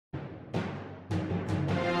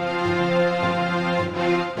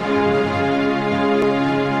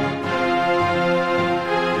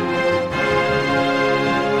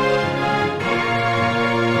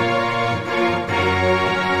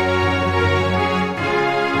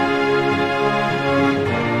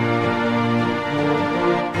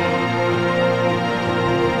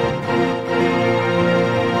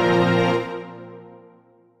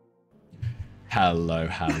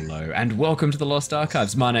and welcome to the Lost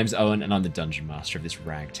Archives. My name's Owen, and I'm the Dungeon Master of this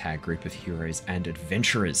ragtag group of heroes and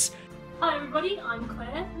adventurers. Hi everybody, I'm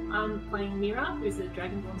Claire. I'm playing Mira, who's a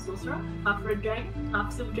Dragonborn Sorcerer, half red dragon,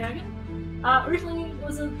 half silver dragon. Originally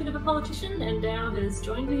was a bit of a politician, and now has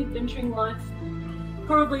joined the adventuring life,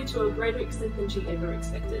 probably to a greater extent than she ever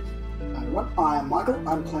expected. I'm Michael.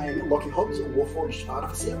 I'm playing Lockie, a Warforged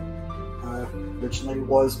Artificer. Originally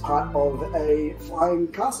was part of a flying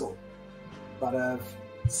castle, but I've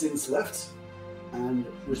since left and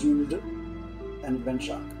resumed an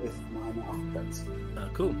adventure with my now friends.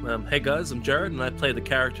 Cool. Hey guys, I'm Jared, and I play the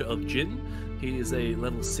character of Jin. He is a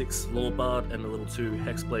level 6 Lore Bard and a level 2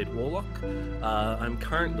 Hexblade Warlock. I'm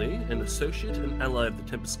currently an associate and ally of the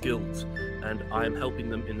Tempest Guild, and I am helping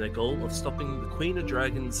them in their goal of stopping the Queen of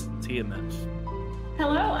Dragons, Tiamat.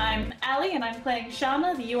 Hello, I'm Ali, and I'm playing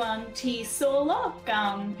Shana, the Yuan-Ti Sorcerer,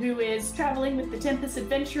 who is traveling with the Tempest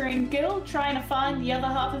Adventuring Guild, trying to find the other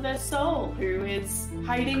half of her soul, who is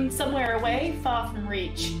hiding somewhere away, far from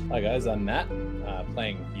reach. Hi guys, I'm Matt,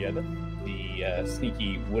 playing Yervith, the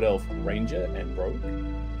sneaky Wood Elf Ranger and Rogue,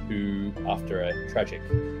 who, after a tragic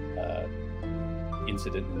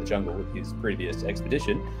incident in the jungle with his previous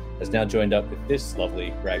expedition, has now joined up with this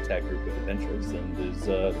lovely ragtag group of adventurers and is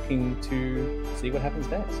looking to see what happens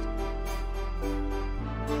next.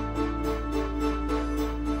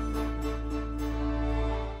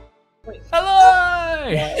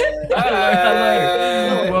 Hello!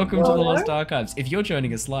 Hello! Welcome to the Lost Archives. If you're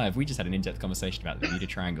joining us live, we just had an in-depth conversation about the Bermuda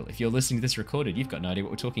Triangle. If you're listening to this recorded, you've got no idea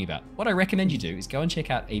what we're talking about. What I recommend you do is go and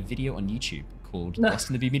check out a video on YouTube called Lost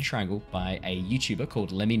in the Bermuda Triangle by a YouTuber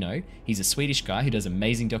called Let Me Know. He's a Swedish guy who does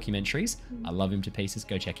amazing documentaries. I love him to pieces.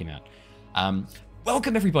 Go check him out.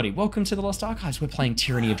 Welcome everybody. Welcome to the Lost Archives. We're playing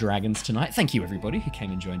Tyranny of Dragons tonight. Thank you everybody who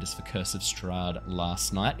came and joined us for Curse of Strahd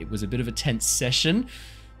last night. It was a bit of a tense session.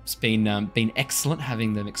 It's been excellent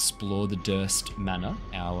having them explore the Durst Manor,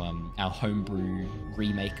 our homebrew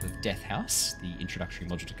remake of Death House, the introductory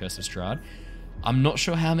module to Curse of Strahd. I'm not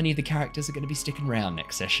sure how many of the characters are going to be sticking around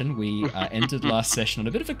next session. We ended last session on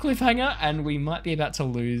a bit of a cliffhanger, and we might be about to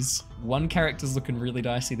lose. One character's looking really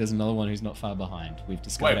dicey. There's another one who's not far behind. We've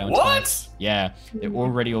discovered our what? Yeah, they're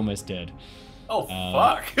already almost dead. Oh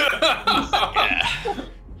fuck! Yeah.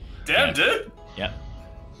 Damn, dude. Yeah,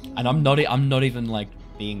 and I'm not even like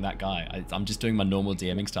being that guy. I'm just doing my normal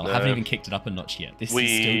DMing style. I haven't even kicked it up a notch yet. This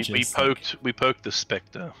is still just we poked the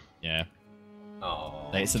Spectre. Yeah. Oh,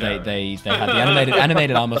 They had the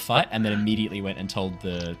animated armor fight, and then immediately went and told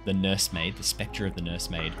the nursemaid, the spectre of the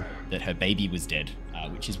nursemaid, that her baby was dead,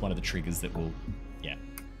 which is one of the triggers that will, yeah.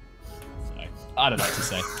 So I don't know what to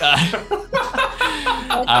say.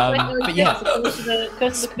 But yeah,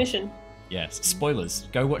 Curse of the Commission. Yes, spoilers.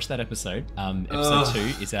 Go watch that episode. Episode 2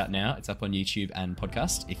 is out now. It's up on YouTube and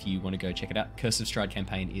podcast. If you want to go check it out, Curse of Strahd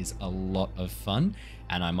campaign is a lot of fun,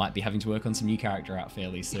 and I might be having to work on some new character art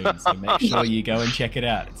fairly soon. So make sure you go and check it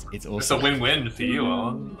out. It's awesome. It's a win-win for you,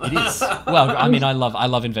 Owen. It is. Well, I mean, I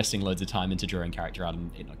love investing loads of time into drawing character art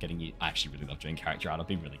and not getting you. I actually really love doing character art. I've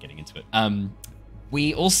been really getting into it.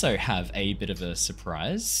 We also have a bit of a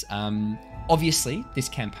surprise. Obviously, this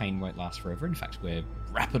campaign won't last forever. In fact, we're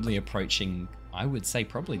rapidly approaching, I would say,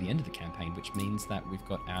 probably the end of the campaign, which means that we've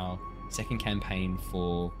got our second campaign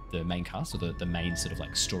for the main cast, or the main sort of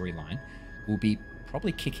like storyline. We'll be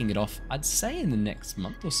probably kicking it off, I'd say, in the next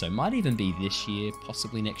month or so. Might even be this year,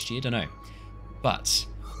 possibly next year, don't know. But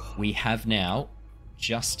we have now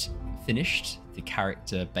just finished the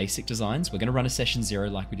character basic designs. We're going to run a session 0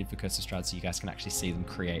 like we did for Curse of Strahd, so you guys can actually see them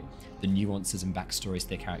create the nuances and backstories to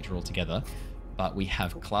their character all together. But we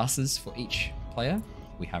have classes for each player,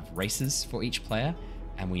 we have races for each player,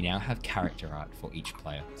 and we now have character art for each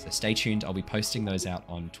player. So stay tuned. I'll be posting those out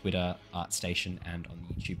on Twitter, ArtStation, and on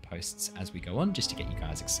the YouTube posts as we go on, just to get you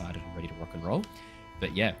guys excited and ready to rock and roll.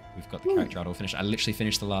 But yeah, we've got the character art all finished. I literally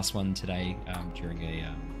finished the last one today during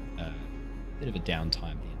a bit of a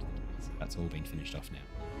downtime at the end of the day. So that's all been finished off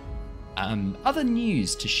now. Other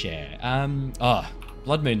news to share.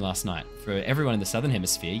 Blood Moon last night. For everyone in the Southern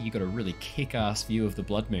Hemisphere, you got a really kick-ass view of the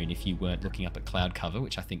Blood Moon if you weren't looking up at cloud cover,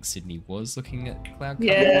 which I think Sydney was looking at cloud cover.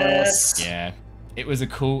 Yes. Yeah. It was a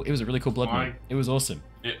really cool Blood Moon. It was awesome.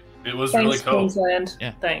 It was really cool. Queensland.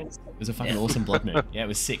 Yeah. Thanks. It was a fucking awesome Blood Moon. Yeah, it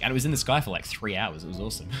was sick. And it was in the sky for like 3 hours. It was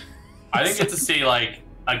awesome. I didn't get to see like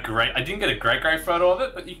I didn't get a great photo of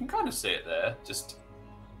it, but you can kind of see it there. Just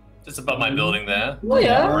above my building there. Oh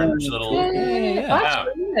yeah. Orange little.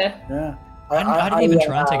 Yeah. I didn't even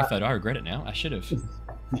try and take a photo. I regret it now. I should have.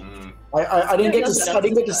 I didn't get to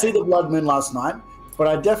see the Blood Moon last night, but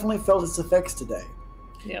I definitely felt its effects today.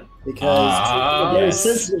 Yeah. Because they're very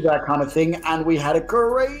sensitive to that kind of thing, and we had a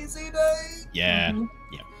crazy day. Yeah. Mm-hmm.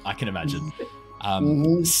 Yeah. I can imagine.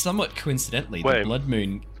 Somewhat coincidentally, Wait. the blood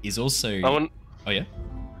moon is also. Oh yeah.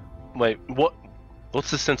 Wait,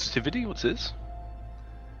 what's the sensitivity? What's this?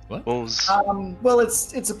 What? Was... Well,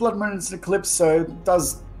 it's a blood moon, it's an eclipse, so it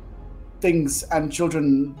does things, and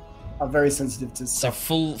children are very sensitive to So stuff.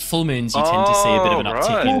 full moons, you tend to see a bit of an uptick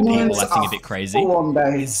right. in Full people moons acting a are bit crazy. full-on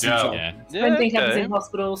days. Yeah. Same thing happens in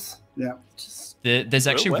hospitals. Yeah. There's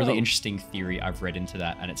actually a really well. interesting theory I've read into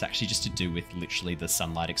that, and it's actually just to do with literally the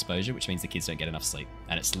sunlight exposure, which means the kids don't get enough sleep,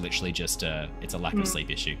 and it's literally just it's a lack of sleep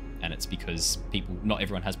issue, and it's because not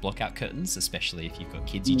everyone has blockout curtains, especially if you've got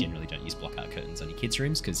kids. You generally don't use blockout curtains on your kids'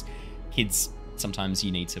 rooms because kids sometimes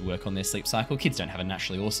you need to work on their sleep cycle. Kids don't have a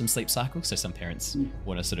naturally awesome sleep cycle, so some parents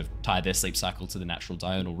want to sort of tie their sleep cycle to the natural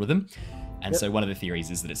diurnal rhythm. And so one of the theories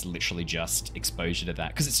is that it's literally just exposure to that,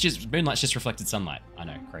 because it's just moonlight's just reflected sunlight. I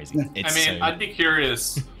know, crazy. I'd be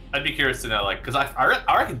curious. I'd be curious to know, like, because I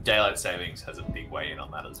reckon daylight savings has a big weigh in on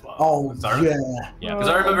that as well. Oh, yeah. Because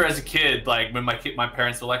I remember as a kid, like when my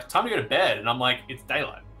parents were like, "Time to go to bed," and I'm like, "It's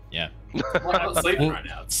daylight." Yeah. I'm not sleeping right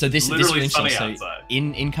now. It's So this is literally interesting. sunny So outside.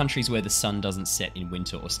 in countries where the sun doesn't set in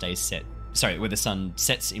winter or stays set, sorry, where the sun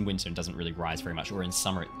sets in winter and doesn't really rise very much, or in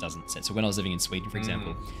summer it doesn't set. So when I was living in Sweden, for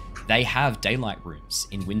example, they have daylight rooms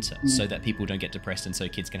in winter so that people don't get depressed and so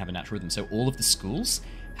kids can have a natural rhythm. So all of the schools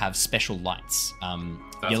have special lights,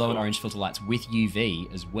 yellow and orange filter lights with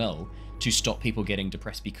UV as well, to stop people getting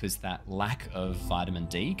depressed, because that lack of vitamin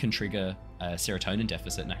D can trigger a serotonin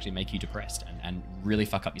deficit and actually make you depressed and really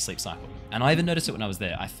fuck up your sleep cycle. And I even noticed it when I was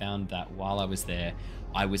there. I found that while I was there,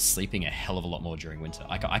 I was sleeping a hell of a lot more during winter.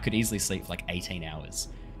 I could easily sleep for like 18 hours.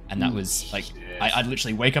 And that was like, I'd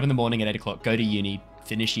literally wake up in the morning at 8 o'clock, go to uni,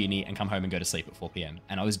 finish uni, and come home and go to sleep at 4 p.m.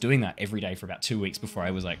 And I was doing that every day for about 2 weeks before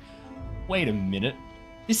I was like, wait a minute,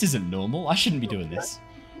 this isn't normal. I shouldn't be doing this.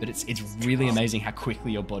 But it's really amazing how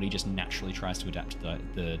quickly your body just naturally tries to adapt to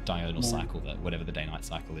the diurnal cycle, whatever the day-night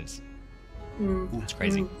cycle is. It's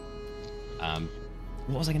crazy.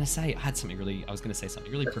 What was I going to say? I was going to say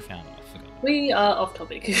something really profound, and I forgot. We are off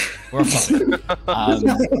topic. We're off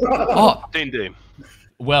topic. Dean.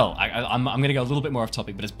 Well, I'm going to go a little bit more off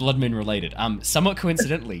topic, but it's Blood Moon related. Somewhat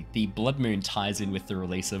coincidentally, the Blood Moon ties in with the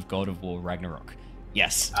release of God of War Ragnarok.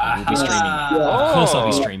 Yes, I will be streaming. Of course I'll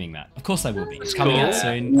be streaming that. Of course I will be. It's coming out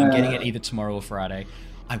soon. I'm getting it either tomorrow or Friday.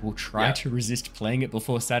 I will try to resist playing it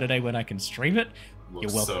before Saturday when I can stream it. You're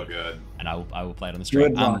welcome. So good. And I will play it on the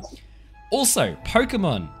stream. Also,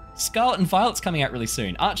 Pokemon Scarlet and Violet's coming out really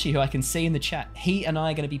soon. Archie, who I can see in the chat, he and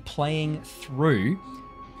I are going to be playing through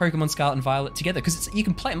Pokemon Scarlet and Violet together, because you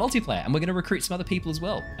can play multiplayer, and we're going to recruit some other people as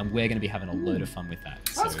well, and we're going to be having a load of fun with that.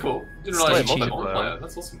 That's cool. Didn't stay realize you tuned. played multiplayer.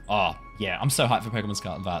 That's awesome. Oh yeah, I'm so hyped for Pokemon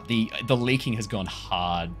Scarlet and Violet. The leaking has gone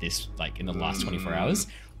hard in the last 24 hours.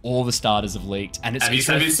 All the starters have leaked, and it's. Have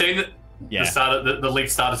you seen that? Yeah. The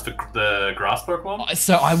leaked starters for the grass Pokemon.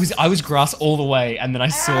 So I was grass all the way, and then I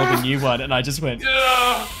saw the new one, and I just went.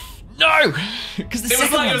 No, because the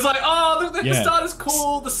starter's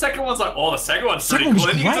cool. The second one's like, oh, the second one's pretty cool.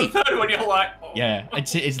 And you get the third one, you're like, oh. Yeah,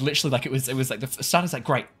 it's literally like it was like the starter's like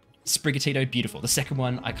great, Sprigatito, beautiful. The second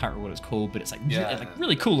one, I can't remember what it was called, but it's like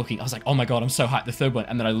really cool looking. I was like, oh my god, I'm so hyped. The third one,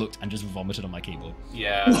 and then I looked and just vomited on my keyboard.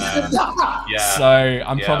 Yeah. So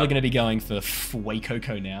I'm probably going to be going for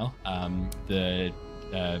Fuecoco now, the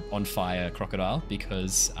on fire crocodile,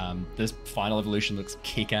 because the final evolution looks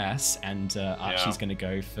kick-ass, and Archie's going to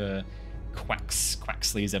go for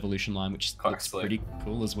Quaxly's evolution line, which looks pretty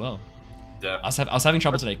cool as well. Yeah. I was having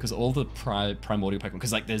trouble today because all the primordial Pokemon,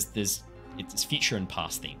 because like it's future and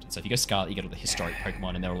past themed. So if you go Scarlet, you get all the historic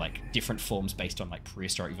Pokemon, and they're all like different forms based on like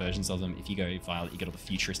prehistoric versions of them. If you go Violet, you get all the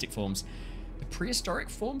futuristic forms. The prehistoric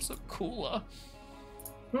forms are cooler.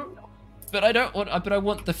 But I don't want. But I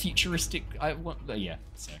want the futuristic. I want. Yeah.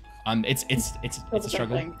 So it's a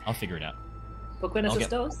struggle. I'll figure it out.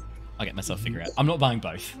 I'll get myself figured out. I'm not buying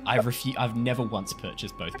both. I've never once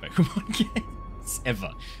purchased both Pokemon games ever.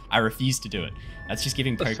 I refuse to do it. That's just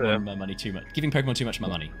giving Pokemon my money too much. Giving Pokemon too much of my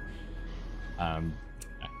money.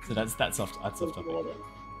 So that's off topic.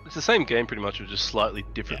 It's the same game pretty much, with just slightly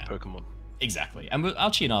different Pokemon. Exactly. And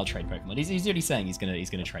Archie and I'll trade Pokemon. He's already saying he's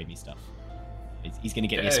gonna trade me stuff. He's gonna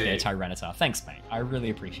get me a spare Tyranitar. Thanks, mate. I really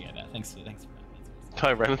appreciate that. Thanks for that.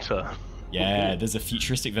 Tyranitar. Yeah, there's a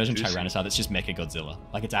futuristic version of Tyranitar that's just Mecha Godzilla.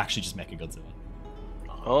 Like, it's actually just Mecha Godzilla.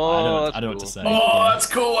 Oh, I don't know what to say. Oh, that's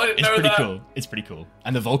cool. I didn't know that. Cool. It's pretty cool.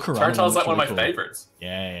 And the Volcarona. Tyranitar's like one of my favorites.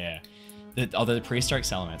 Yeah. The prehistoric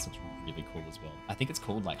Salamence looks really cool as well. I think it's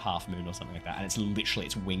called like Half Moon or something like that, and it's literally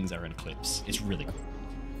its wings are in clips. It's really cool.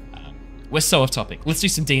 we're so off topic. Let's do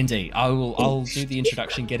some D&D. I'll do the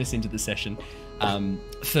introduction, get us into the session.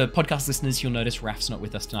 For podcast listeners, you'll notice Raf's not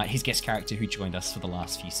with us tonight. His guest character who joined us for the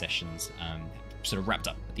last few sessions sort of wrapped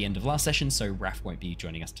up at the end of last session, so Raf won't be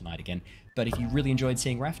joining us tonight again. But if you really enjoyed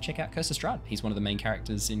seeing Raf, check out Curse of Strahd. He's one of the main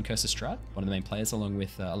characters in Curse of Strahd, one of the main players along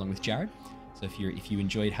with Jared. So if you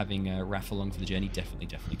enjoyed having Raf along for the journey,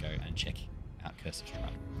 definitely go and check out Curse of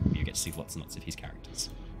Strahd. You get to see lots and lots of his characters.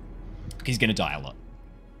 He's going to die a lot.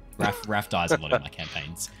 Raf dies a lot in my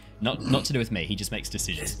campaigns. Not to do with me. He just makes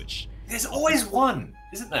decisions. Which there's always one,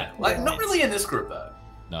 isn't there? Like not really in this group though.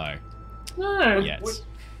 No. No.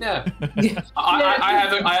 Yeah.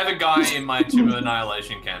 I have a guy in my Tomb of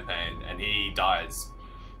Annihilation campaign, and he dies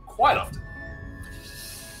quite often.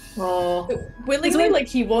 Oh. Willingly, like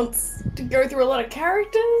he wants to go through a lot of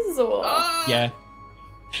characters, or Yeah.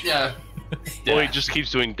 Or he just keeps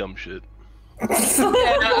doing dumb shit.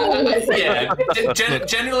 Yeah.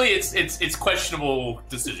 Generally, it's questionable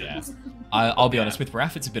decisions. Yeah. I'll be honest with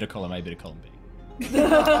Raf. It's a bit of column A, bit of column B.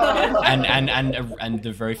 and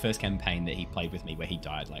the very first campaign that he played with me, where he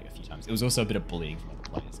died like a few times, it was also a bit of bullying from other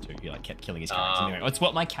players too. He like kept killing his characters. And going, it's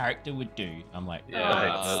what my character would do. I'm like,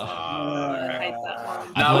 I hate that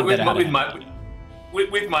one. No,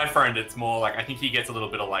 with my friend, it's more like I think he gets a little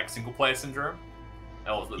bit of like single player syndrome.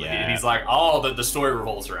 And he's like, the story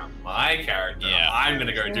revolves around my character. I'm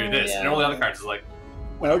gonna go do this, and all the other characters are like,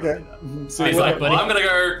 okay. So he's like, well, I'm gonna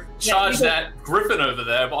go charge that griffin over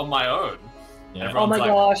there on my own. Yeah. Oh my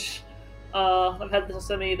gosh. I've had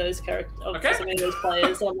so many of those characters, so many of those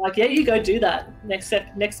players. I'm like, yeah, you go do that. Next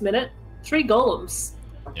minute, 3 golems.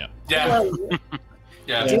 Yeah.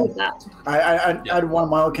 Deal with that. I had one of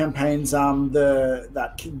my old campaigns.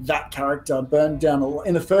 That character burned down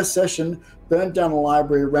in the first session. Burned down a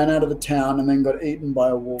library, ran out of the town, and then got eaten by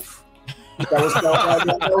a wolf. That was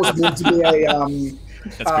meant to be a.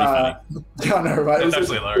 That's pretty funny. I know, right? That's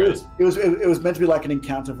actually hilarious. It was meant to be like an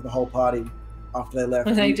encounter for the whole party after they left.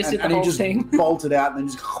 And then he just did the whole thing. Bolted out and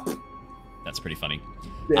then just. That's pretty funny.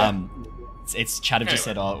 Yeah. It's Chad have just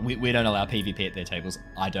said, we don't allow PvP at their tables.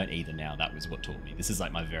 I don't either now. That was what taught me. This is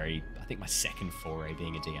like my second foray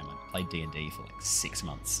being a DM. I played D&D for like 6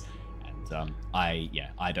 months. And I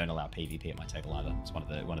don't allow PvP at my table either. It's one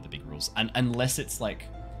of the big rules. And unless there's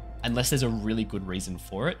a really good reason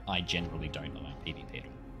for it, I generally don't allow PvP at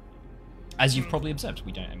all. As you've probably observed,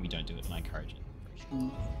 we don't do it, and I encourage it.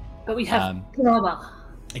 But we have drama.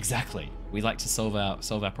 Exactly. We like to solve our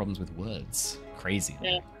problems with words. Crazy.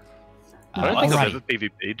 Yeah. I don't think I've ever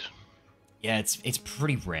PvP'd. Yeah, it's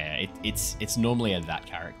pretty rare. It's normally that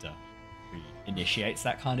character who initiates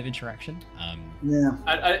that kind of interaction. Yeah.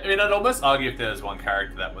 I mean, I'd almost argue if there was one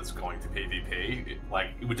character that was going to PvP,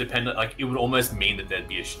 it would depend. Like, it would almost mean that there'd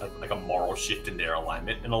be a moral shift in their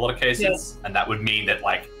alignment in a lot of cases, and that would mean that,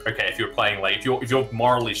 like, okay, if you're playing, like, if you're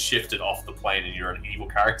morally shifted off the plane and you're an evil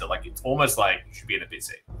character, like, it's almost like you should be an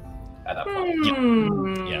NPC at that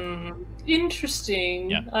point. Yeah.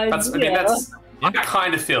 Interesting. Yeah. I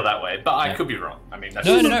kind of feel that way, but I could be wrong. I mean, that's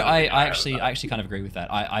no. I actually kind of agree with that.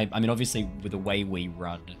 I mean, obviously, with the way we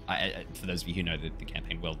run, for those of you who know the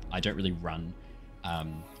campaign well, I don't really run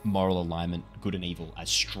moral alignment, good and evil, as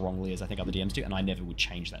strongly as I think other DMs do, and I never would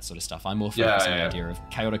change that sort of stuff. I'm more focused on the idea of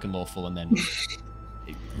chaotic and lawful, and then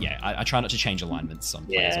I try not to change alignments on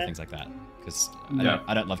players or things like that, because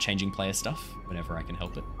I don't love changing player stuff whenever I can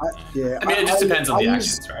help it. I mean, it just depends on the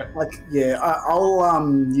actions, right?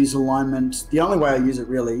 I'll use alignment. The only way I use it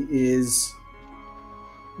really is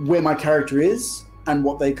where my character is and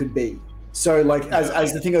what they could be. So, like,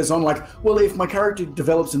 as the thing goes on, like, well, if my character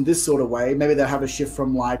develops in this sort of way, maybe they'll have a shift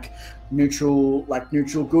from like neutral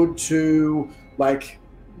good to like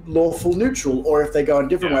lawful neutral, or if they go in a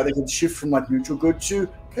different way, they can shift from like neutral good to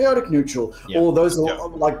chaotic neutral. All those are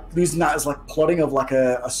like using that as like plotting of like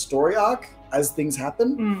a story arc as things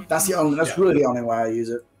happen. That's really the only way I use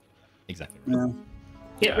it. Exactly. Yeah.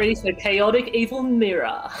 Get ready for chaotic evil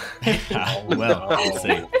Mira. Well, we'll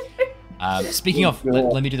see. Speaking of,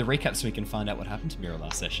 let me do the recap so we can find out what happened to Mira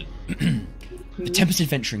last session. The Tempest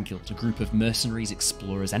Adventuring Guild, a group of mercenaries,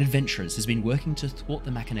 explorers, and adventurers, has been working to thwart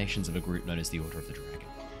the machinations of a group known as the Order of the Dragon.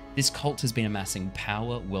 This cult has been amassing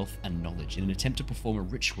power, wealth, and knowledge in an attempt to perform a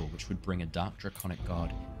ritual which would bring a dark draconic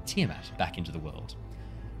god, Tiamat, back into the world.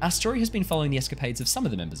 Our story has been following the escapades of some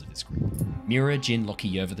of the members of this group, Mira, Jin,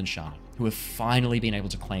 Lockie, Yervith, and Shana, who have finally been able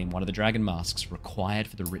to claim one of the dragon masks required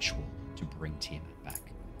for the ritual to bring Tiamat back.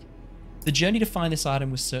 The journey to find this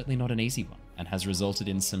item was certainly not an easy one, and has resulted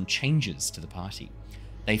in some changes to the party.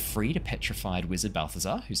 They freed a petrified wizard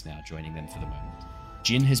Balthazar, who's now joining them for the moment.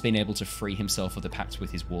 Jin has been able to free himself of the pact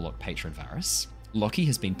with his warlock patron Varus. Lockie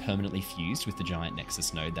has been permanently fused with the giant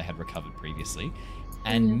Nexus node they had recovered previously,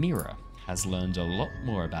 and Mira has learned a lot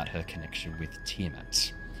more about her connection with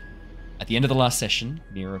Tiamat. At the end of the last session,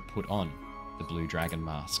 Mira put on the Blue Dragon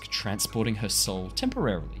Mask, transporting her soul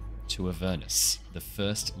temporarily to Avernus, the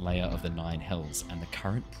first layer of the Nine Hells and the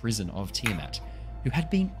current prison of Tiamat, who had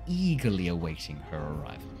been eagerly awaiting her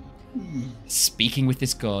arrival. Speaking with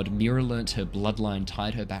this god, Mira learnt her bloodline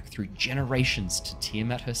tied her back through generations to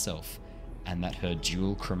Tiamat herself, and that her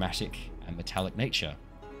dual chromatic and metallic nature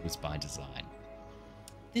was by design.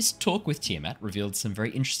 This talk with Tiamat revealed some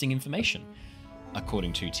very interesting information.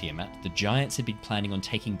 According to Tiamat, the giants had been planning on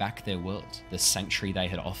taking back their world. The sanctuary they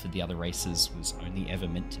had offered the other races was only ever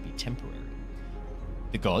meant to be temporary.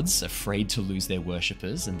 The gods, afraid to lose their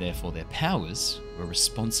worshippers and therefore their powers, were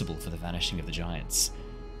responsible for the vanishing of the giants.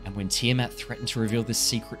 And when Tiamat threatened to reveal this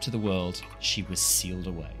secret to the world, she was sealed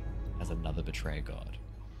away as another betrayer god.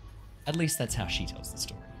 At least that's how she tells the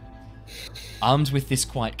story. Armed with this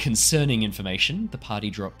quite concerning information, the party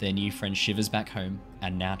dropped their new friend Shivers back home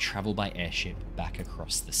and now travel by airship back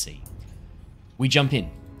across the sea. We jump in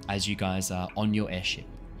as you guys are on your airship,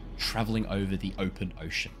 traveling over the open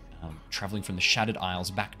ocean, traveling from the Shattered Isles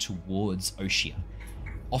back towards Oceania.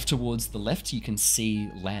 Off towards the left, you can see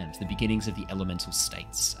land, the beginnings of the Elemental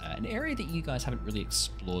States, an area that you guys haven't really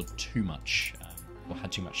explored too much, or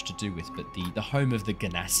had too much to do with, but the home of the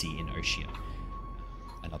Ganassi in Oceania,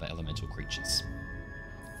 and other elemental creatures.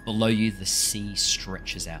 Below you, the sea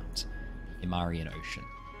stretches out, the Imarian Ocean,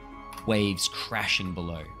 waves crashing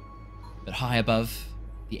below. But high above,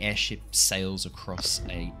 the airship sails across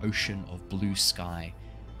an ocean of blue sky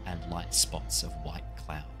and light spots of white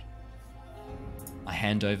cloud. I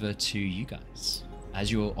hand over to you guys.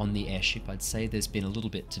 As you're on the airship, I'd say there's been a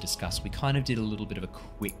little bit to discuss. We kind of did a little bit of a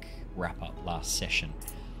quick wrap-up last session.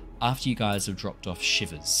 After you guys have dropped off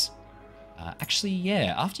Shivers, after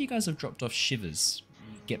you guys have dropped off Shivers,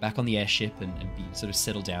 get back on the airship and be sort of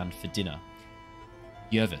settled down for dinner,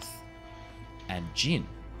 Yervith and Jin,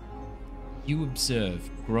 you observe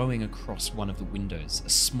growing across one of the windows a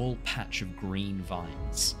small patch of green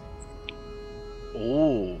vines.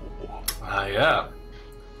 Oh. Yeah.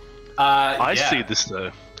 I see this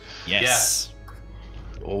though. Yes.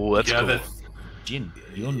 Yeah. Oh, that's cool. Jin,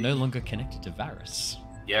 you're no longer connected to Varys.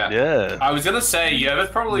 Yeah. I was gonna say,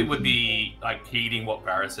 Yervith probably would be like heeding what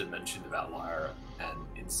Varys had mentioned about Lyra, and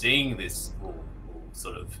in seeing this little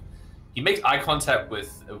sort of, he makes eye contact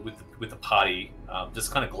with the party,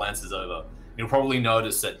 just kind of glances over. You'll probably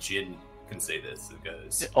notice that Jin can see this and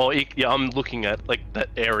goes, I'm looking at like that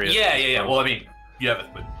area. Yeah. Well, I mean,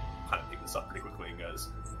 Yervith would kind of pick this up pretty quickly and goes,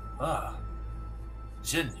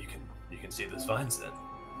 Jin, you can see those vines then.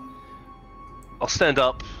 I'll stand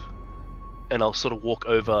up and I'll sort of walk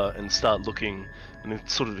over and start looking and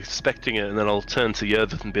sort of expecting it, and then I'll turn to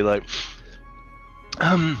Yervith and be like,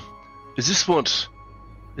 is this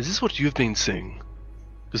what you've been seeing?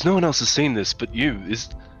 Because no one else has seen this but you. This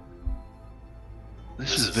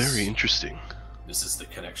is very interesting. This is the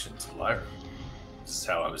connection to Lyra. This is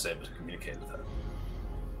how I was able to communicate with her.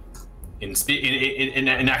 In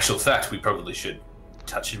actual fact, we probably should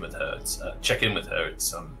touch in with her. Check in with her.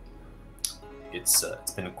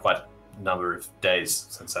 It's been quite a number of days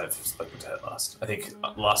since I've spoken to her last. I think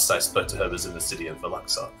last I spoke to her was in the city of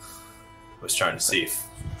Veluxa. I was trying to see if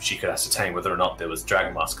she could ascertain whether or not there was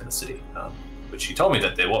Dragon Mask in the city, which she told me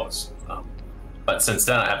that there was. But since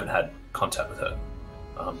then, I haven't had contact with her.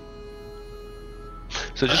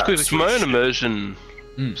 So just quickly, for my own immersion,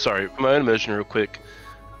 real quick.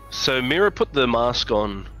 So Mira put the mask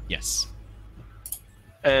on. Yes.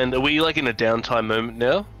 And are we like in a downtime moment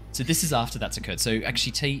now? So this is after that's occurred. So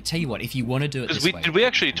actually, tell you what, if you want to do it this way... Did we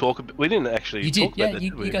actually talk... We didn't actually talk about it,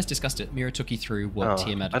 you guys discussed it. Mira took you through what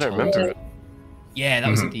Tiamat told you. I don't remember it. Yeah, that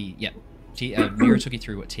was at the... Yeah. Mira took you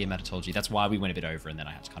through what Tiamat told you. That's why we went a bit over, and then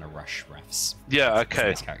I had to kind of rush refs. Yeah,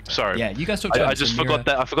 okay. Sorry. Yeah, you guys talked about I just forgot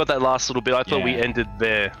that. I forgot that last little bit. I thought we ended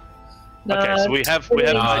there. No, okay, so we have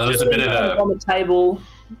there's a bit of on the table.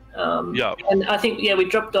 Yeah. And I think we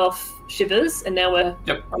dropped off Shivers, and now we're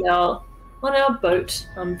on our boat.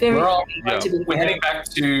 I'm very We're heading back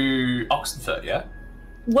to Oxenford, yeah?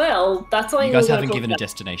 Well, that's why you guys haven't given a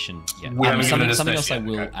destination yet. Something else I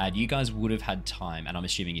will okay. add. You guys would have had time, and I'm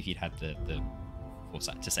assuming if you'd had the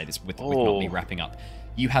foresight to say this with not me wrapping up,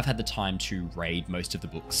 you have had the time to raid most of the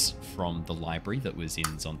books from the library that was in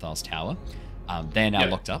Zonthal's Tower. They're now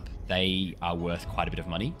locked up. They are worth quite a bit of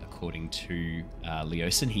money, according to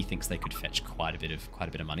Leosin. He thinks they could fetch quite a bit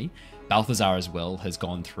of money. Balthazar as well has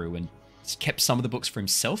gone through and kept some of the books for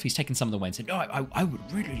himself. He's taken some of them away and said, "No, I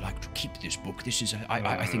would really like to keep this book. This is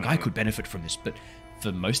I think I could benefit from this." But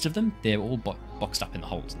for most of them, they're all boxed up in the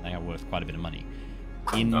holds, and they are worth quite a bit of money.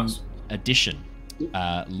 In addition,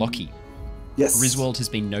 Lockie. Yes. Griswold has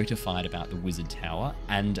been notified about the Wizard Tower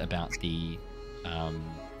and about the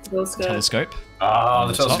telescope. Oh,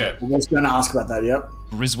 the telescope. I was going to ask about that, yep.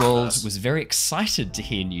 Griswold was very excited to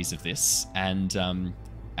hear news of this and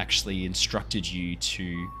actually instructed you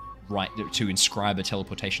to inscribe a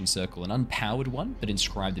teleportation circle, an unpowered one, but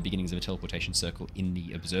inscribe the beginnings of a teleportation circle in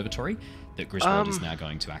the observatory that Griswold is now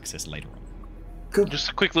going to access later on. Cool. Just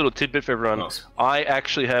a quick little tidbit for everyone. I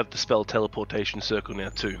actually have the spell teleportation circle now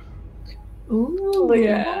too. Ooh,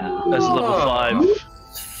 yeah. As a level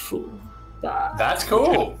 5. That's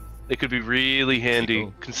cool. It could be really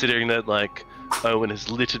handy, considering that like Owen has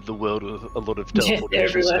littered the world with a lot of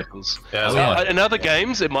teleportation circles. Yeah, in other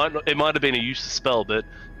games, it might have been a useless spell, but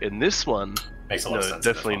in this one, makes a lot of sense.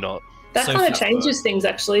 Definitely not. That kind of changes things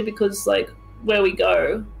actually, because like where we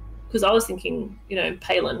go, because I was thinking,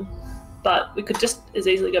 Palin, but we could just as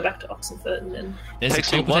easily go back to Oxenfurt and then. There's a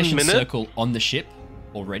teleportation circle on the ship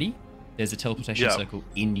already. There's a teleportation circle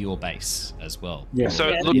in your base as well. Yeah. So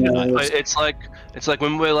look, it's like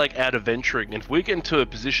when we're like out adventuring, and if we get into a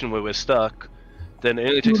position where we're stuck, then it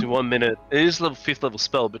only takes me 1 minute. It is a 5th level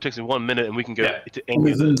spell, but it takes me 1 minute, and we can go to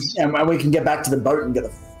any. And we can get back to the boat and get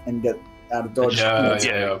out of dodge.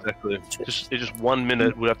 Yeah, exactly. Just 1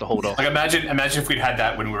 minute. We'd have to hold off. Like imagine if we'd had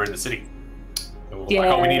that when we were in the city.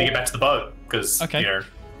 Like, oh, we need to get back to the boat because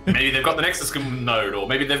maybe they've got the Nexus node, or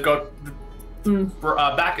maybe they've got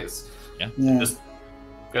backers. Yeah. Just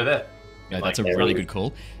go there. Yeah, that's a really good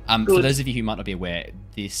call. For those of you who might not be aware,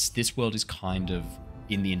 this world is kind of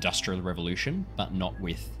in the Industrial Revolution, but not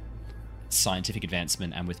with scientific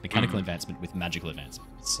advancement and with mechanical advancement, with magical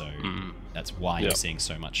advancement. So that's why you're seeing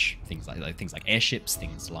so much things like airships,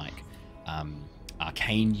 things like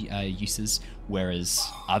arcane uses, whereas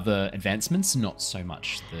other advancements, not so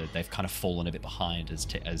much. They've kind of fallen a bit behind as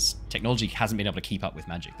technology hasn't been able to keep up with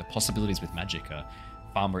magic. The possibilities with magic are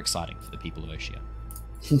far more exciting for the people of Oshia.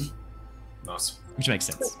 Nice. Which makes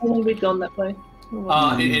sense. If only we'd gone that way.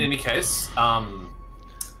 In any case, magic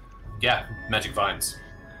vines.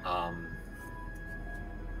 So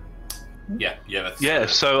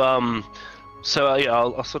I'll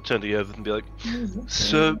sort of turn to Yervith and be like,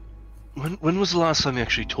 so when was the last time you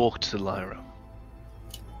actually talked to Lyra?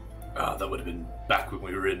 That would have been back when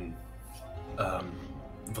we were in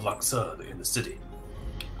Veluxa in the city.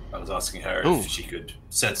 I was asking her if she could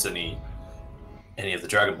sense any of the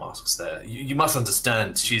dragon masks there. You must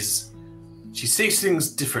understand, she sees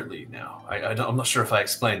things differently now. I'm not sure if I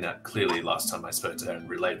explained that clearly last time I spoke to her and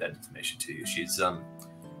relayed that information to you. She's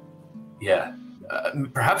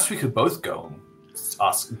perhaps we could both go and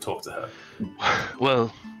ask and talk to her.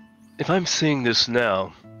 Well, if I'm seeing this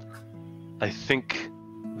now, I think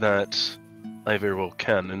that I very well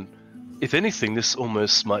can, and if anything, this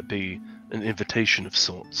almost might be an invitation of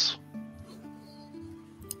sorts.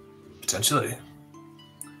 Potentially.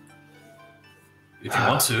 If you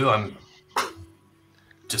want to, I'm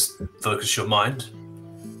just focus your mind,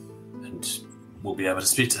 and we'll be able to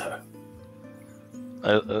speak to her.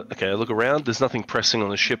 I look around. There's nothing pressing on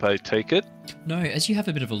the ship, I take it? No, as you have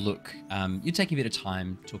a bit of a look, you're taking a bit of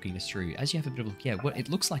time talking this through. As you have a bit of a look, it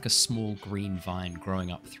looks like a small green vine growing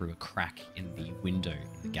up through a crack in the window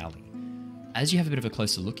in the galley. As you have a bit of a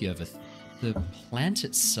closer look, Yervith, the plant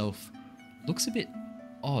itself looks a bit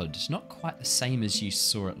odd. Not quite the same as you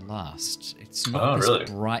saw it last. It's not this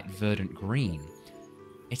bright verdant green.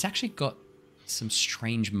 It's actually got some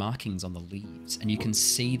strange markings on the leaves, and you can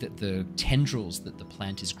see that the tendrils that the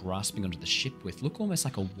plant is grasping onto the ship with look almost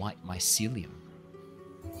like a white mycelium.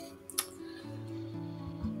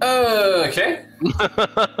 Okay.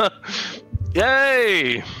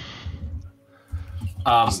 Yay!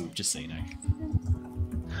 Just so you know.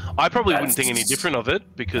 I probably wouldn't think any different of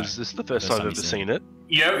it, because this is the first time I've ever seen it.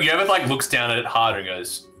 Yervith like looks down at it harder and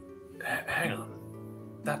goes, "Hang on,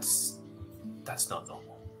 that's not normal."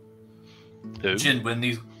 Jin, when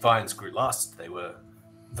these vines grew last, they were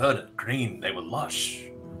verdant green, they were lush.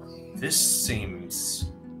 This doesn't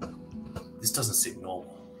seem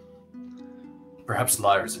normal. Perhaps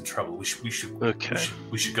Lyra's in trouble. We should go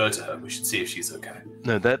to her. We should see if she's okay.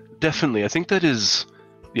 No, that definitely. I think that is.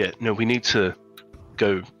 Yeah. No, we need to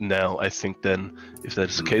go now. I think then, if that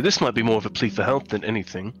is okay. This might be more of a plea for help than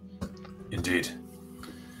anything. Indeed.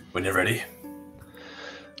 When you're ready.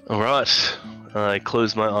 All right. I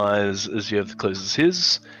close my eyes as Yervith closes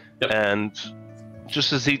his, and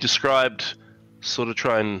just as he described, sort of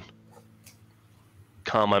try and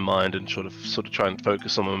calm my mind and sort of try and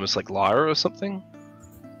focus on almost like Lyra or something.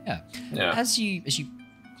 Yeah. As you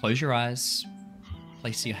close your eyes,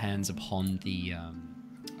 place your hands upon the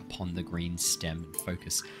upon the green stem and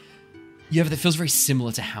focus. Yeah, but it feels very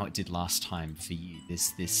similar to how it did last time for you.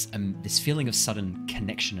 This feeling of sudden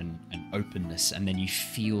connection and openness, and then you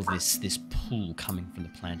feel this pull coming from the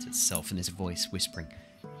plant itself, and this voice whispering,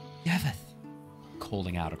 Yervith,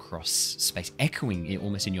 calling out across space, echoing it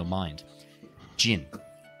almost in your mind. Jin.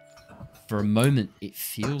 For a moment, it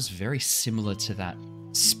feels very similar to that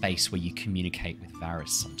space where you communicate with Varys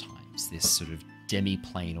sometimes. This sort of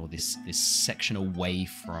demi-plane, or this section away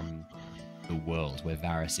from the world where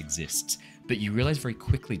Varys exists. But you realize very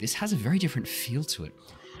quickly this has a very different feel to it.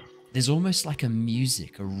 There's almost like a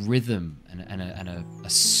music, a rhythm, and a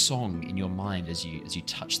song in your mind as you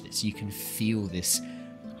touch this. You can feel this,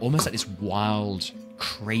 almost like this wild,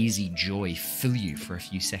 crazy joy fill you for a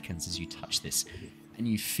few seconds as you touch this. And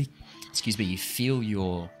you feel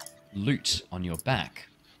your lute on your back,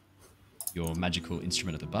 your magical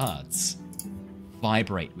instrument of the bards,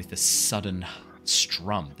 vibrate with a sudden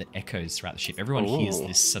strum that echoes throughout the ship. Everyone hears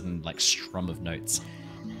this sudden strum of notes.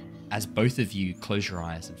 As both of you close your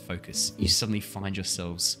eyes and focus, you suddenly find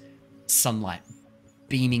yourselves sunlight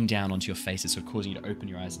beaming down onto your faces, so causing you to open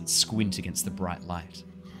your eyes and squint against the bright light.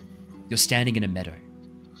 You're standing in a meadow.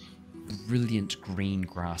 Brilliant green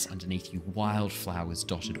grass underneath you, wildflowers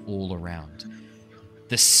dotted all around.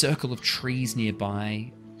 The circle of trees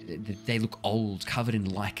nearby, they look old, covered in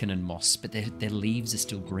lichen and moss, but their leaves are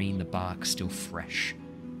still green, the bark still fresh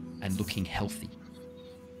and looking healthy.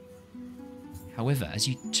 However, as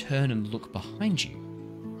you turn and look behind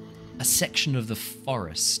you, a section of the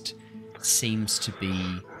forest seems to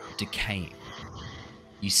be decaying.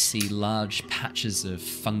 You see large patches of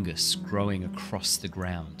fungus growing across the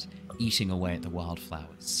ground, eating away at the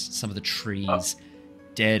wildflowers. Some of the trees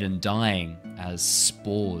dead and dying as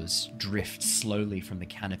spores drift slowly from the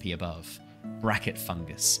canopy above. Bracket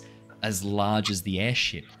fungus, as large as the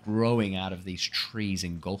airship, growing out of these trees,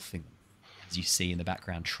 engulfing them. As you see in the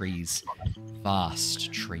background, trees,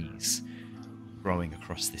 vast trees, growing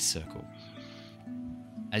across this circle.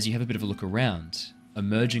 As you have a bit of a look around,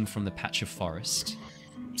 emerging from the patch of forest,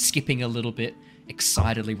 skipping a little bit,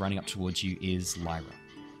 excitedly running up towards you is Lyra.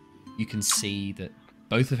 You can see that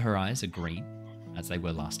both of her eyes are green, as they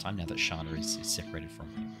were last time, now that Shana is separated from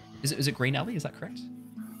her. Is it green, Ali? Is that correct?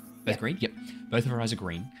 Both green? Yep. Both of her eyes are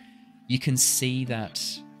green. You can see that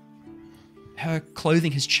her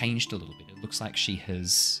clothing has changed a little bit. It looks like she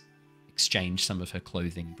has exchanged some of her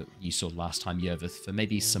clothing that you saw last time, Yervith, for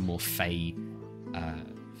maybe some more Fey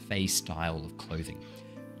style of clothing.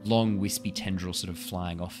 Long, wispy tendrils sort of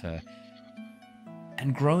flying off her.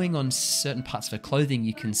 And growing on certain parts of her clothing,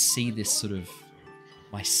 you can see this sort of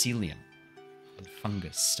mycelium and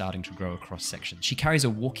fungus starting to grow across sections. She carries a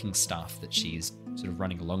walking staff that she is sort of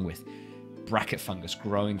running along with. Bracket fungus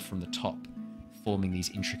growing from the top, forming these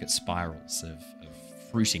intricate spirals of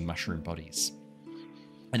fruiting mushroom bodies.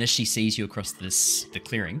 And as she sees you across the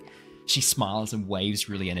clearing, she smiles and waves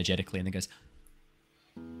really energetically and then goes,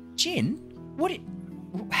 Jin, what?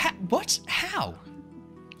 How?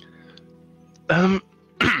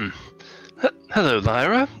 Hello,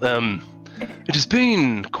 Lyra. It has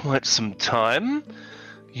been quite some time.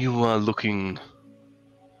 You are looking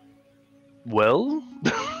well.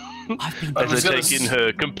 As I take in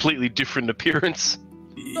her completely different appearance.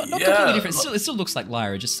 Not completely different. It still looks like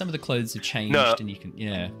Lyra. Just some of the clothes have changed, and you can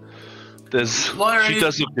Lyra, she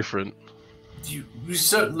does look different. You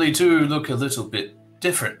certainly do look a little bit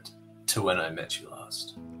different to when I met you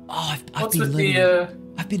last. Oh,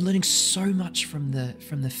 I've been learning so much from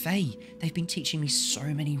the Fey. They've been teaching me so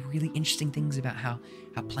many really interesting things about how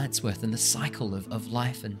plants work and the cycle of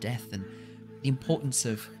life and death and the importance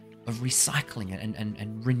of recycling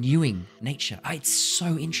and renewing nature. It's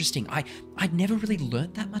so interesting. I'd never really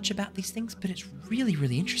learnt that much about these things, but it's really,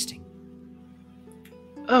 really interesting.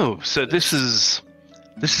 Oh, so this is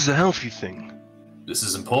a healthy thing. This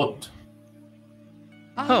is important.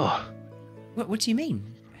 Oh. What do you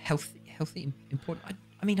mean? Healthy, important?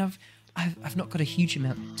 I mean, I've not got a huge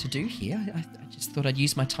amount to do here. I just thought I'd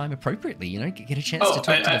use my time appropriately, get a chance to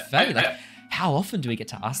talk to the Fey. How often do we get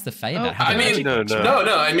to ask the Fey about how they No.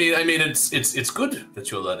 I mean, it's good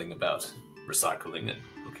that you're learning about recycling and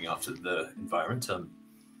looking after the environment.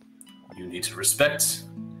 You need to respect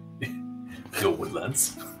your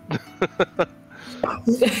woodlands.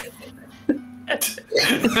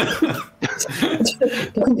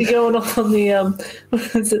 Going off on the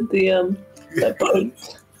what is it, that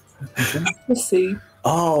boat? Let's see.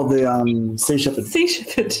 Oh, the sea shepherd. Sea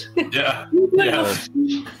shepherd. Yeah.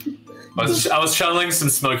 I was channeling some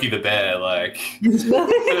Smokey the Bear, like.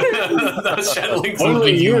 I was channeling some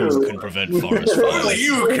Only you can prevent forest fires. Only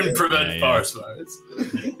you can prevent forest fires.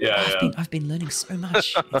 Yeah, I've been learning so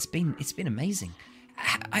much. It's been amazing.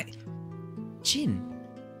 Jin,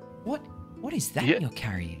 what is that you're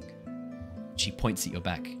carrying? She points at your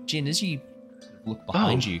back. Jin, as you look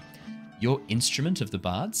behind you, your instrument of the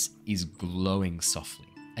bards is glowing softly,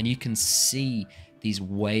 and you can see these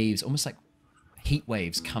waves, almost like heat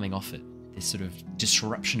waves coming off it. This sort of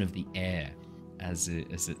disruption of the air as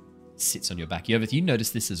it sits on your back. Yervith, you notice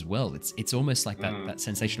this as well. It's almost like that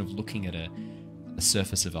sensation of looking at the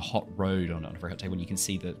surface of a hot road on a very hot day when you can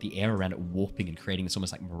see the air around it warping and creating this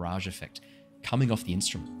almost like mirage effect coming off the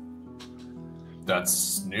instrument.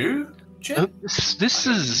 That's new, Jim?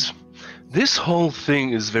 This whole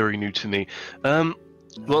thing is very new to me. Well,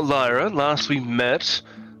 Lyra, last we met,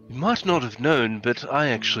 you might not have known, but I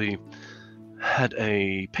actually had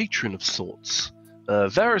a patron of sorts,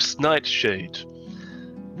 Varys Nightshade.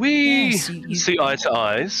 We see eye to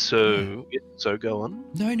eye, so go on.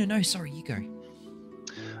 No, sorry, you go.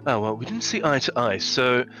 Oh, well, we didn't see eye to eye,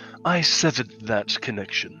 so I severed that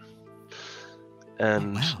connection.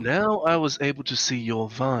 And now I was able to see your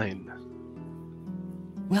vine.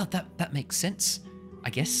 Well, that makes sense,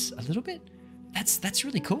 I guess, a little bit. That's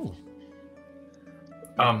really cool.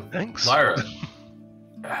 Thanks. Lyra,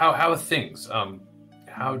 how are things?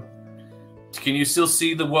 How can you still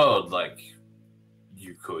see the world like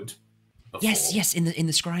you could before? Yes, in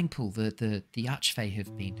the scrying pool, the Archfey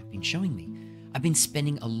have been showing me. I've been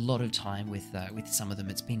spending a lot of time with some of them.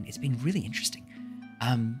 It's been really interesting.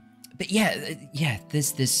 But yeah,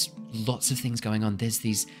 there's lots of things going on. There's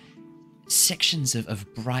these sections of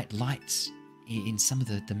bright lights in some of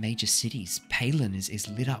the major cities. Palin is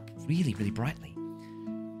lit up really, really brightly.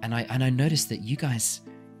 And I noticed that you guys,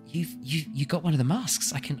 you got one of the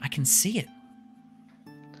masks. I can see it.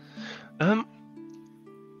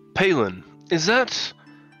 Palin, is that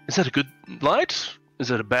a good light? Is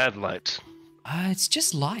that a bad light? It's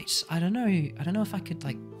just light. I don't know if I could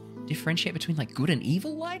like differentiate between like good and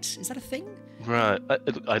evil light. Is that a thing? Right.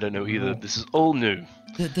 I don't know either. This is all new.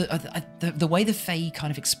 The way the Fey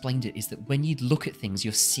kind of explained it is that when you look at things,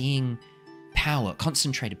 you're seeing power,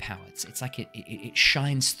 concentrated power. It's like it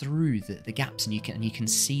shines through the gaps, and you can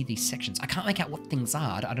see these sections. I can't make out what things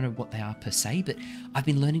are. I don't know what they are per se, but I've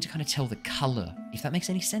been learning to kind of tell the color, if that makes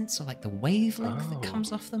any sense, or like the wavelength that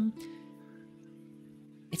comes off them.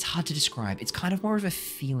 It's hard to describe. It's kind of more of a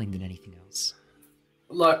feeling than anything else.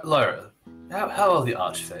 Lyra, how are the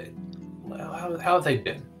Archfey? How have they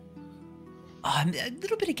been? A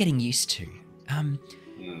little bit of getting used to. I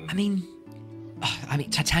mean,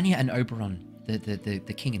 Titania and Oberon,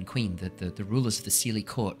 the king and queen, the rulers of the Sealy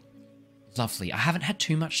Court, lovely. I haven't had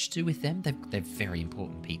too much to do with them. They're very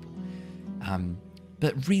important people,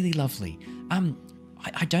 but really lovely.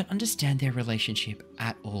 I don't understand their relationship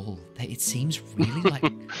at all. It seems really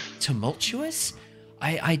like tumultuous.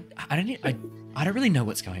 I don't really know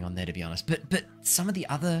what's going on there, to be honest. But some of the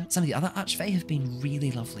other Archfey have been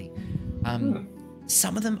really lovely.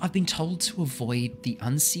 Some of them I've been told to avoid the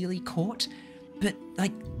Unseelie Court, but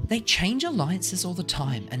like they change alliances all the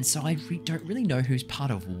time, and so I don't really know who's part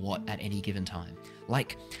of what at any given time.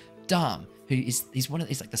 Like Darm, he's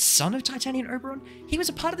like the son of Titania and Oberon. He was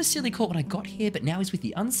a part of the Sealy Court when I got here, but now he's with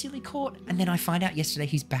the Unseelie Court, and then I find out yesterday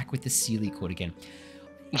he's back with the Sealy Court again.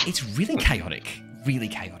 It's really chaotic. Really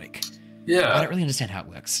chaotic. Yeah. I don't really understand how it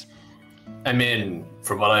works. I mean,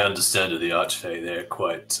 from what I understand of the Archfey, they're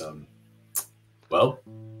quite,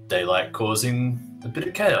 they like causing a bit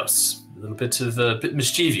of chaos. A bit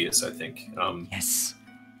mischievous, I think.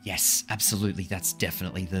 Yes, absolutely. That's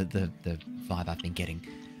definitely the vibe I've been getting.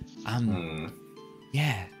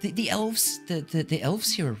 Yeah, the elves, the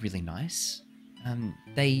elves here are really nice.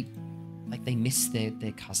 They miss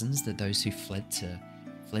their cousins, those who fled to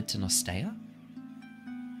Nostea.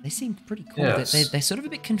 They seemed pretty cool. Yes. They're sort of a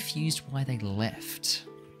bit confused why they left.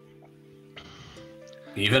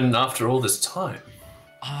 Even after all this time.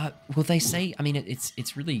 Well, they say, I mean,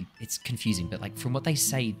 it's confusing, but like from what they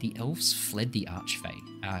say, the elves fled the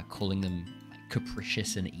Archfey, calling them like,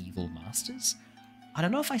 capricious and evil masters. I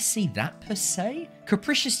don't know if I see that per se.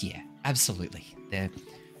 Capricious, yeah, absolutely.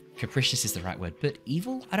 Capricious is the right word, but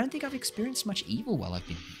evil, I don't think I've experienced much evil while I've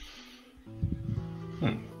been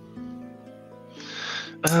here.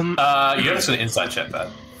 You're just going to inside check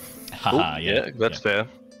that. Yeah, that's fair.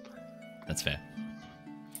 That's fair.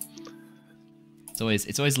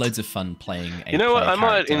 It's always loads of fun playing. You know what? I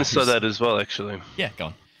might inside that as well, actually. Yeah, go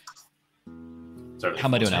on. How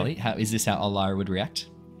am I doing, Ali? Is this how Lyra would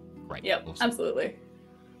react? Great. Yep, awesome. Absolutely.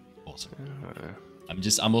 Awesome.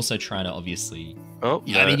 I'm also trying to obviously. Oh,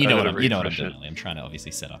 yeah. I mean, you know what I'm doing. it. I'm trying to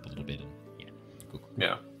obviously set up a little bit. And, yeah. Cool.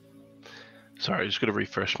 Yeah. Sorry, I just got to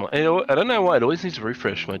refresh my. I don't know why it always needs to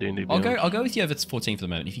refresh my D&D. I'll go with Yervith's 14 for the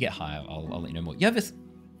moment. If you get higher, I'll let you know more. Yervith,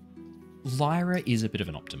 Lyra is a bit of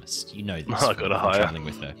an optimist. You know this. I got a higher. Traveling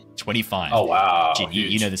with her. 25. Oh wow. Jin,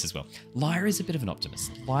 you know this as well. Lyra is a bit of an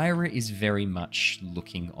optimist. Lyra is very much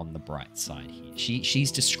looking on the bright side here.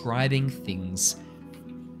 She's describing things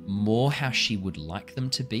more how she would like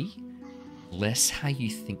them to be, less how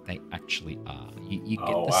you think they actually are. You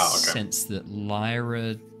get the sense that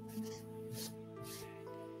Lyra,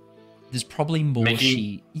 there's probably more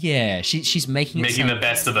she's making the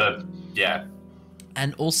best of a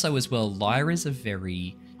And also as well, Lyra's a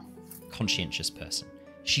very conscientious person.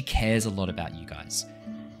 She cares a lot about you guys.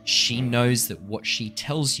 She knows that what she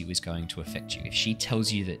tells you is going to affect you. If she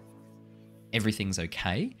tells you that everything's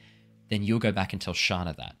okay, then you'll go back and tell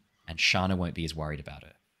Shana that, and Shana won't be as worried about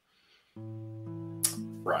it.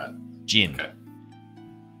 Right. Jin, Okay.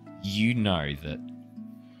 you know that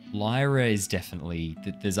Lyra is definitely...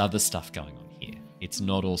 There's other stuff going on here. It's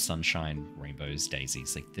not all sunshine, rainbows,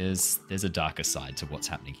 daisies. Like there's a darker side to what's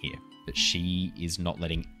happening here. But she is not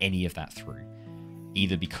letting any of that through.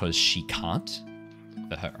 Either because she can't,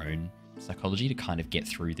 for her own psychology, to kind of get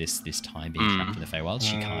through this time being trapped in the Fey Wild.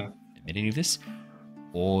 She can't admit any of this.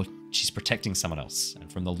 Or she's protecting someone else.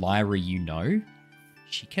 And from the Lyra you know,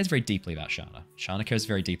 she cares very deeply about Shana. Shana cares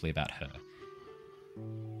very deeply about her.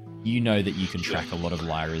 You know that you can track a lot of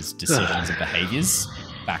Lyra's decisions and behaviors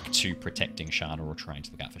back to protecting Shana or trying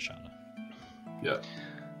to look out for Shana. Yeah.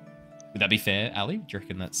 Would that be fair, Ali? Do you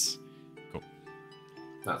reckon that's cool?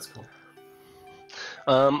 That's cool.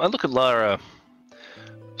 I look at Lyra.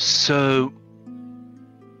 So,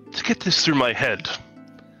 to get this through my head,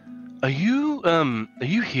 are you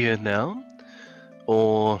here now,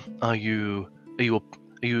 or are you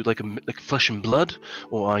like flesh and blood,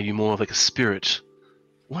 or are you more of like a spirit?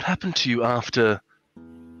 What happened to you after?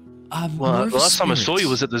 Well, the last time I saw you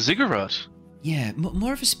was at the ziggurat. Yeah,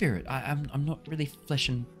 more of a spirit. I'm not really flesh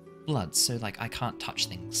and blood, so like I can't touch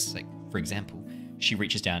things. Like for example, she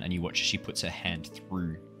reaches down and you watch as she puts her hand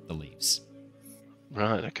through the leaves.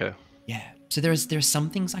 Right. Okay. Yeah. So there are some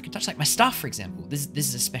things I can touch, like my staff, for example. This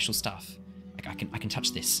is a special staff. Like I can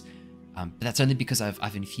touch this, but that's only because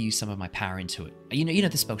I've infused some of my power into it. You know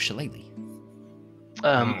the spell Shillelagh.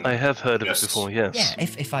 I have heard of it before. Yes. Yeah.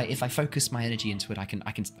 If I focus my energy into it, I can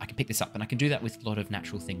pick this up, and I can do that with a lot of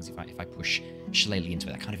natural things. If I push Shillelagh into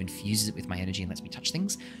it, that kind of infuses it with my energy and lets me touch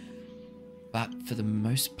things. But for the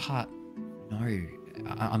most part, no.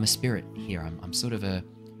 I'm a spirit here. I'm sort of an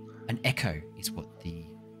echo. Is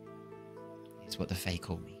what the Fae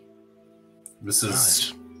call me.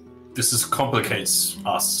 This complicates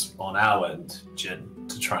us on our end, Jin,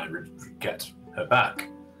 to try and get her back.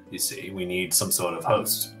 You see, we need some sort of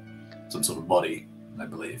host, some sort of body, I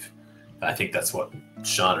believe. I think that's what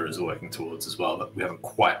Shana is working towards as well, but we haven't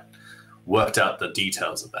quite worked out the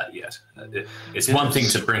details of that yet. It's one thing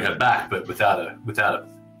to bring her back, but without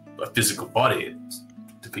a physical body, it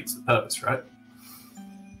defeats the purpose, right?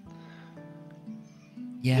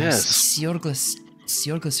 Yes. Siorglis,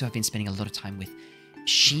 who I've been spending a lot of time with,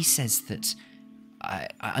 she says that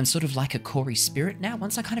I'm sort of like a Kori spirit now.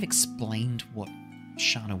 Once I kind of explained what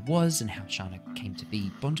Shana was and how Shana came to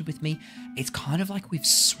be bonded with me, it's kind of like we've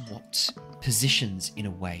swapped positions in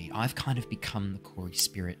a way. I've kind of become the Kori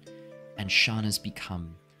spirit, and Shana's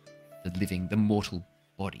become the mortal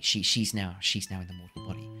body. She's now in the mortal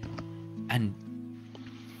body, and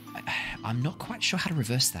I'm not quite sure how to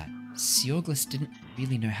reverse that. Siorglis didn't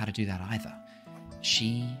really know how to do that either.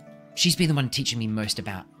 She's been the one teaching me most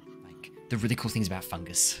about like the really cool things about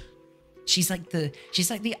fungus. She's like the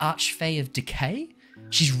archfey of decay.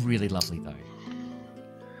 She's really lovely though.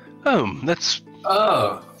 Oh, that's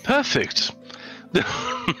perfect.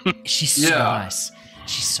 She's so nice.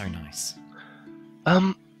 She's so nice.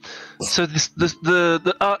 So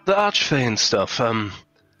the archfey and stuff.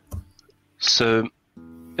 So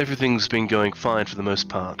everything's been going fine for the most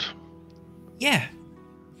part. Yeah,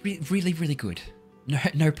 really, really good.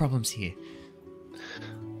 No problems here.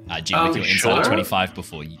 Jim, with your insight of 25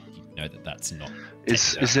 before, you know that's not.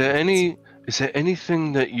 Is there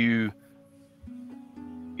anything that you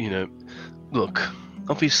know? Look,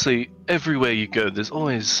 obviously, everywhere you go, there's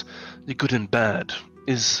always the good and bad.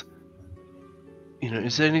 Is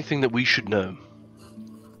there anything that we should know?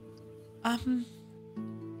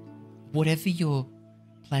 Whatever you're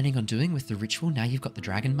planning on doing with the ritual, now you've got the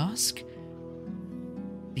dragon mask,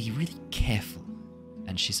 be really careful.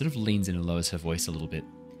 And she sort of leans in and lowers her voice a little bit.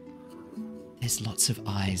 There's lots of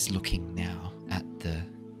eyes looking now at the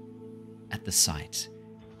at the site,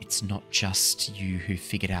 it's not just you who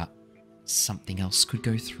figured out something else could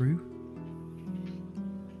go through.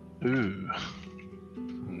 Ooh.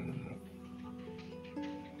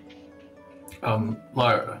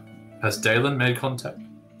 Lyra, has Dalen made contact?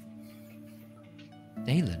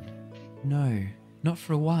 Dalen? No, not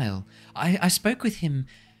for a while. I spoke with him,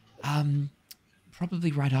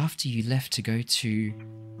 probably right after you left to go to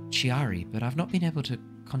Chiari, but I've not been able to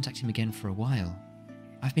contact him again for a while.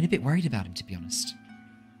 I've been a bit worried about him, to be honest.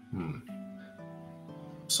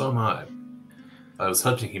 So am I. I was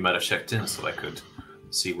hoping he might have checked in so I could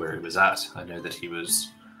see where he was at. I know that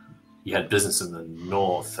he had business in the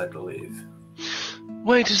north, I believe.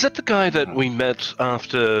 Wait, is that the guy that we met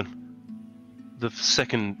after the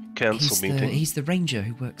second council meeting? He's the ranger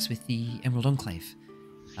who works with the Emerald Enclave,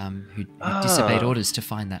 who disobeyed orders to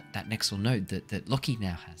find that Nexal node that Lockie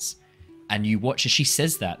now has. And you watch as she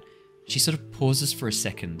says that, she sort of pauses for a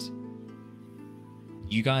second.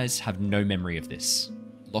 You guys have no memory of this.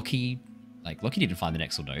 Lockie didn't find the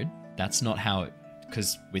Nexal node. That's not how it...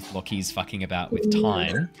 Because with Lockie's fucking about with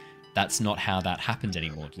time... That's not how that happened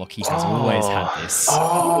anymore. Lockie has always had this.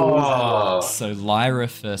 So Lyra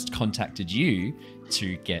first contacted you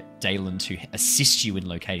to get Dalen to assist you in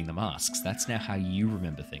locating the masks. That's now how you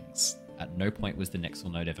remember things. At no point was the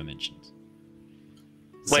Nexal node ever mentioned.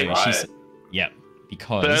 Wait, yeah,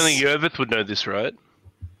 because... But only Yervith would know this, right?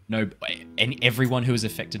 No, and everyone who was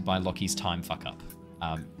affected by Lockie's time fuck-up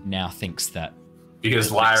now thinks that...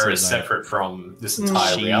 Because Lyra is separate from this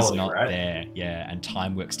entire reality, she's not right? there, yeah, and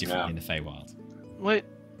time works differently in the Fey Wild. Wait,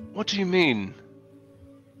 what do you mean?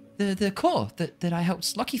 The core that I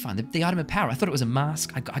helped Lockie find, the item of power. I thought it was a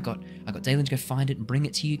mask. I got Dalen to go find it and bring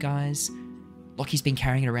it to you guys. Lockie's been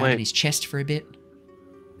carrying it around in his chest for a bit.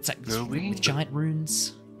 It's like with giant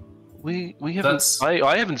runes. We haven't.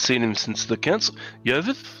 I haven't seen him since the council.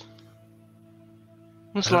 Yervith?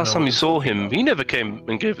 When's the last time you saw him? He never came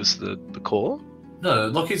and gave us the core. No,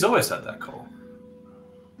 Lockie's always had that call.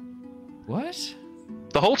 What?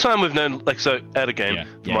 The whole time we've known, like, so out of game,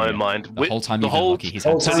 in my own mind. The whole time you've known Lockie, he's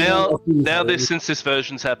had so since this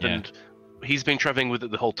version's happened, he's been traveling with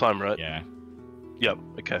it the whole time, right? Yeah. Yep.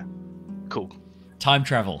 Okay. Cool. Time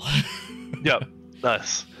travel. Yep.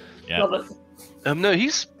 Nice. Yeah. Love it. No,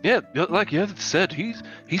 he's like Yervith said,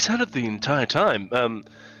 he's had it the entire time.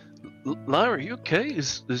 Lyra, are you okay?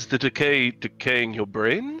 Is the decay decaying your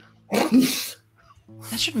brain?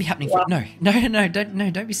 That shouldn't be happening. No,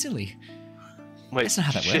 don't be silly. Wait, that's not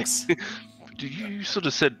how that works. You sort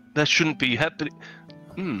of said that shouldn't be happening.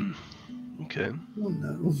 Okay. Oh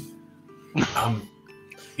no.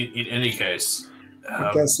 In any case,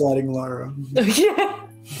 gaslighting Lyra. Yeah.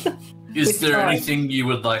 Is there anything you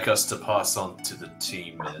would like us to pass on to the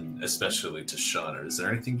team, and especially to Shana? Is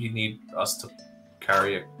there anything you need us to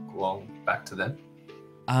carry along back to them?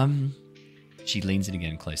 She leans in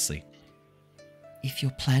again closely. If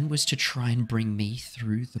your plan was to try and bring me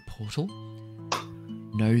through the portal,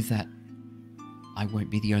 know that I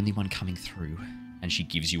won't be the only one coming through. And she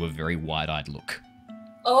gives you a very wide-eyed look.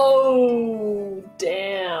 Oh,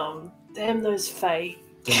 damn. Damn those Fey.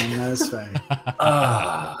 Damn those Fey.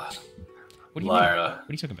 What do you Lyra, mean? What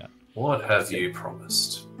are you talking about? What have you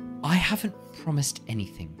promised? I haven't promised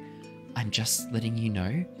anything. I'm just letting you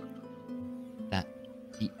know that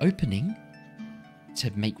the opening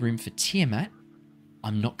to make room for Tiamat,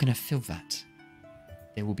 I'm not going to fill that.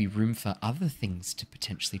 There will be room for other things to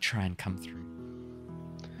potentially try and come through.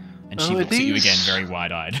 And she looks at you again, very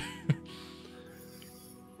wide-eyed.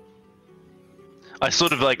 I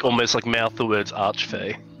sort of almost mouth the words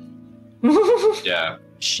Archfey. Yeah.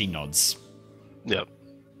 She nods. Yep.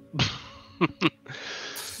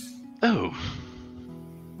 Oh.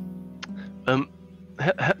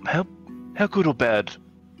 How good or bad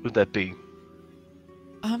would that be?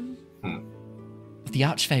 The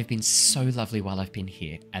Archfey have been so lovely while I've been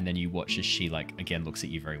here, and then you watch as she again looks at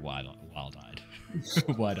you very wild-eyed.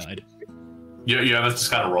 Wide-eyed. Yervith just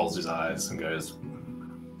kind of rolls his eyes and goes,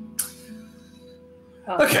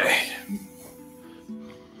 okay.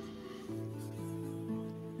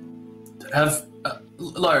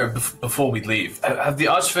 Lyra, before we leave, have the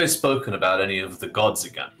Archfey spoken about any of the gods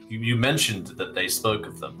again? You mentioned that they spoke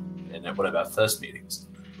of them in one of our first meetings.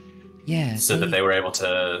 Yeah. So that they were able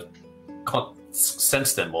to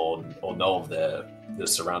sense them or know of their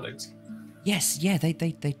surroundings. Yes, yeah,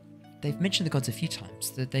 they've mentioned the gods a few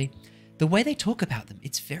times. The way they talk about them,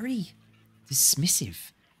 it's very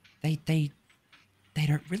dismissive. They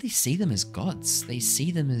don't really see them as gods. They see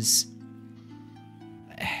them as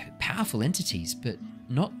powerful entities, but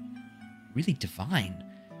not really divine.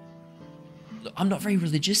 I'm not very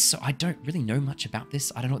religious, so I don't really know much about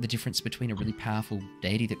this. I don't know what the difference between a really powerful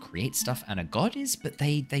deity that creates stuff and a god is, but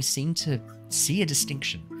they seem to see a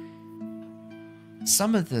distinction.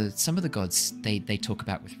 Some of the gods they talk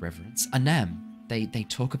about with reverence. Anam, they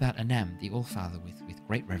talk about Anam, the All-Father, with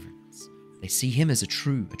great reverence. They see him as a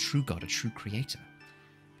true god, a true creator.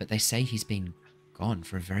 But they say he's been gone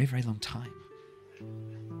for a very, very long time.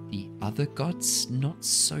 The other gods, not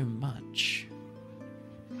so much.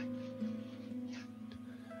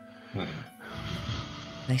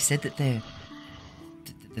 They said that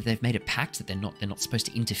they've made a pact that they're not supposed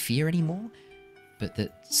to interfere anymore, but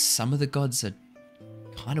that some of the gods are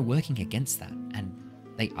kind of working against that, and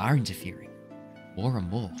they are interfering more and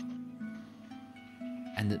more,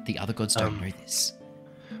 and that the other gods don't know this.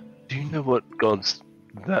 Do you know what gods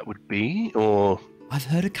that would be, or? I've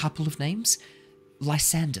heard a couple of names.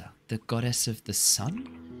 Lysander, the goddess of the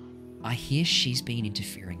sun. I hear she's been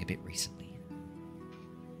interfering a bit recently.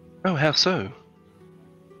 Oh, how so?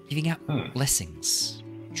 Giving out blessings,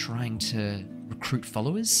 trying to recruit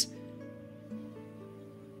followers.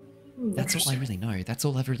 That's all I really know. That's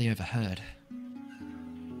all I've really overheard.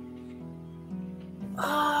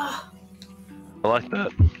 I like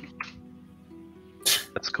that.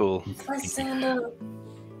 That's cool. Lysander.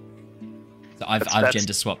 So I've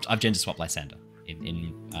gender swapped. I've gender swapped Lysander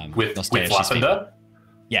in with Nostea. Lavender.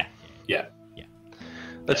 Yeah.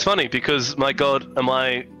 That's funny because my god,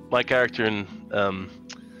 my character in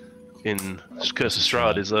Curse of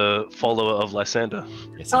Strahd is a follower of Lysander.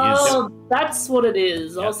 Yes, he is. That's what it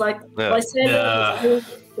is. I was like, Lysander.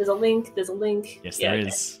 There's a link. Yes, there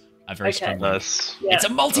is. A very strong link. Nice. Yeah. It's a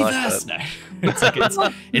multiverse. No,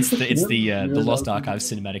 it's the Lost Archives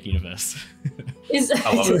cinematic universe.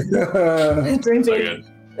 I love it. Dream So Baby.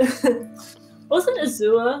 good. Wasn't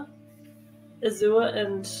Azure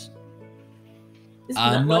and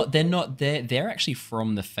they're not. They're actually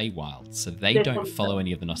from the Fey Wild, so they don't follow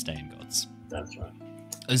any of the Nostean gods. That's right.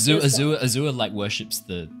 Azure like worships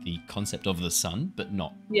the concept of the sun, but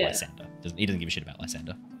not Lysander. He doesn't give a shit about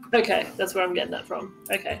Lysander. Okay, that's where I'm getting that from.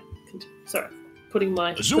 Okay, sorry.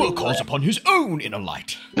 Azure calls upon his own inner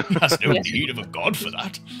light. Has no need of a god for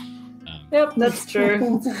that. Yep, that's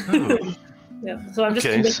true. Yeah, so I'm just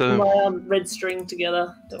connecting my red string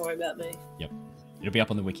together. Don't worry about me. Yep, it'll be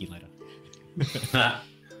up on the wiki later.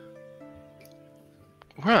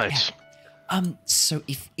 Right. Yeah. So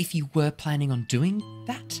if you were planning on doing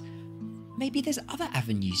that, maybe there's other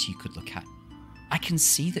avenues you could look at. I can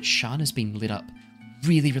see that Shana's been lit up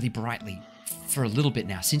really, really brightly for a little bit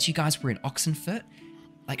now. Since you guys were in Oxenfurt,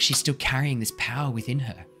 like she's still carrying this power within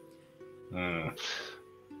her.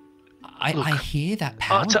 I hear that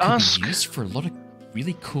power could be used for a lot of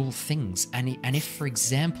really cool things. And if, for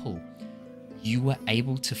example, you were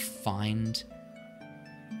able to find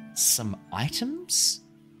some items,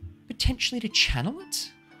 potentially to channel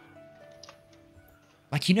it?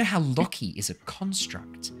 Like, you know how Lockie is a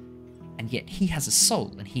construct, and yet he has a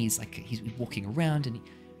soul, and he's walking around, and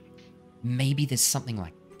maybe there's something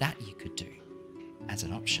like that you could do as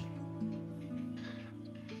an option.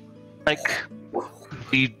 Like,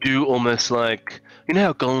 we do almost like, you know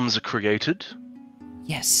how golems are created?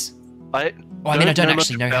 Yes. I don't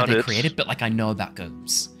actually know how they're created, but like I know about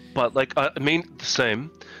golems. But like, I mean the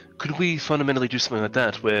same. Could we fundamentally do something like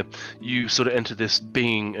that, where you sort of enter this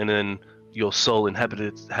being, and then your soul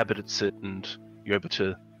inhabits it, and you're able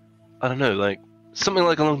to, I don't know, like something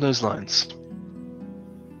like along those lines.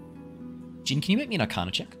 Jin, can you make me an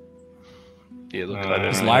Arcana check? Yeah, look, I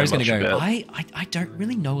don't know Lyra's going to much go, about... I don't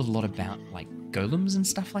really know a lot about like golems and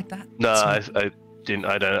stuff like that. No, I don't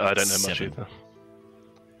know much either.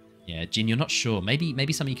 Yeah, Jin, you're not sure.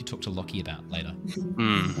 Maybe something you could talk to Lockie about later.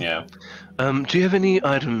 Yeah. Do you have any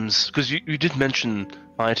items? Because you did mention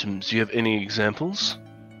items. Do you have any examples?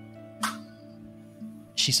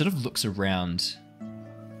 She sort of looks around,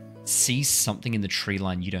 sees something in the tree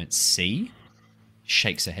line you don't see,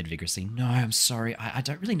 shakes her head vigorously. No, I'm sorry. I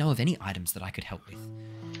don't really know of any items that I could help with.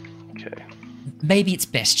 Okay. Maybe it's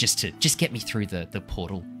best just get me through the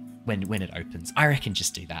portal when it opens. I reckon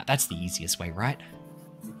just do that. That's the easiest way, right?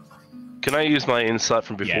 Can I use my insight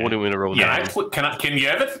from before when we roll down? Can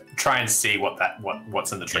Yervith try and see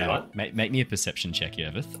what's in the tree line? Make me a perception check,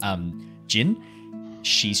 Yervith. Jin,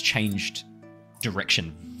 she's changed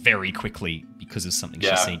direction very quickly because of something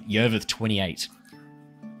she's seen. Yervith, 28.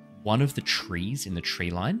 One of the trees in the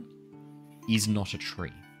tree line is not a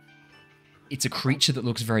tree. It's a creature that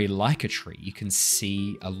looks very like a tree. You can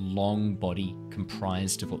see a long body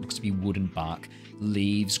comprised of what looks to be wood and bark,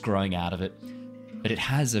 leaves growing out of it. but it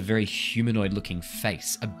has a very humanoid-looking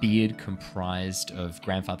face, a beard comprised of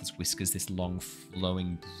grandfather's whiskers, this long,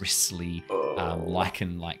 flowing, bristly,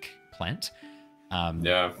 lichen-like plant.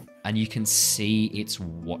 And you can see it's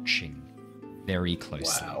watching very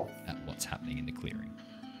closely at what's happening in the clearing.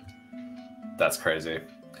 That's crazy.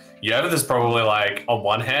 Yeah, but there's probably like, on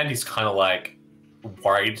one hand, he's kind of like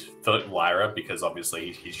worried for Lyra because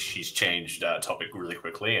obviously she's changed topic really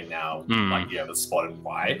quickly, and now like you have a spotted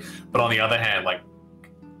why. But on the other hand, like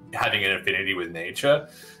having an affinity with nature,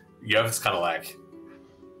 Yervith's kind of like,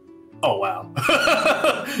 oh wow,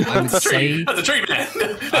 I would say that's a tree man.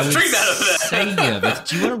 I would tree man over there. say Yervith,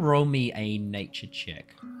 do you want to roll me a nature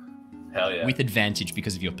check? Hell yeah. With advantage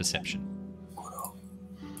because of your perception.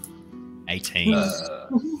 18.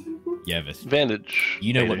 Yervith. Advantage.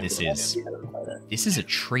 You know what this is. This is a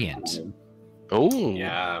treant. Oh.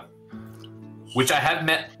 Yeah. Which I have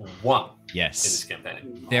met one Yes. in this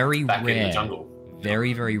campaign. Very Back rare. in the jungle.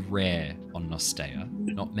 Very, very rare on Nostea.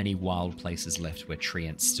 Not many wild places left where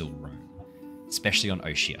treants still roam. Especially on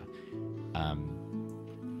Oshia.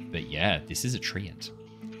 But yeah, this is a treant.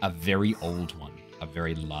 A very old one. A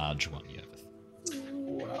very large one, Yervith.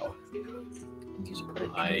 Wow.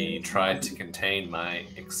 I tried to contain my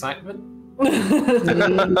excitement.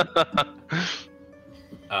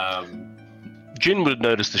 Jin would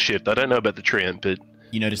notice the shift. I don't know about the treant, but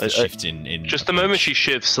you notice the shift in just the moment she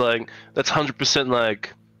shifts, like that's 100%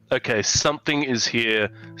 like, okay, something is here,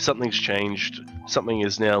 something's changed, something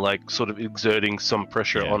is now like sort of exerting some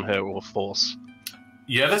pressure on her or force.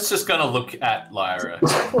 Yeah, that's just gonna look at Lyra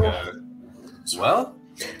and go, well,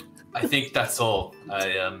 I think that's all.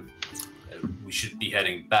 We should be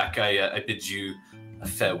heading back. I bid you a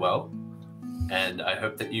farewell, and I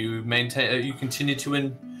hope that you you continue to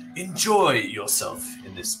enjoy yourself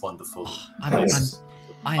in this wonderful place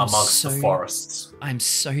amongst the forests. I'm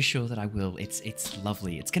so sure that I will. It's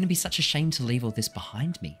lovely. It's going to be such a shame to leave all this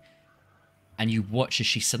behind me. And you watch as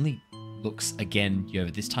she suddenly looks again,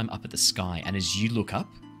 this time up at the sky, and as you look up,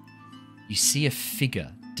 you see a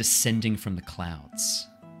figure descending from the clouds.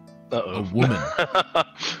 A woman.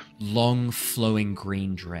 Long, flowing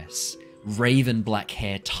green dress. Raven black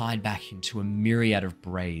hair tied back into a myriad of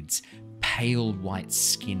braids. Pale white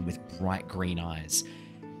skin with bright green eyes.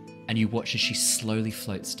 And you watch as she slowly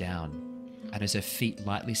floats down. And as her feet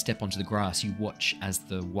lightly step onto the grass, you watch as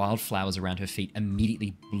the wildflowers around her feet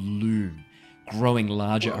immediately bloom, growing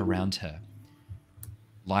larger around her.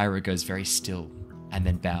 Lyra goes very still and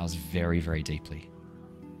then bows very, very deeply.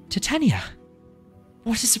 Titania!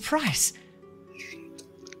 What a surprise!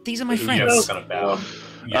 These are my friends. Yervith's gonna bow.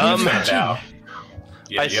 Yervith's gonna bow.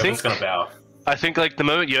 Yeah, Yervith's gonna bow. I think like the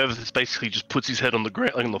moment Yervith basically just puts his head on the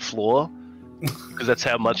ground, like on the floor, because that's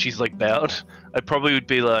how much he's like bowed. I probably would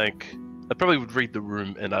be like, I probably would read the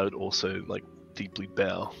room, and I would also like deeply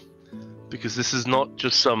bow, because this is not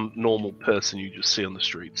just some normal person you just see on the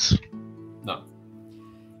streets. No.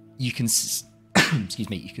 You can, excuse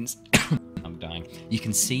me. You can. I'm dying. You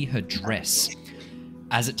can see her dress.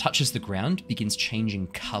 As it touches the ground, begins changing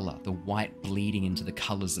colour, the white bleeding into the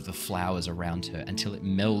colours of the flowers around her until it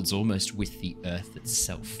melds almost with the earth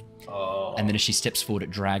itself. Oh. And then as she steps forward,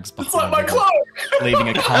 it drags behind it's like my her, cloak! leaving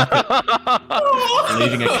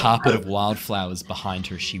a carpet of wildflowers behind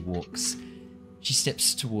her as she walks. She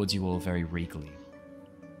steps towards you all very regally.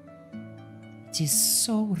 It is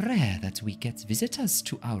so rare that we get visitors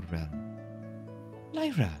to our realm.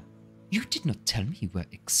 Lyra, you did not tell me you were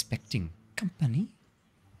expecting company.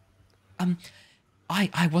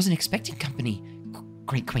 I wasn't expecting company,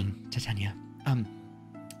 Great Queen Titania.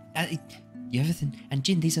 Yervith and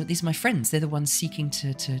Jin, these are my friends. They're the ones seeking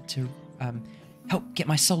to help get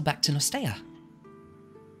my soul back to Nostea.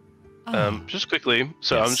 Just quickly,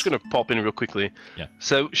 so Yes. I'm just going to pop in real quickly. Yeah.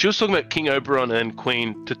 So she was talking about King Oberon and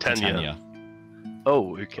Queen Titania.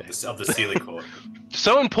 Oh, okay. Of the Sealy Court.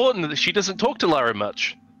 So important that she doesn't talk to Lyra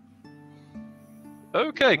much.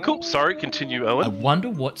 Okay, cool. Sorry, continue, I Owen. wonder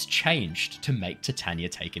what's changed to make Titania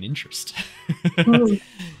take an interest.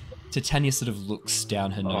 Titania sort of looks down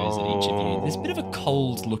her nose at each of you. There's a bit of a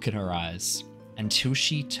cold look in her eyes until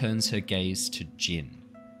she turns her gaze to Jin.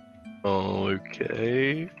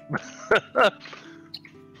 Okay. It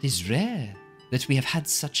is rare that we have had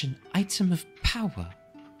such an item of power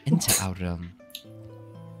enter our realm.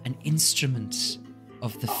 An instrument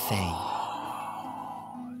of the Fey.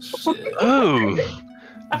 Oh,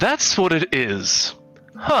 that's what it is.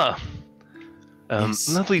 Huh. Yes,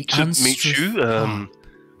 Lovely the to meet you, unstruth-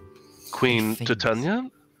 Queen Famous. Titania.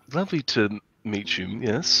 Lovely to meet you,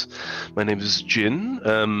 yes. My name is Jin.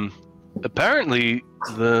 Apparently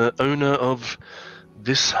the owner of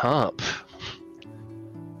this harp.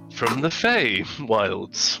 from the Fey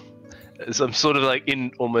Wilds. So I'm sort of like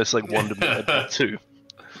in almost like wonderment too.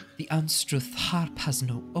 The Anstruth harp has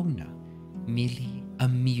no owner, merely a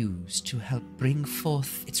muse to help bring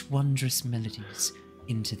forth its wondrous melodies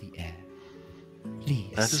into the air.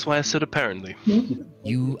 Please. That is why I said apparently.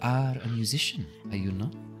 You are a musician, are you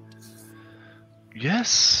not?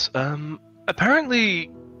 Yes.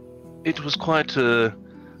 Apparently, it was quite. I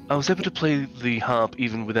was able to play the harp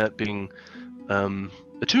even without being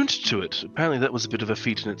attuned to it. Apparently, that was a bit of a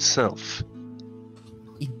feat in itself.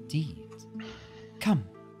 Indeed. Come,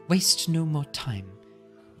 waste no more time.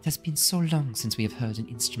 It has been so long since we have heard an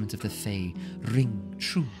instrument of the Fey ring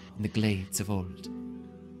true in the glades of old.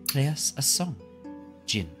 Play us a song,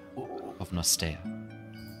 Jin of Nostea.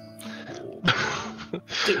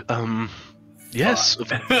 Yes, of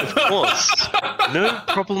course. No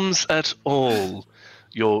problems at all.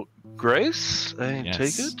 Your Grace, I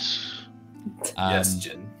take it? Yes,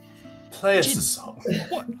 Jin. Play us a song.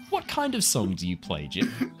 What kind of song do you play,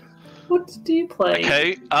 Jin? What do you play? Okay,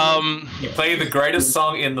 You play the greatest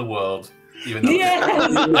song in the world. Even though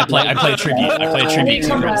I play a tribute. I play a tribute to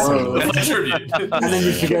the greatest song in the world. Play tribute. And then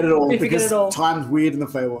you forget it all You forget because it all. time's weird in the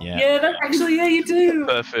Fey Wild. Yeah. That actually, you do.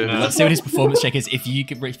 perfect. Let's see what his performance check is. If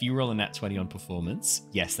you roll a nat 20 on performance,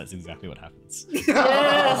 yes, that's exactly what happens.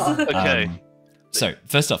 Yes. Okay. So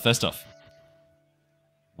first off,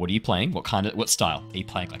 what are you playing? What style? Are you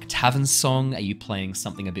playing like a tavern song? Are you playing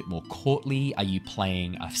something a bit more courtly? Are you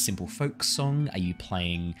playing a simple folk song? Are you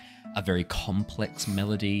playing a very complex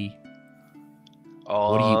melody?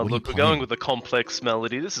 Oh, what are you look, we're playing? going with a complex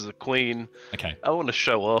melody. This is a queen. Okay. I want to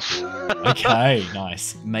show off. Okay,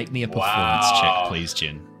 nice. Make me a performance check, please,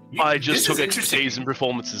 Jin. I just This took is expertise interesting in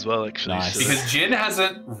performance as well, actually. Nice. so- Because Jin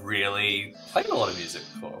hasn't really played a lot of music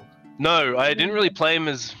before. No, I didn't really play him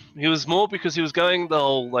as... He was more because he was going the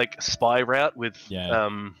whole, like, spy route with... Yeah.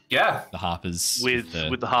 Yeah. The Harpers. With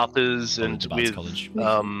the Harpers and the Bards with... College.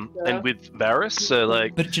 And with Varys, so,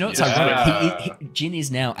 like... But do you know what's Yeah. ironic? Jin is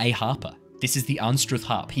now a harper. This is the Anstruth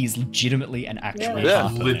harp. He is legitimately an actual Yeah.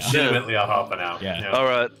 harper now. Legitimately a harper now. Yeah.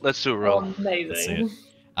 Alright, let's do a roll. Let's see Amazing.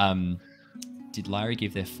 it. Did Lyra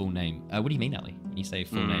give their full name? What do you mean, Ali? When you say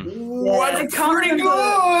full name? That's pretty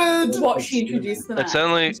good! What she introduced them It's as.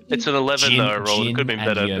 only... It's an 11 though, I rolled. It Jin could have been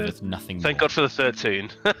and better. Yervith, nothing Thank more. God for the 13.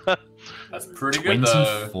 That's pretty good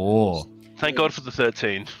though. 24. Thank God for the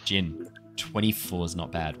 13. Jin, 24 is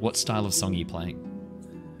not bad. What style of song are you playing?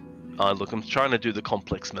 Look, I'm trying to do the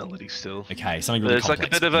complex melody still. Okay, something really There's like a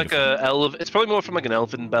complex. bit of like beautiful. a it's probably more from like an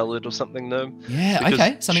elven ballad or something though. Yeah, Because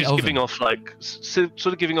okay, something she's elven. giving off like sort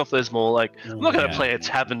of giving off those more like I'm not going to Yeah. play a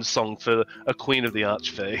tavern song for a queen of the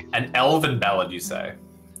Archfey. An elven ballad, you say?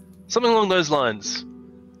 Something along those lines.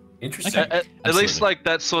 Interesting. Okay. At least Absolutely. like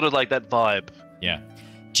that sort of like that vibe. Yeah.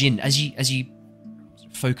 Jin, as you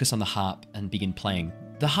focus on the harp and begin playing,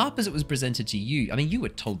 the harp as it was presented to you, I mean, you were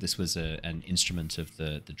told this was an instrument of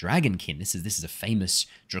the Dragonkin. This is a famous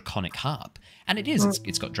draconic harp. And it is.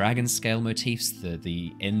 It's got dragon scale motifs.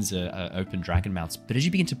 The ends are open dragon mouths. But as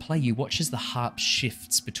you begin to play, you watch as the harp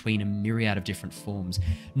shifts between a myriad of different forms.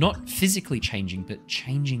 Not physically changing, but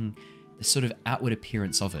changing the sort of outward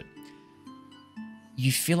appearance of it.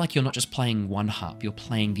 You feel like you're not just playing one harp, you're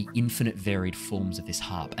playing the infinite varied forms of this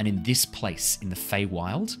harp. And in this place, in the Fey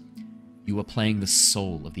Wild, you are playing the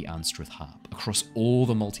soul of the Anstruth harp. Across all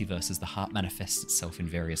the multiverses, the harp manifests itself in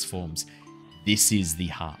various forms. This is the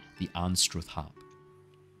harp, the Anstruth harp.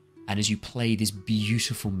 And as you play, this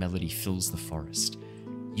beautiful melody fills the forest.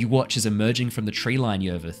 You watch as emerging from the tree line,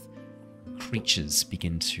 Yervith, creatures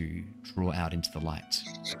begin to draw out into the light.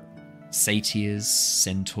 Satyrs,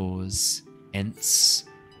 centaurs, Ents,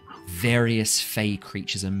 various Fey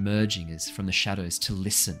creatures emerging as from the shadows to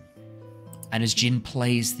listen. And as Jin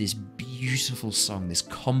plays this beautiful song, this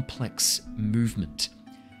complex movement,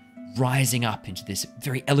 rising up into this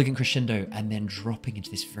very elegant crescendo and then dropping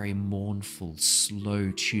into this very mournful,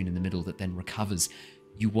 slow tune in the middle that then recovers,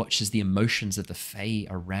 you watch as the emotions of the Fey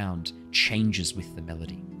around changes with the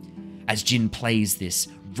melody. As Jin plays this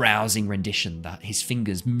rousing rendition, his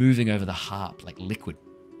fingers moving over the harp like liquid,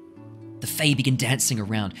 the Fey begin dancing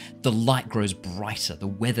around, the light grows brighter, the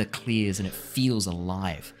weather clears and it feels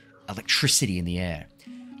alive. Electricity in the air.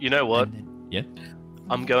 You know what? Yeah?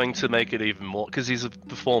 I'm going to make it even more because he's a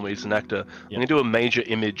performer, he's an actor. I'm going to do a major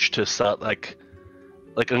image to start like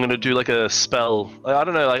I'm going to do like a spell. I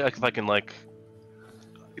don't know like if I can like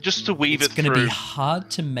just to weave it's it going to through. be hard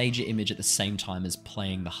to major image at the same time as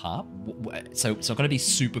playing the harp. So it's not going to be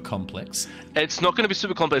super complex. It's not going to be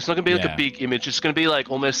super complex. It's not going to be like a big image. It's going to be like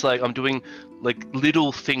almost like I'm doing like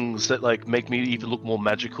little things that like make me even look more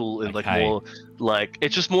magical and like more like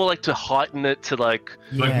it's just more like to heighten it to like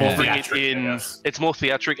more bring it theatric, in. It's more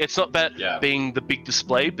theatric. It's not about being the big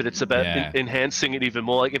display, but it's about enhancing it even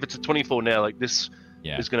more. Like if it's a 24 now, like this.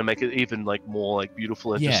 Is going to make it even like more like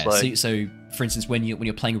beautiful and just like. So for instance, when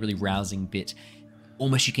you're playing a really rousing bit,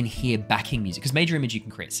 almost you can hear backing music because major image you can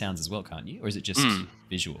create sounds as well, can't you? Or is it just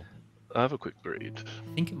visual? I have a quick read.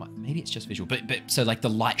 I think it might. Maybe it's just visual, but so like the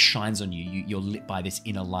light shines on you. You're lit by this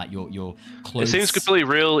inner light. Your clothes. It seems completely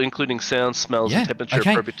real, including sound, smells, and temperature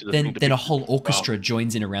appropriate to the thing. Then a whole orchestra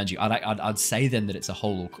joins in around you. I'd say then that it's a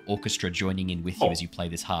whole orchestra joining in with you as you play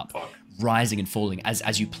this harp. Rising and falling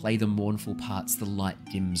as you play the mournful parts, the light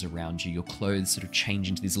dims around you. Your clothes sort of change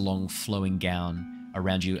into this long flowing gown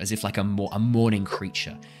around you, as if like a mourning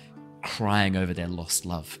creature crying over their lost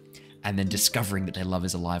love, and then discovering that their love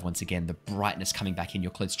is alive once again. The brightness coming back in,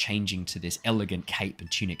 your clothes changing to this elegant cape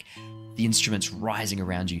and tunic, the instruments rising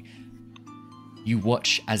around you. You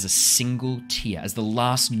watch as a single tear, as the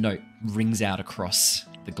last note rings out across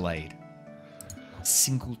the glade. A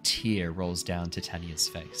single tear rolls down Titania's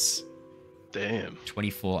face. Damn.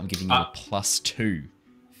 24, I'm giving you a +2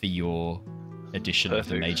 for your addition of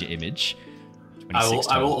the major image. I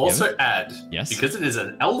will also add, yes, because it is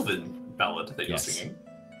an elven ballad that you're singing,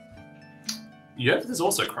 Yervith is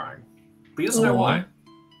also crying. But he doesn't know why.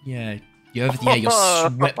 Yeah, Yervith, you're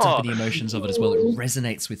swept up in the emotions of it as well. It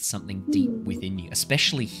resonates with something deep within you,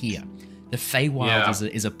 especially here. The Fey Wild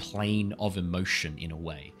is a plane of emotion in a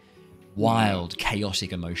way. Wild,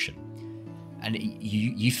 chaotic emotion. And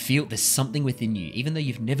you feel there's something within you, even though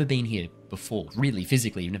you've never been here before. Really,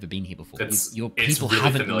 physically, you've never been here before. Your people really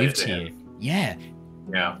haven't lived here. Yeah.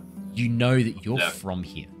 You know that you're from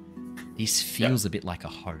here. This feels a bit like a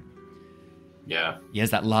home. Yeah.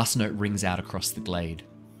 As that last note rings out across the glade.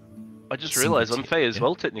 I just realised I'm Fey as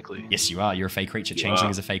well, technically. Yes, you are. You're a Fey creature.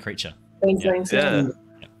 Changeling is a Fey creature.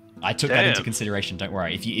 I took that into consideration. Don't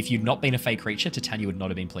worry. If you'd not been a Fey creature, Titania would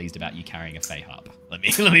not have been pleased about you carrying a Fey harp. Let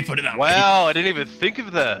me put it that way. Wow, I didn't even think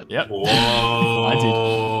of that. Yep. Whoa. I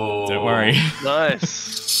did. Don't worry.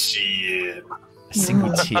 Nice. Shit. A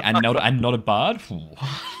single tear and not a bard.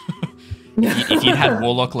 If you'd had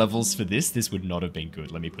Warlock levels for this would not have been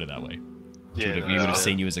good. Let me put it that way. We would have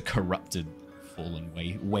seen you as a corrupted, fallen,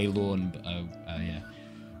 waylorn.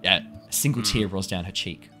 A single tear rolls down her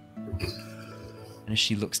cheek. And as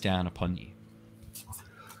she looks down upon you,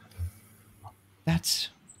 that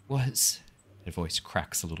was... Her voice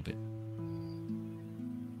cracks a little bit.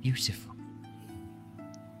 Beautiful.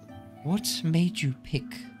 What made you pick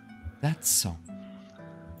that song?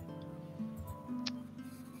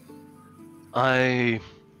 To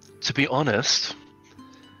be honest,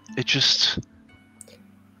 it just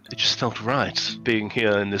felt right being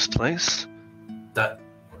here in this place.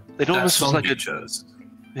 It almost was like you chose.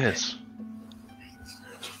 Yes.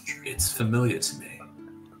 It's familiar to me.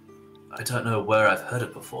 I don't know where I've heard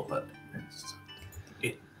it before, but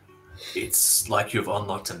it's like you've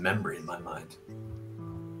unlocked a memory in my mind.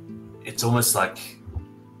 It's almost like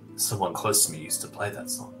someone close to me used to play that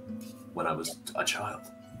song when I was a child.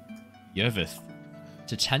 Yervith,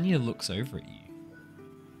 Titania looks over at you.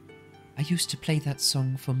 I used to play that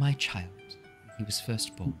song for my child when he was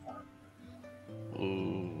first born.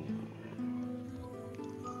 Ooh.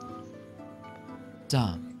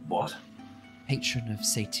 Dan. What? Patron of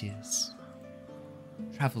satyrs,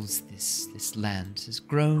 travels this land, has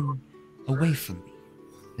grown away from me,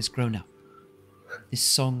 has grown up. This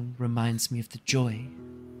song reminds me of the joy,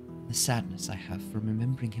 the sadness I have from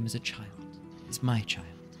remembering him as a child, as my child.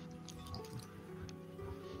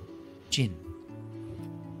 Jin.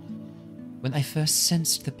 When I first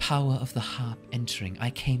sensed the power of the harp entering, I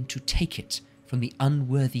came to take it from the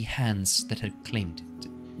unworthy hands that had claimed it.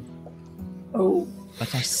 Oh.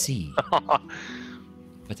 But I see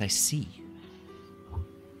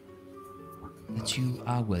that you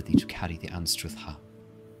are worthy to carry the Anstruth harp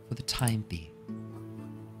for the time being.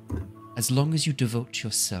 As long as you devote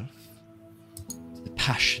yourself to the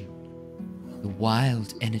passion, the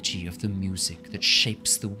wild energy of the music that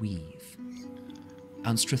shapes the weave,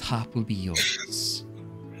 Anstruth harp will be yours,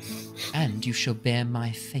 and you shall bear my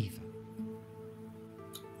favor.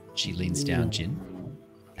 She leans down, Jin,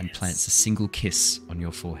 and plants a single kiss on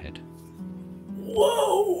your forehead.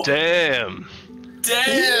 Whoa! Damn!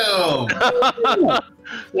 Damn!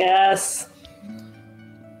 Yes.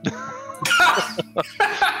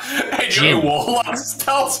 Hey, your Warlock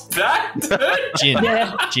stealth back, dude?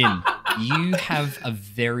 Jin, You have a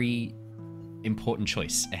very important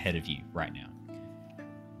choice ahead of you right now.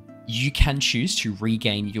 You can choose to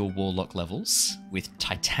regain your Warlock levels with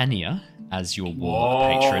Titania as your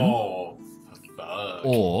Warlock patron.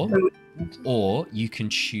 Or you can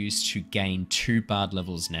choose to gain 2 Bard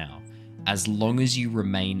levels now. As long as you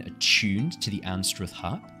remain attuned to the Anstruth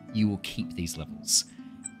harp, you will keep these levels.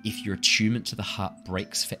 If your attunement to the harp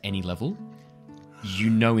breaks for any level,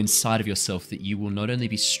 you know inside of yourself that you will not only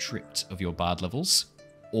be stripped of your Bard levels,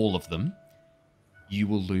 all of them, you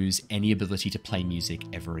will lose any ability to play music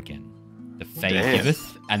ever again. The Fey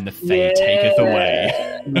giveth and the Fey taketh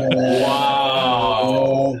away.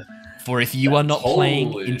 Wow. For if you are not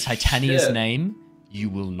playing in Titania's name, you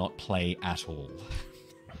will not play at all.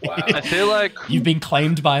 Wow. I feel like you've been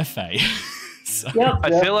claimed by a Fey. So.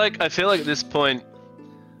 I feel like at this point,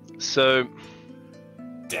 so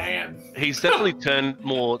damn, he's definitely turned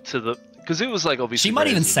more to the, because it was like obviously she might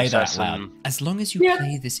even say that out loud. As long as you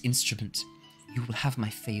play this instrument, you will have my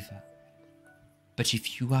favor. But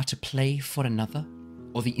if you are to play for another,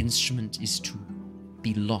 or the instrument is to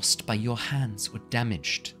be lost by your hands or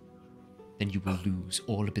damaged, then you will lose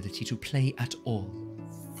all ability to play at all.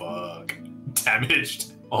 Fuck.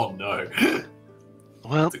 Damaged? Oh no.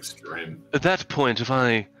 Well, that's extreme. At that point, if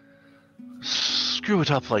I screw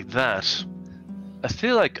it up like that, I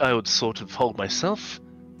feel like I would sort of hold myself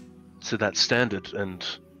to that standard, and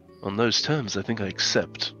on those terms, I think I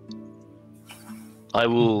accept. I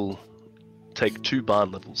will take 2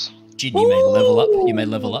 Bard levels. Jin, you may level up. You may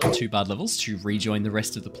level up 2 Bard levels to rejoin the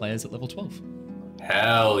rest of the players at level 12.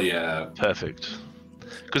 Hell yeah! Perfect.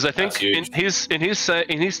 Because I think in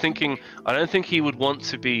his thinking, I don't think he would want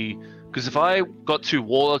to be. Because if I got 2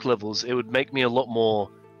 Warlock levels, it would make me a lot more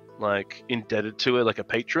like indebted to it, like a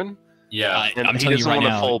patron. Yeah, and I'm he telling doesn't you right want to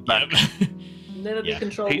now, fall back. Never be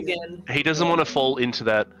controlled again. He doesn't want to fall into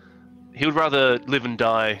that. He would rather live and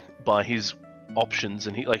die by his options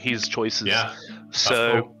and his choices. Yeah.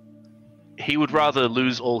 So cool. He would rather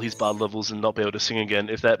lose all his Bard levels and not be able to sing again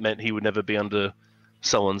if that meant he would never be under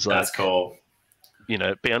someone's like. That's cool. You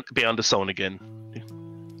know, be under someone again.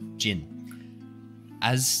 Jin,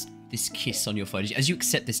 as this kiss on your forehead, as you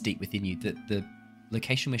accept this deep within you, that the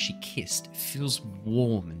location where she kissed feels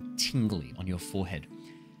warm and tingly on your forehead.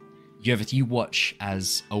 Yervith, you watch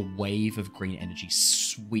as a wave of green energy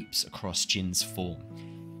sweeps across Jin's form.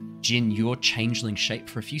 Jin, your changeling shape,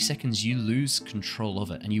 for a few seconds you lose control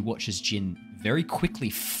of it, and you watch as Jin very quickly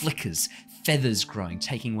flickers, feathers growing,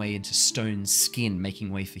 taking way into stone skin, making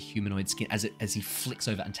way for humanoid skin, as he flicks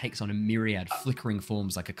over and takes on a myriad flickering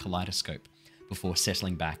forms like a kaleidoscope, before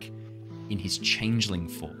settling back in his changeling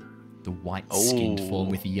form, the white-skinned form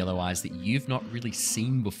with the yellow eyes that you've not really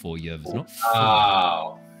seen before, Yervith. Not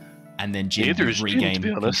fully. And then Jin, you regain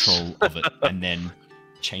control of it, and then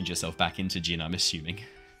change yourself back into Jin, I'm assuming.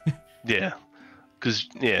 Yeah. Because,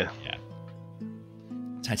 yeah.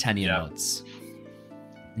 Titania nods.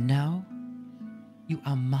 Now, you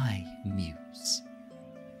are my muse.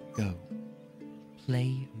 Go.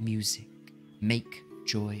 Play music. Make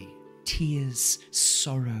joy. Tears,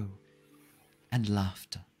 sorrow, and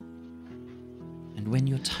laughter. And when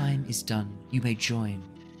your time is done, you may join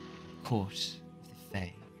Court of the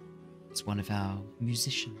Fey as one of our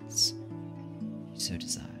musicians, if you so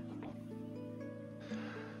desire.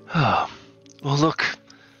 Well, look,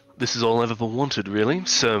 this is all I've ever wanted, really,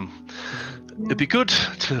 so it'd be good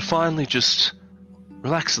to finally just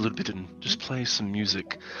relax a little bit and just play some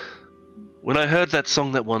music. When I heard that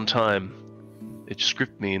song that one time, it just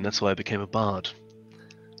gripped me, and that's why I became a bard.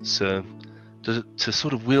 So, to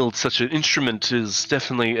sort of wield such an instrument is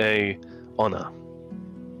definitely a honor.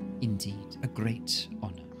 Indeed, a great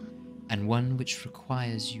honor, and one which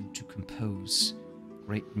requires you to compose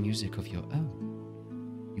great music of your own.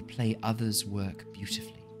 You play others' work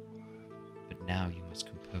beautifully, but now you must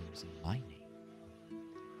compose in my name.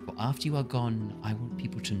 For after you are gone, I want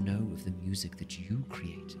people to know of the music that you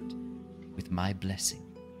created, with my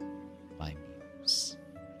blessing, my muse.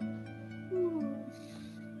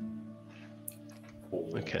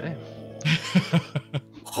 Okay.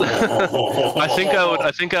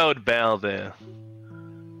 I think I would bow there.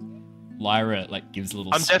 Lyra gives a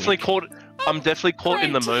little. I'm definitely caught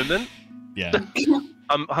in the moment. Yeah.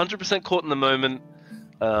 I'm 100% caught in the moment.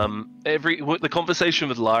 The conversation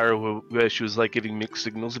with Lyra where she was giving mixed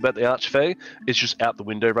signals about the Archfey is just out the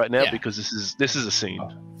window right now because this is a scene.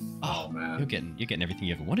 Oh man, you're getting everything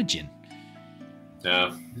you ever wanted, Jin.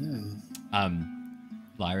 Yeah.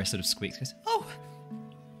 Lyra sort of squeaks, goes, "Oh,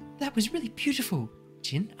 that was really beautiful,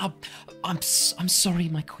 Jin. I'm sorry,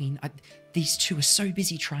 my queen. These two are so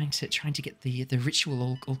busy trying to get the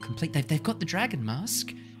ritual all complete. They've got the dragon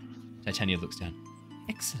mask. Titania looks down.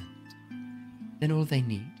 Excellent. Then all they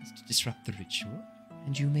need is to disrupt the ritual,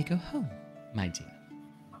 and you may go home, my dear.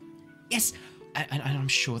 Yes, and I'm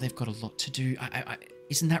sure they've got a lot to do.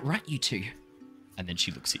 Isn't that right, you two? And then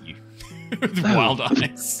she looks at you with wild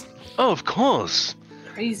eyes. Oh, of course.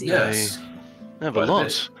 Crazy. Yes. I have a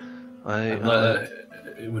lot.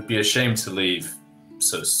 It would be a shame to leave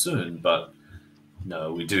so soon, but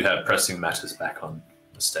no, we do have pressing matters back on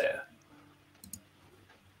Nostea.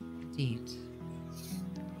 Indeed.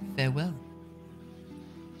 Farewell.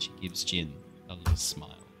 She gives Jin a little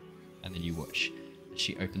smile, and then you watch as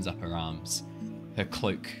she opens up her arms, her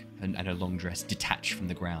cloak and her long dress detach from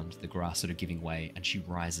the ground, the grass sort of giving way, and she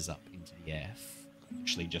rises up into the air,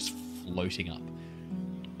 actually just floating up.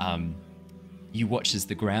 You watch as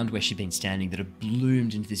the ground where she'd been standing that had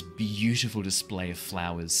bloomed into this beautiful display of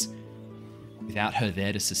flowers, without her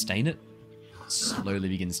there to sustain it, slowly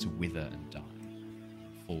begins to wither and die,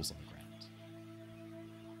 falls on the ground.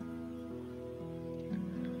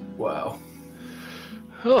 Wow.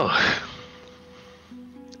 Oh.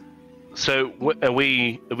 So are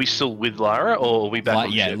we still with Lyra, or are we back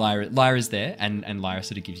on the ship? Lyra's there, and Lyra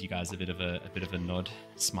sort of gives you guys a bit of a nod,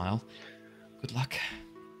 smile. Good luck.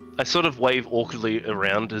 I sort of wave awkwardly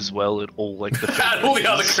around as well at all the all the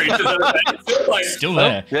other creatures that are still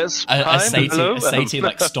there. Yes. A Hello. Saty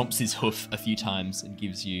stomps his hoof a few times and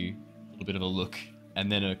gives you a little bit of a look,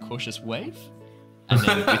 and then a cautious wave. And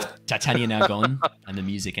then with Titania now gone and the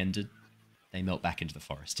music ended, they melt back into the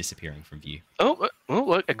forest, disappearing from view. Oh,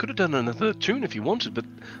 well, I could have done another tune if you wanted, but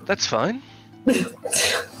that's fine.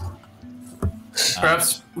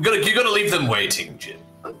 Perhaps you got to leave them waiting, Jin.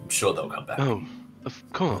 I'm sure they'll come back. Oh, of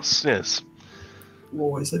course, yes.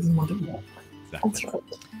 Always leave them wanting more. Exactly.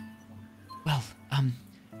 Well,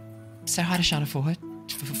 say hi to Shana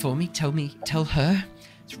for me. Tell her.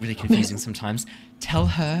 It's really confusing sometimes. Tell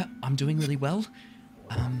her I'm doing really well.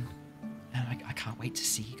 And I can't wait to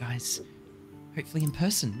see you guys, hopefully in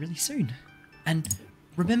person, really soon. And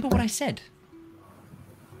remember what I said.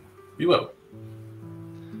 We will.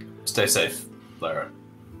 Stay safe, Lyra.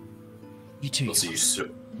 You too.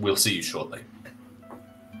 We'll see you shortly.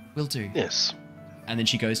 Will do. Yes. And then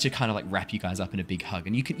she goes to kind of like wrap you guys up in a big hug,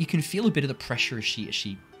 and you can feel a bit of the pressure as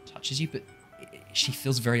she touches you, but she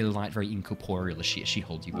feels very light, very incorporeal as she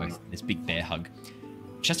holds you both in this big bear hug.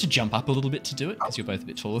 She has to jump up a little bit to do it because you're both a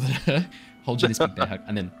bit taller than her. Holds you in this big bear hug,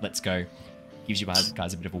 and then lets go, gives you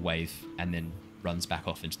guys a bit of a wave, and then runs back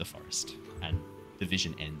off into the forest. And the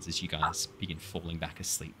vision ends as you guys begin falling back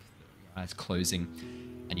asleep, your eyes closing,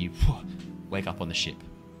 and you wake up on the ship.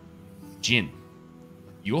 Jin,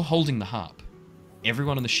 you're holding the harp.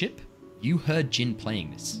 Everyone on the ship, you heard Jin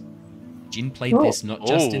playing this. Jin played this not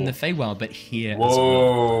just in the Fey Wild, but here as well.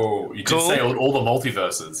 Whoa! You did say all the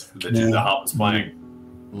multiverses that the harp was playing.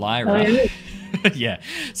 Lyra. Yeah.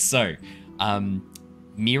 So,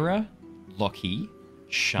 Mira, Lockie,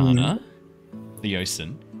 Shana,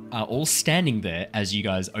 Leosin are all standing there as you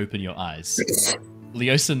guys open your eyes.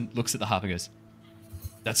 Leosin looks at the harp and goes,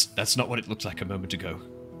 That's not what it looked like a moment ago.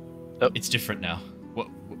 Oh. It's different now.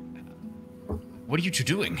 What are you two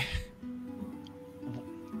doing?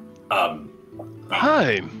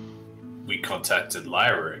 Hi. We contacted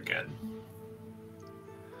Lyra again.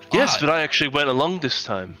 Yes, but I actually went along this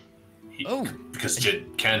time. Because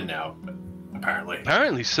Jin can now, apparently.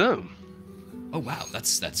 Apparently so. Oh wow,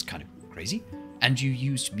 that's kind of crazy. And you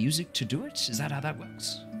used music to do it? Is that how that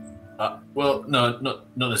works? Well, no, not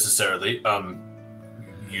necessarily.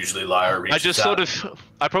 Usually Lyra reaches out.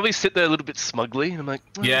 I probably sit there a little bit smugly, and I'm like,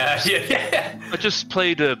 yeah. I just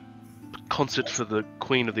played a concert for the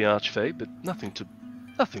Queen of the Archfey, but nothing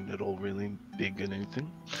at all really big and anything.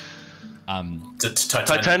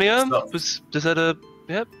 Titania? Does that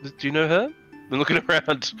do you know her? I'm looking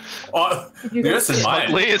around. Oh, Leosin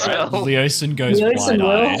smugly as well. Leosin goes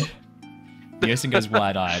wide-eyed. Leosin goes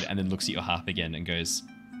wide-eyed and then looks at your harp again and goes,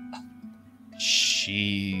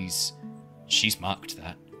 She's marked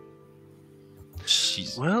that.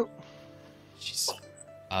 She's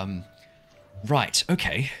right,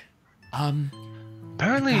 okay.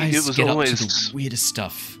 Apparently guys it was get always up to the weirdest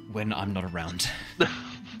stuff when I'm not around.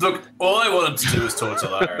 Look, all I wanted to do was talk to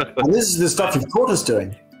Lyra. And this is the stuff you've caught us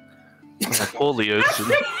doing. Poor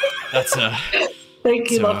Leosin. That's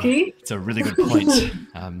Thank you, Lockie. It's a really good point.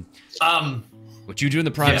 What you do in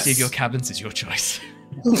the privacy of your cabins is your choice.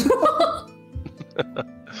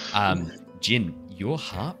 Jin, your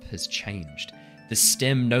harp has changed. The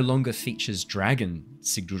stem no longer features dragon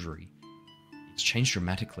sigilry. It's changed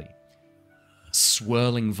dramatically.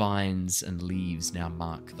 Swirling vines and leaves now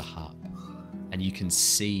mark the harp. And you can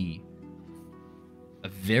see a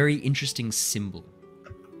very interesting symbol.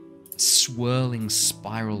 A swirling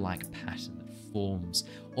spiral-like pattern that forms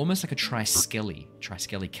almost like a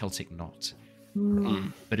triskele Celtic knot.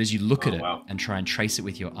 But as you look at it and try and trace it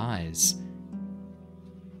with your eyes,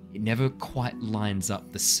 it never quite lines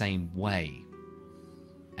up the same way.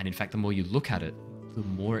 And in fact, the more you look at it, the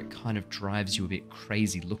more it kind of drives you a bit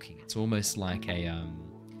crazy looking. It's almost like an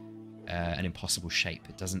impossible shape.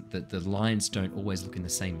 It doesn't. The lines don't always look in the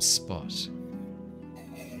same spot.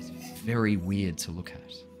 It's very weird to look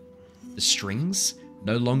at. The strings,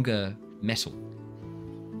 no longer metal,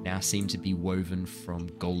 now seem to be woven from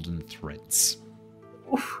golden threads.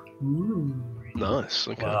 Nice.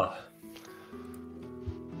 Okay. Wow.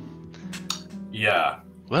 Yeah.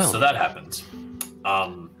 Well. So that happened.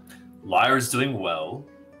 Lyra's doing well,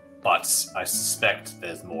 but I suspect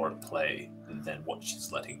there's more at play than what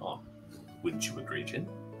she's letting on. Wouldn't you agree, Jin?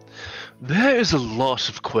 There is a lot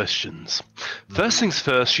of questions. First things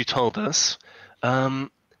first, she told us. Now,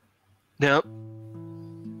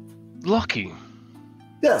 Lockie.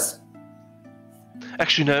 Yes.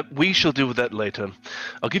 Actually, no, we shall deal with that later.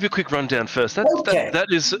 I'll give you a quick rundown first. That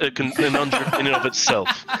is a conundrum in and of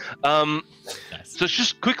itself. So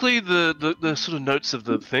just quickly, the sort of notes of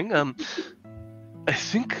the thing. I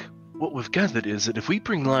think what we've gathered is that if we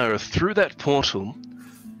bring Lyra through that portal,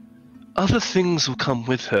 other things will come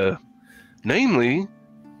with her. Namely,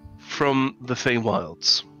 from the Fey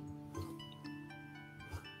Wilds.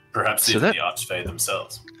 Perhaps even the Archfey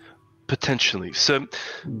themselves. Potentially. So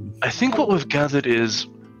I think what we've gathered is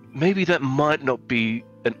maybe that might not be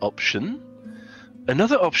an option.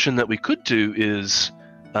 Another option that we could do is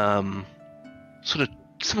sort of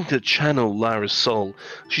something to channel Lyra's soul.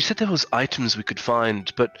 She said there was items we could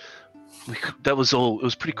find, but that was all. It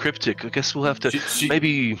was pretty cryptic. I guess we'll have to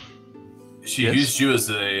maybe... She used you as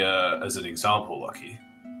an example, Lockie.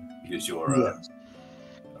 Because you're a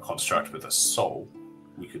construct with a soul.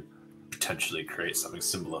 We could potentially create something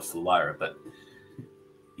similar for Lyra, but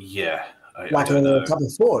yeah, I don't know. A couple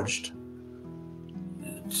forged.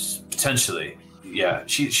 Potentially, yeah.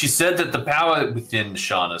 She said that the power within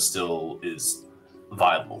Shana still is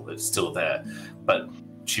viable. It's still there, but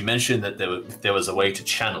she mentioned that there was a way to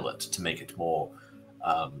channel it to make it more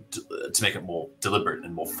deliberate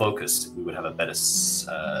and more focused. We would have a better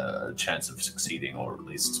chance of succeeding, or at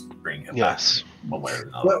least bringing her back one way or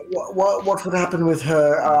another. What would happen with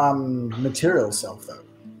her material self, though?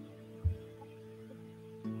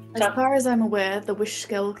 As far as I'm aware, the wish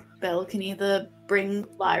spell can either bring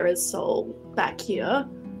Lyra's soul back here,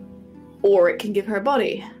 or it can give her a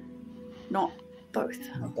body. Not both.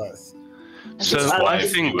 Not both. So I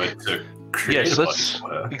think yes, let's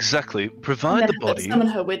exactly provide the body. Summon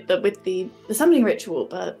her with the summoning ritual,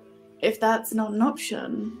 but if that's not an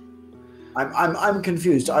option, I'm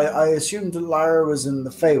confused. I assumed that Lyra was in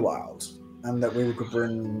the Fey Wild, and that we could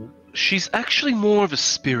bring. She's actually more of a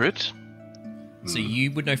spirit. So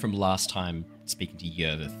you would know from last time speaking to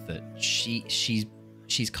Yervith that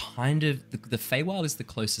she's kind of the Fey Wild is the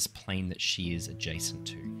closest plane that she is adjacent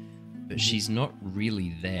to, but she's not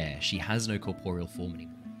really there. She has no corporeal form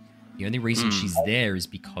anymore. The only reason she's there is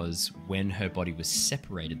because when her body was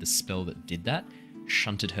separated, the spell that did that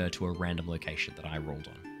shunted her to a random location that I rolled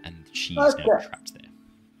on, and she's now trapped there.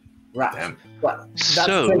 Right.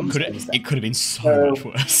 So it could have been so much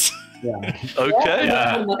worse. Yeah. Okay.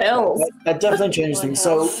 That definitely changes things.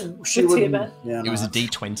 So she would. It was a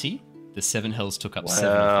D20. The 7 hills took up 7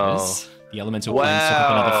 of those. The elemental planes took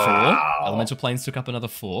up another 4. Elemental planes took up another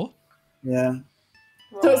 4. Yeah.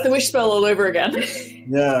 So it's the wish spell all over again.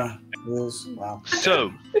 Yeah. It was, wow.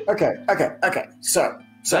 So. Okay. So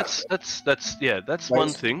That's one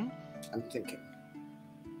thing. I'm thinking.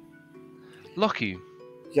 Lockie.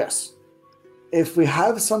 Yes. If we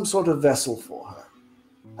have some sort of vessel for her,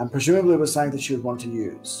 and presumably we're saying that she would want to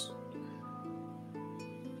use.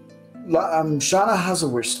 Shana has a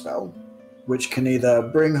wish spell, which can either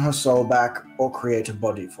bring her soul back or create a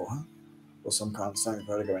body for her, or some kind of something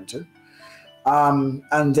for her to go into.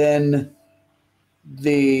 And then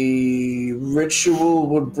the ritual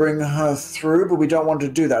would bring her through, but we don't want to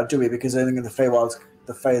do that, do we? Because I think in the Fey Wilds,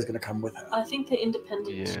 the Fey is going to come with her. I think the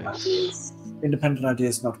independent ideas. Independent idea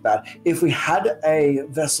is not bad. If we had a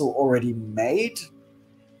vessel already made,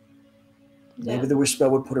 maybe the wish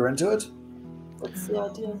spell would put her into it. What's the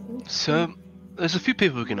idea? So there's a few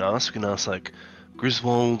people we can ask. We can ask like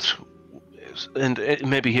Griswold, and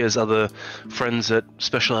maybe he has other friends that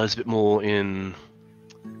specialize a bit more in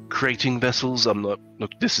creating vessels. I'm not.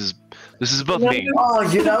 Look, this is above me. Oh,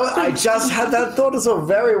 I just had that thought as well.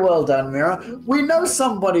 Very well done, Mira. We know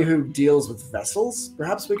somebody who deals with vessels.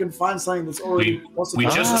 Perhaps we can find something that's already possible. We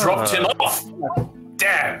just dropped him off.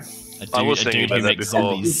 Damn. I was a thinking dude about who that makes before.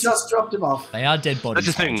 You zombies. just dropped him off. They are dead bodies.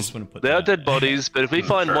 That's the I thing. just want to put They that are out dead there. bodies, but if we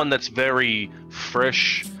find one that's very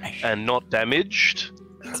fresh and not damaged,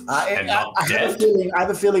 And not I have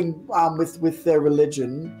a feeling with their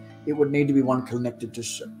religion, it would need to be one connected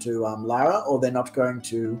to Lyra, or they're not going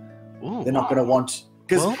to. ooh, They're not going to want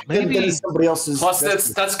because Well, then maybe- it's somebody else's. Plus,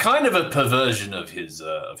 that's kind of a perversion of his.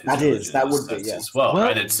 That is, that would be, sense yeah. as well, Well-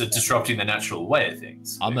 right? It's disrupting the natural way of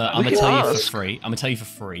things. I'm We gonna can tell you for ask. free. I'm gonna tell you for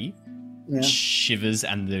free. Yeah. Shivers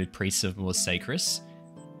and the priests of Mors Sacris,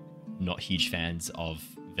 not huge fans of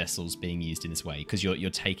vessels being used in this way because you're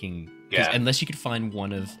taking. 'Cause Yeah. unless you could find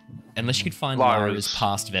Lyra's. Lyra's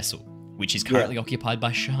past vessel, which is currently occupied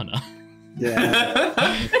by Shana. Yeah.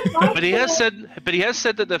 but he has said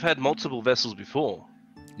that they've had multiple vessels before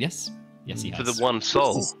Yes, he for has. the one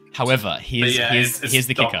soul. However, But here's yeah, here's it's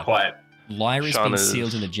the not kicker. Quite. Lyra's been Shana's-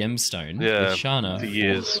 sealed in a gemstone Yeah, with Shana for for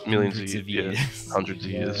years, millions hundreds of years, hundreds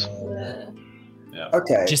of years.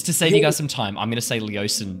 Okay. Just to save you guys some time, I'm going to say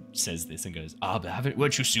Leosin says this and goes, but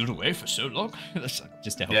weren't you sealed away for so long? That's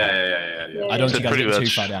just to help. Yeah. I don't So want you guys pretty get too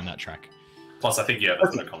much- far down that track. Plus, I think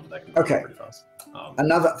that's a comment that can go pretty fast.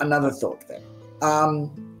 Another thought then.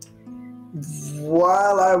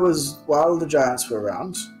 While the giants were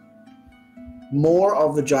around, more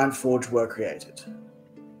of the giant forge were created.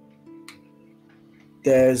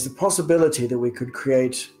 There's the possibility that we could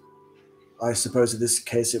create, I suppose in this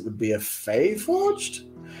case it would be a Fey forged,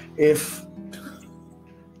 if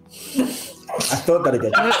I thought that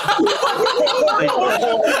again.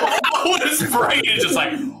 His brain is just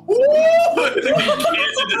like, woo! The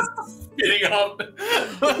kids are just spitting up.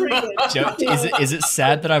 Joe, is it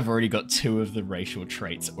sad that I've already got two of the racial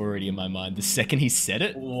traits already in my mind? The second he said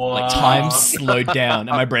it, like time slowed down,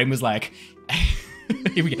 and my brain was like,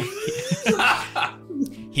 "Here we go."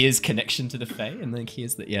 Here's connection to the Fae, and then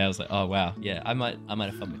here's the I was like, "Oh wow, yeah, I might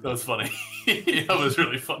have fun with That that." was funny. That was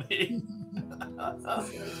really funny.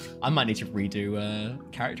 I might need to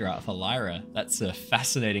redo character art for Lyra. That's a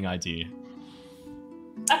fascinating idea.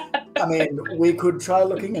 I mean, we could try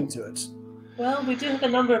looking into it. Well, we do have a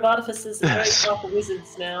number of artificers and very Yes. powerful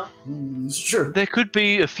wizards now. It's true. There could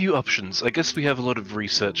be a few options. I guess we have a lot of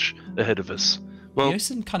research ahead of us. Well,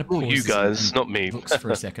 Leosin kind of well, pauses you guys, and not me. looks for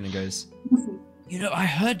a second and goes, "You know, I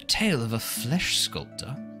heard tale of a flesh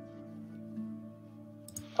sculptor.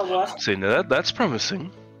 A what? See, now that's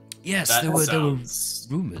promising. Yes, That there were sounds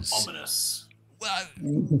rumors. ominous. Well,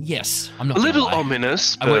 yes, I'm not A gonna little lie.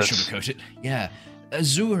 ominous, I won't but sugarcoat it. Yeah.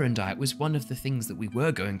 Azur and I, it was one of the things that we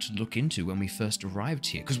were going to look into when we first arrived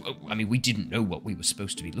here. Because, I mean, we didn't know what we were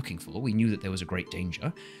supposed to be looking for. We knew that there was a great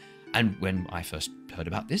danger. And when I first heard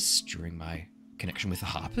about this during my connection with the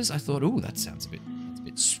Harpers, I thought, oh, that's a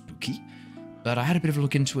bit spooky. But I had a bit of a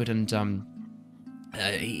look into it, and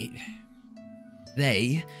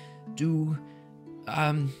they do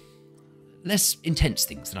less intense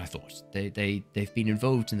things than I thought. They've been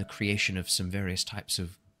involved in the creation of some various types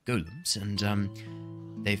of golems, and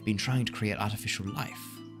they've been trying to create artificial life.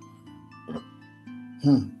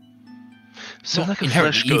 so Not like a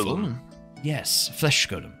inherently flesh evil. golem. Yes, flesh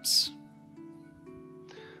golems.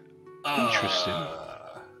 Interesting.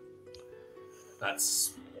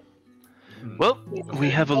 That's Well, we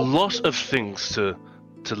have a lot of things to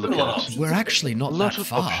look at. We're actually not Lot that of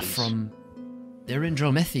far options. from... They're in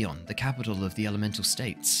Dromethion, the capital of the elemental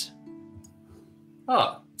states.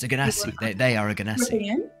 It's a Ganassi. They are a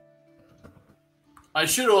Ganassi. I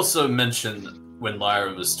should also mention when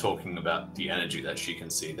Lyra was talking about the energy that she can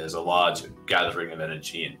see, there's a large gathering of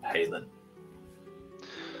energy in Palin.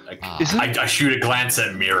 I shoot a glance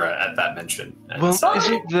at Mira at that mention. and Well,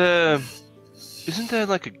 it's- isn't there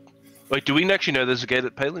like a... Wait, do we actually know there's a gate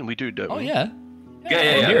at Palin? We do, don't we? Oh, yeah.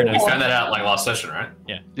 yeah. Mira We knows found that out like last session, right?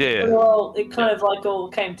 Yeah. Well, it kind of like all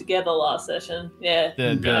came together last session. Yeah.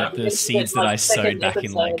 The seeds that I sowed back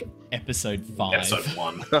in like episode 5. Episode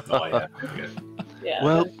 1. Oh, yeah. Okay. Yeah.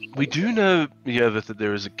 Well, we do know, Yervith, that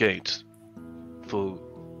there is a gate for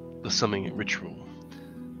the summoning ritual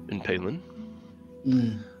in Palin.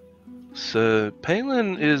 So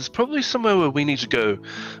Palin is probably somewhere where we need to go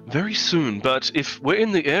very soon. But if we're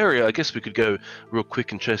in the area, I guess we could go real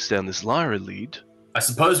quick and chase down this Lyra lead. I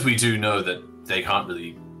suppose we do know that they can't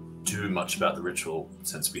really do much about the ritual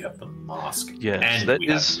since we have the mask. Yeah, and that we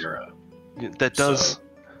is- have Mira. That does.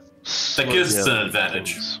 That gives us an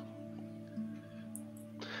advantage. things.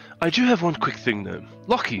 I do have one quick thing though.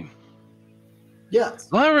 Lockie, Yes.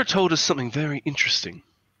 Lyra told us something very interesting.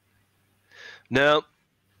 Now,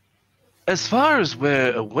 as far as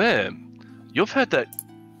we're aware, you've had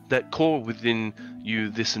that core within you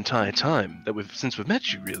this entire time since we've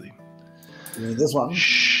met you, really. You mean this one?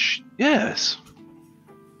 Shh. Yes.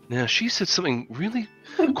 Now, she said something really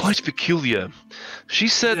quite peculiar. She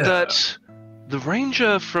said that the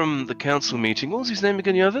ranger from the council meeting, what was his name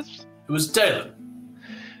again, Yervith? It was Dalen.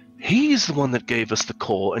 He is the one that gave us the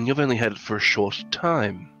core, and you've only had it for a short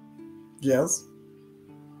time. Yes.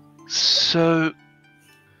 So,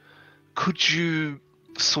 could you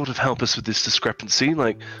sort of help us with this discrepancy?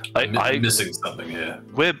 Like, I'm missing something here.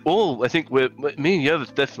 We're all, I think me and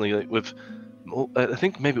Yervith definitely, like, I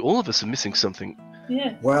think maybe all of us are missing something.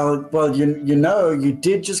 Yeah. Well, you know, you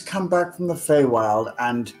did just come back from the Fey Wild,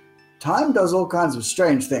 and time does all kinds of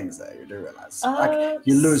strange things there, you do realize. Like,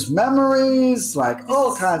 you lose memories, like,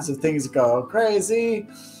 all kinds of things go crazy.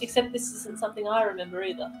 Except this isn't something I remember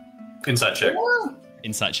either. Insight check. Yeah.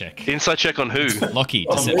 Insight check. Insight check on who? Lockie,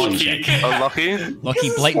 deception check. On Lockie? Lockie,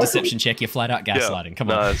 blatant deception check. You're flat out gaslighting. Come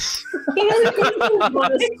on. Nice.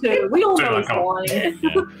 We all know he's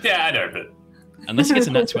lying. Yeah, I know, but unless he gets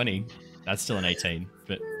a nat 20, that's still an 18.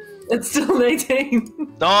 But it's still an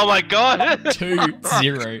 18. Oh my god! 2,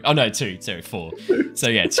 0. Oh no, 2, 4. So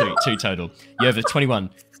yeah, 2 total. You have a 21.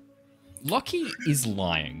 Lockie is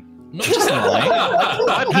lying. Not just lying.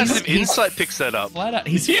 My passive insight picks that up.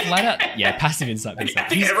 He's flat out. Yeah, passive insight picks that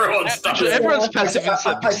up. Everyone's passive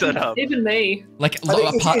insight picks that up. Even me. Like a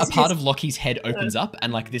part of Lockie's head opens up,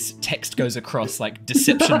 and like this text goes across, like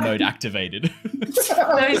deception mode activated.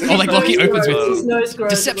 Or like Lockie opens with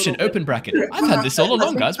deception open bracket. I've had this all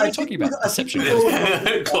along, guys. What are you talking about? Deception.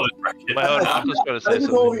 Close bracket. My own Marco's got to say With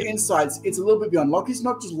all the something. insights, it's a little bit beyond. Lockie's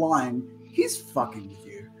not just lying; he's fucking with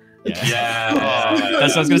you. Yeah.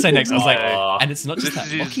 That's what I was gonna say next. I was like, and it's not just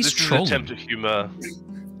that. Lockie's trolling. This is an attempt at humor.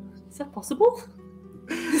 Is that possible?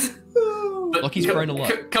 Lockie's grown a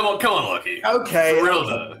lot. Come on, Lockie. Okay. For real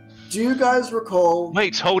though. Do you guys recall?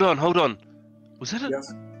 Wait, hold on. Was that a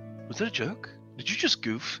Yes. was that a joke? Did you just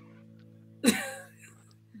goof?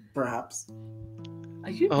 Perhaps.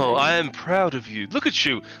 Are you? Oh, I am proud of you. Look at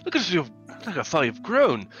you. Look at you. Look how far you've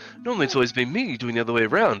grown. Normally it's always been me doing the other way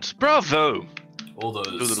around. Bravo. All those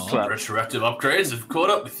little clap. retroactive upgrades have caught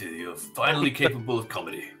up with you. You're finally capable of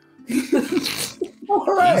comedy. All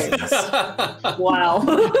right. Wow.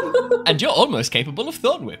 And you're almost capable of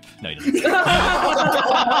Thorn Whip. No, you didn't.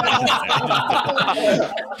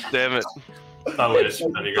 Damn it.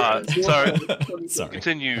 Sorry.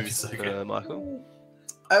 Continue, Michael.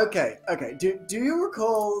 Okay. Do you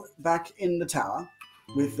recall back in the tower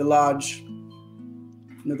with the large,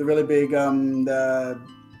 the really big the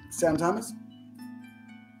sound timers?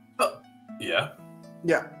 Yeah.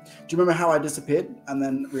 Yeah. Do you remember how I disappeared and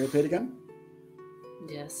then reappeared again?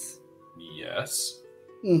 Yes. Yes.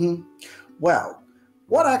 Mm-hmm. Well,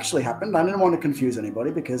 what actually happened, I didn't want to confuse anybody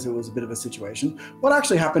because it was a bit of a situation. What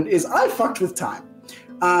actually happened is I fucked with time.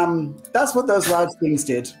 That's what those large things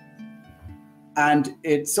did. And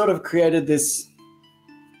it sort of created this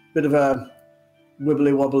bit of a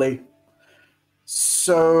wibbly wobbly.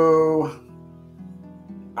 So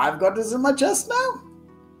I've got this in my chest now.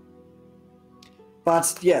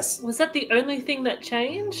 But yes. Was that the only thing that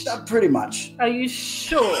changed? Pretty much. Are you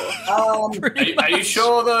sure? Are you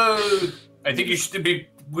sure though? I think you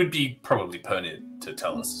would be probably pertinent to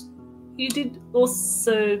tell us. You did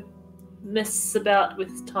also mess about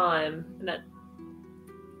with time, and that.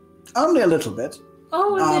 Only a little bit.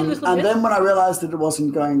 Oh, only a little bit. And then when I realized that it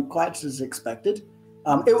wasn't going quite as expected,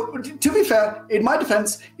 to be fair, in my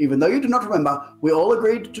defense, even though you do not remember, we all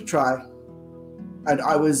agreed to try. And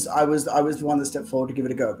I was the one that stepped forward to give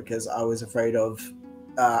it a go because I was afraid of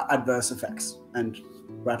adverse effects, and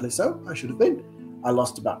rightly so. I should have been. I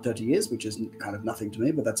lost about 30 years, which is kind of nothing to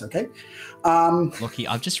me, but that's okay. Lockie,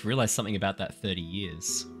 I've just realized something about that 30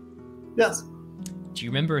 years. Yes. Do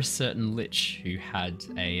you remember a certain lich who had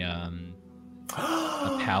a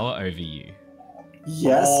power over you?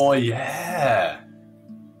 Yes. Oh yeah.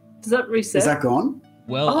 Does that reset? Is that gone?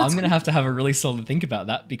 Well, I'm going to have a really solid think about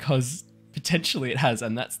that because potentially it has,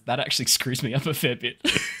 and that actually screws me up a fair bit.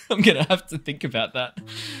 I'm going to have to think about that.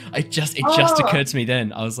 It just occurred to me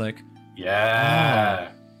then. I was like,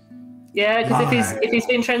 yeah. Yeah, because if he's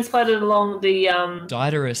been transplanted along the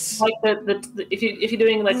Diderus, like if you're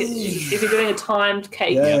doing like if you're doing a timed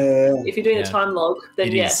cake, if you're doing a time log,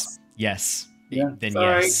 then yes. Yeah. Then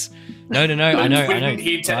Sorry. yes. No. I know.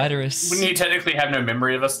 Diderus. Wouldn't he technically have no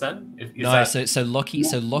memory of us then? So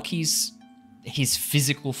Lockie's his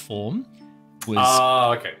physical form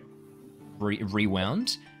was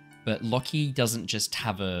rewound, but Lockie doesn't just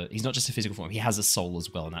have he's not just a physical form, he has a soul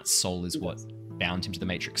as well, and that soul is what bound him to the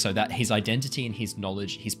Matrix. So that his identity and his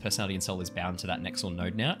knowledge, his personality and soul is bound to that Nexal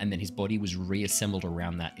node now, and then his body was reassembled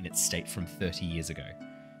around that in its state from 30 years ago.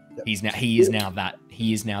 Yep. He is now that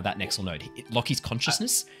Nexal node. Lockie's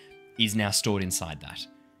consciousness is now stored inside that.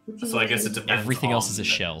 So I guess it depends. Everything else is a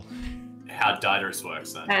shell. How Diderus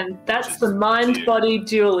works then. And that's the mind-body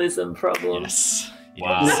dualism problem. Yes.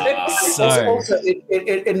 Wow. So Also,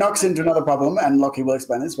 it knocks into another problem, and Lockie will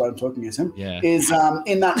explain this while I'm talking at him. Yeah. Is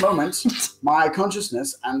in that moment, my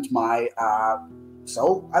consciousness and my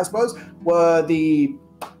soul, I suppose, were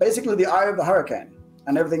basically the eye of the hurricane,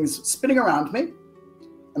 and everything's spinning around me,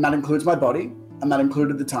 and that includes my body, and that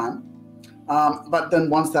included the time. But then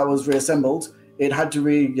once that was reassembled, it had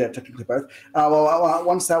to technically both.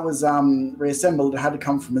 Once that was reassembled, it had to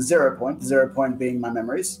come from a 0 point. The 0 point being my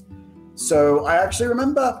memories. So I actually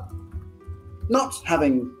remember not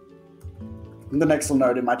having the Nexal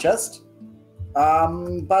node in my chest,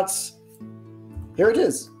 but here it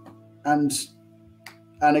is, and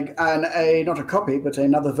not a copy, but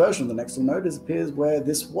another version of the Nexal node appears where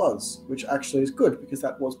this was, which actually is good because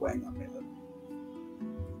that was weighing on me.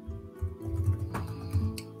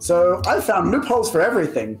 So I found loopholes for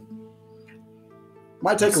everything.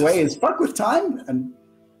 My takeaway is fuck with time, and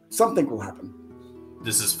something will happen.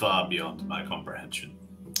 This is far beyond my comprehension.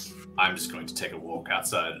 I'm just going to take a walk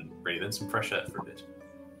outside and breathe in some fresh air for a bit.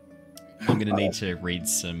 I'm going to need to read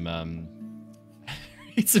some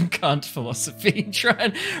Kant philosophy and try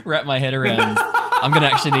and wrap my head around. I'm going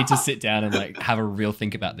to actually need to sit down and like have a real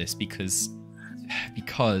think about this because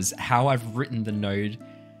how I've written the node,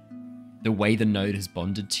 the way the node has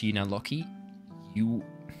bonded to you now, Lockie,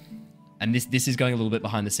 and this is going a little bit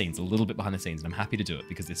behind the scenes, and I'm happy to do it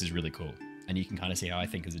because this is really cool. And you can kind of see how I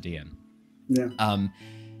think as a DM. Yeah.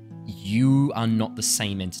 You are not the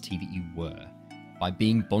same entity that you were. By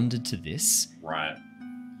being bonded to this, right?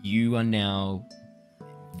 You are now...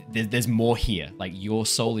 There's more here. Like, your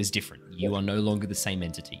soul is different. You are no longer the same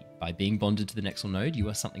entity. By being bonded to the Nexal node, you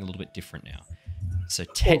are something a little bit different now. So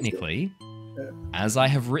technically, as I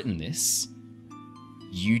have written this,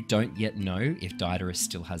 you don't yet know if Diderus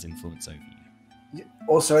still has influence over you.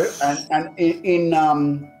 Also, and in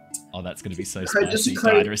oh, that's going to be so spicy.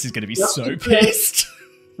 Diderus is going to be so pissed.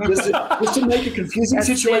 Just to make a confusing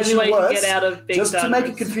situation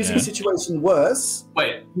worse.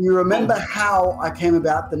 Wait. You remember how I came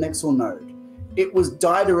about the Nexal node? It was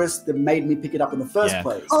Diderus that made me pick it up in the first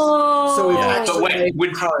place. Oh. So it actually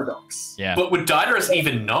made paradox. Yeah. But would Diderus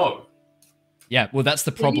even know? Yeah, well, that's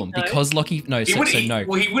the problem. Because Lockie... No, he wouldn't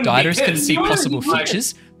Diderus can see possible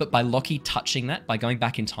features, but by Lockie touching that, by going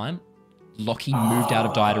back in time, Lockie moved out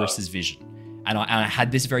of Diderus's vision. And I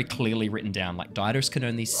had this very clearly written down. Like, Diderus can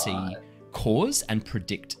only see cause and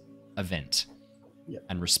predict event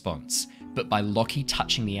and response. But by Lockie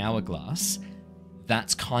touching the hourglass,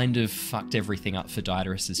 that's kind of fucked everything up for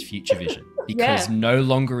Diderus's future vision. Because no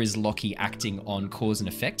longer is Lockie acting on cause and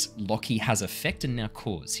effect. Lockie has effect and now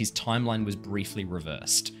cause. His timeline was briefly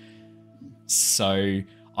reversed. So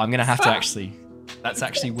I'm going to have to actually... That's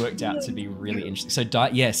actually worked out to be really interesting. So,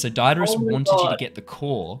 Diderus wanted you to get the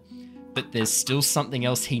core, but there's still something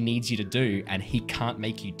else he needs you to do, and he can't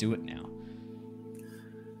make you do it now.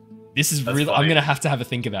 This is really... Funny. I'm going to have a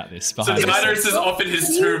think about this. So Diderus is off in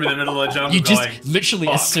his tomb in the middle of the jungle. You just literally,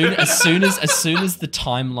 as soon as the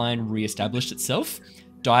timeline reestablished itself,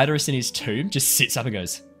 Diderus in his tomb just sits up and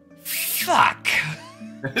goes, "Fuck."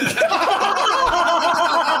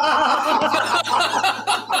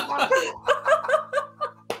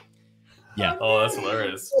 Yeah. Oh, that's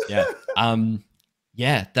hilarious. Yeah.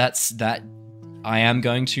 Yeah, that's that. I am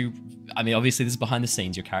going to... I mean, obviously, this is behind the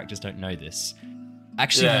scenes. Your characters don't know this.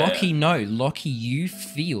 Actually, Lockie, no. Lockie, you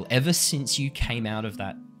feel, ever since you came out of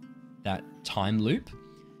that time loop,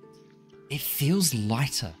 it feels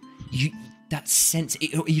lighter. That sense,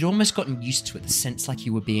 you'd almost gotten used to it, the sense like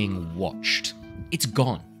you were being watched. It's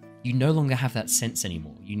gone. You no longer have that sense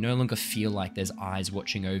anymore. You no longer feel like there's eyes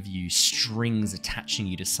watching over you, strings attaching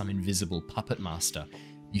you to some invisible puppet master.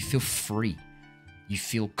 You feel free. You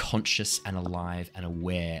feel conscious and alive and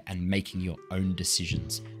aware and making your own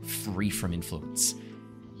decisions, free from influence.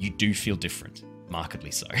 You do feel different,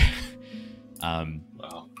 markedly so.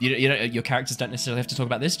 Wow. Your characters don't necessarily have to talk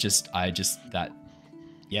about this.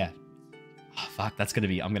 Oh, fuck, that's going to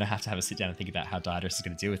be... I'm going to have a sit down and think about how Diderus is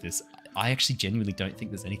going to deal with this. I actually genuinely don't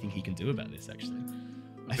think there's anything he can do about this, actually.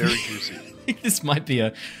 Very juicy. I think this might be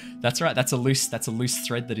a... That's right, that's a loose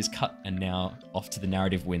thread that is cut and now off to the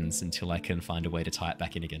narrative wins until I can find a way to tie it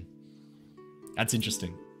back in again. That's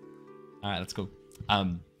interesting. All right, that's cool.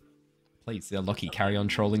 Please, Lockie, carry on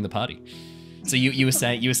trolling the party. So you were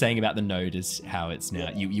saying about the node is how it's now...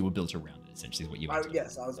 You were built around it, essentially, is what you were doing.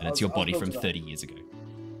 Yes, and it's your body from 30 years ago.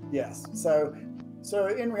 Yes. So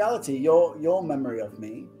in reality, your memory of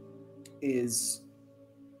me is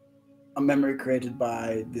a memory created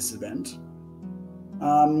by this event.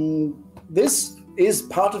 This is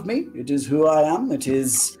part of me. It is who I am. It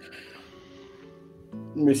is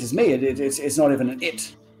me. It's not even an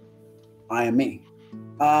it. I am me.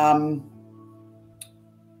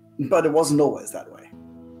 But it wasn't always that way.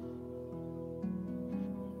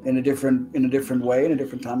 In a different way, in a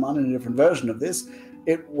different timeline, in a different version of this,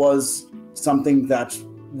 it was something that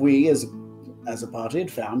we as a party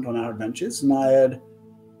had found on our adventures, and I had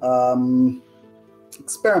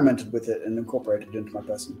experimented with it and incorporated it into my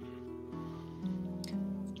person.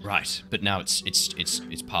 Right, but now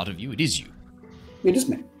it's part of you. It is you. It is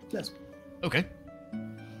me. Yes. Okay.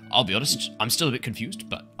 I'll be honest. I'm still a bit confused,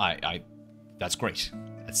 but I that's great.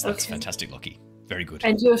 That's Okay. fantastic, Lockie. Very good.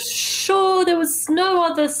 And you're sure there was no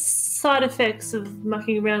other side effects of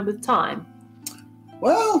mucking around with time?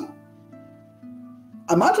 Well,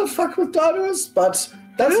 I might have fucked with Dido's, but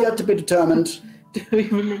that's yet to be determined. Do we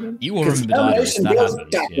remember? You will remember Didos. Determination That goes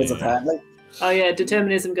happened. backwards, Yeah. apparently. Oh yeah,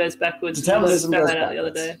 determinism goes backwards. Determinism I found goes that out the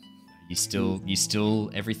other day. backwards. You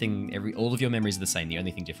still everything all of your memories are the same. The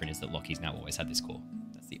only thing different is that Lockie's now always had this core.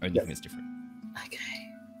 That's the only thing that's different. Okay.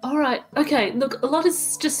 All right. Okay. Look, a lot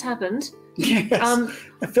has just happened. Yes.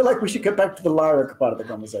 I feel like we should get back to the Lyra part of the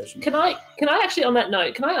conversation. Can I actually, on that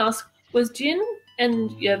note, can I ask, was Jin and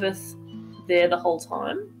Yervith there the whole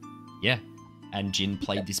time? Yeah. And Jin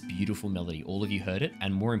played this beautiful melody. All of you heard it,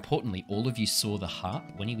 and more importantly, all of you saw the harp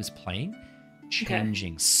when he was playing,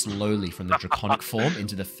 changing slowly from the draconic form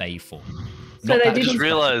into the Fey form. So they I didn't- just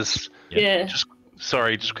realized. Yeah. Just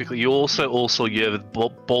quickly. You also Yervith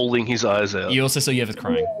bawling his eyes out. You also saw Yervith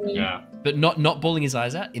crying. Yeah. But not bawling his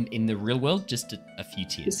eyes out in the real world, just a few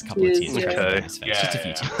tears, Just a couple of tears, tears. yeah. running down his face, Yeah, just a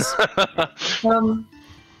few yeah. tears.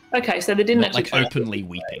 Okay, so they didn't Not actually like try. openly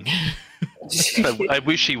weeping. I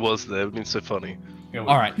wish he was there. It would have been so funny. Yeah,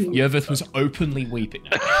 All right, Yervith was openly weeping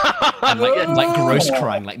and like gross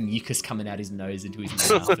crying, like mucus coming out his nose into his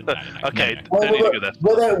mouth. And, no. Okay, No. don't need to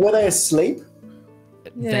go there. Were they asleep?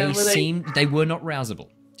 Yeah, They were not rousable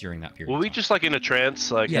during that period. Were of we time. just like in a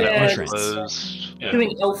trance, like Yeah, in a eyes trance. closed? Yeah.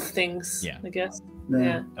 Doing elf things, Yeah. I guess. No.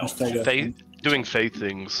 Yeah. Let's take it. Faith, doing faith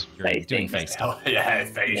things. doing Fey face stuff? Hell yeah,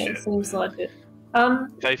 Fey Yeah, shit. it seems like it.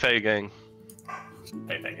 Fey gang.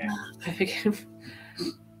 Fey gang.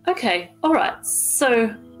 Okay, all right.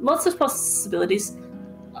 So lots of possibilities.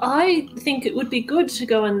 I think it would be good to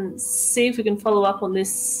go and see if we can follow up on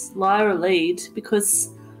this Lyra lead, because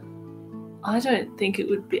I don't think it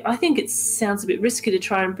would be. I think it sounds a bit risky to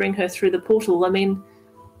try and bring her through the portal. I mean,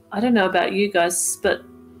 I don't know about you guys, but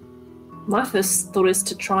my first thought is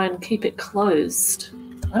to try and keep it closed.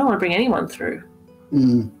 I don't want to bring anyone through.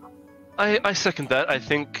 Mm. I second that. I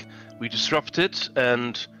think we disrupt it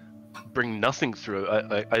and bring nothing through.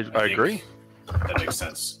 I agree. That makes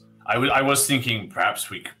sense. I was thinking perhaps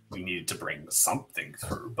we needed to bring something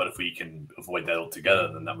through, but if we can avoid that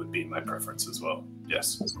altogether, then that would be my preference as well.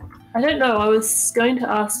 Yes. I don't know. I was going to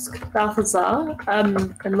ask Balthazar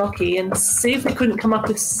and Lockie and see if we couldn't come up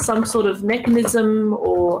with some sort of mechanism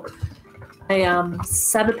or a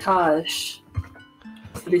sabotage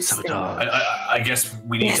for this Sabotage. I guess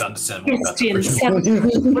we need to understand more about thing. the Yes, Jin, original.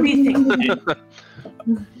 sabotage. What do you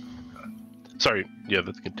think? Sorry, yeah,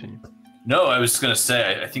 but continue. No, I was going to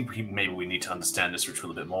say, I think maybe we need to understand this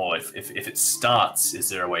ritual a bit more. If it starts, is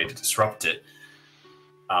there a way to disrupt it?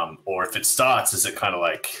 Or if it starts, is it kind of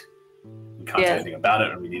like we can't do anything about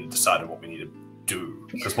it, and we need to decide on what we need to do?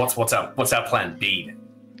 Because what's our plan B then?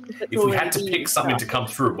 If we had to pick something to come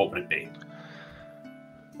through, what would it be?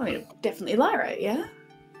 Oh, yeah, definitely Lyra, yeah?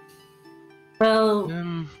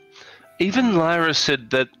 Well, Even Lyra said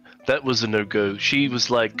that was a no-go. She was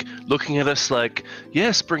like looking at us like,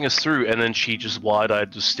 yes, bring us through, and then she just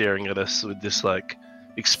wide-eyed was staring at us with this like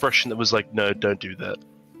expression that was like, no, don't do that.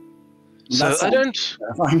 So That I sounds don't.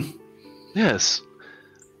 terrifying. Yes.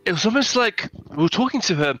 It was almost like we were talking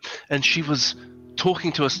to her and she was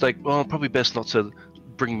talking to us like, well, probably best not to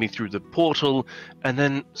bring me through the portal. And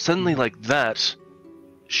then suddenly like that,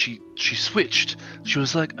 she switched. She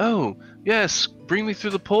was like, oh, yes, bring me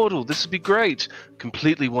through the portal. This would be great.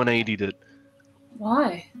 Completely 180'd it.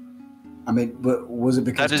 why? I mean, was it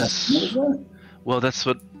because That is- Titania was there? Well, that's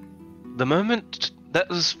what... The moment... That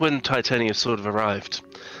was when Titania sort of arrived.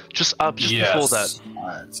 Just before that.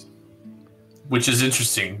 Alright. Which is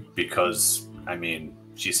interesting because, I mean,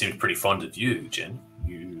 she seemed pretty fond of you, Jin.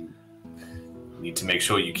 You need to make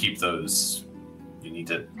sure you keep those. You need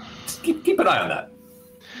to keep an eye on that.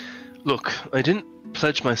 Look, I didn't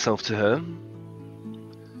pledge myself to her.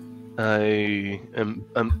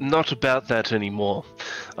 I'm not about that anymore.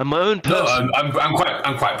 I'm my own person. No, I'm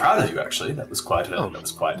quite proud of you actually. That was quite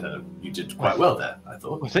you did quite well there, I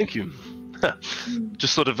thought. Well, thank you.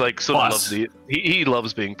 Just sort of loves the he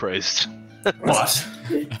loves being praised. But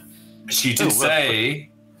she did say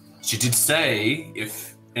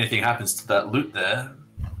if anything happens to that loot there,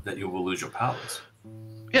 that you will lose your powers.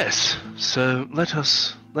 Yes. So let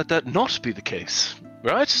that not be the case,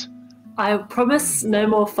 right? I promise no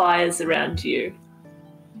more fires around you.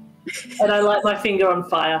 And I light my finger on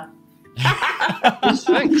fire.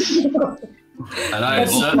 Thanks. And I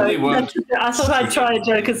certainly won't. I thought I'd try a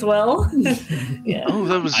joke as well. Yeah. Oh,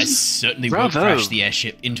 that was. I certainly won't crash the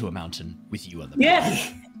airship into a mountain with you on the back.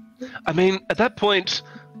 Yeah. I mean, at that point.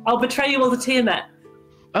 I'll betray you all to Tiamat.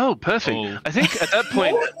 Oh, perfect. Oh. I think at that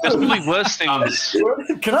point, there's probably worse things.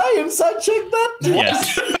 Can I insight check that?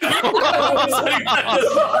 Yes.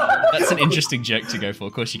 That's an interesting joke to go for.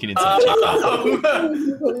 Of course you can insight check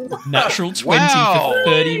that. Natural 20 for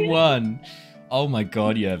 31. Oh my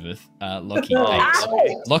god, Yervith. Lockie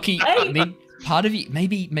 8. Lockie, I mean, part of you,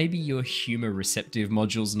 maybe your humor receptive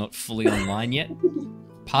module's not fully online yet.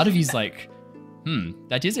 Part of you's like,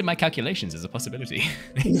 that is in my calculations as a possibility.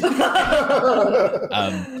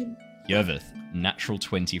 Yervith, natural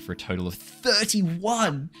 20 for a total of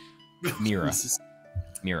 31. Mira,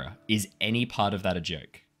 is any part of that a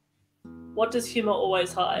joke? What does humor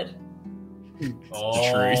always hide? The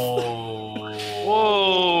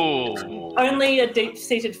Whoa! Only a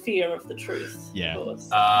deep-seated fear of the truth. Yeah. Of course.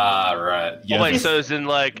 Right. Oh, wait, so as in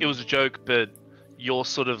it was a joke, but you're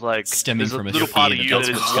sort of stemming there's a from a little part of fear you that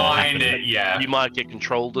that that's is kind of, yeah. You might get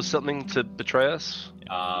controlled or something to betray us.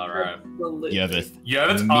 Right.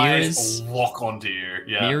 Yervith's eyes lock onto you.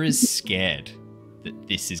 Yeah. Mira's scared that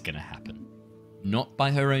this is going to happen. Not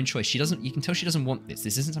by her own choice. You can tell she doesn't want this.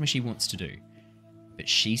 This isn't something she wants to do. But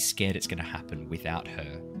she's scared it's going to happen without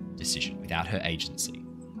her decision, without her agency.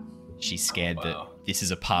 She's scared that this is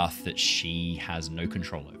a path that she has no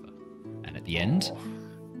control over. And at the end,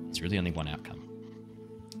 there's really only one outcome.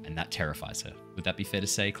 And that terrifies her. Would that be fair to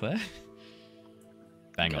say, Claire?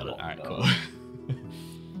 Bang on it. All right, cool.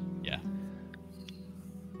 Yeah.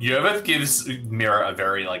 Yervith gives Mira a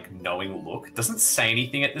very knowing look. Doesn't say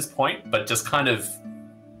anything at this point, but just kind of,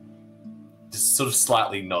 just sort of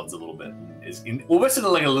slightly nods a little bit. Is almost in a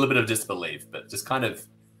little bit of disbelief, but just kind of.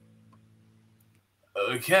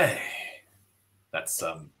 Okay, that's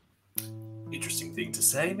interesting thing to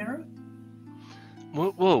say, Mira.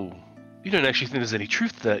 Whoa. You don't actually think there's any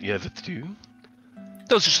truth to that, Yervith, do you?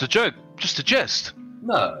 That was just a joke, just a jest.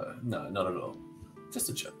 No, not at all. Just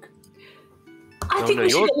a joke. I think we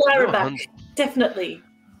should get Lyra back. Definitely.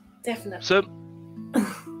 So,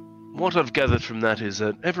 what I've gathered from that is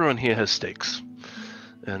that everyone here has stakes.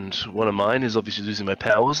 And one of mine is obviously losing my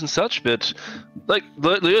powers and such, but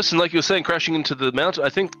Leos, and like you were saying, crashing into the mountain, I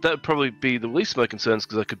think that would probably be the least of my concerns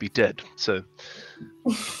because I could be dead, so...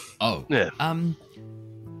 Oh. Yeah.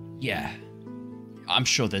 Yeah. I'm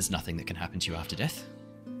sure there's nothing that can happen to you after death.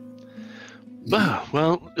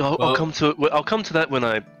 Well, I'll come to it. I'll come to that when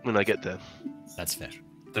I get there. That's fair.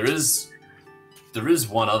 There is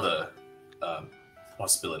one other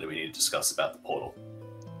possibility we need to discuss about the portal.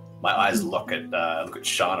 My eyes look at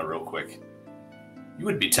Shana real quick. You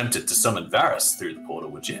wouldn't be tempted to summon Varys through the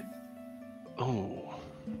portal, would you? Oh.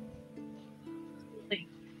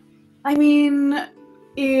 I mean,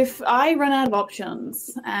 if I run out of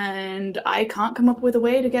options and I can't come up with a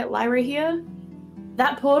way to get Lyra here,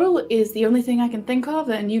 that portal is the only thing I can think of,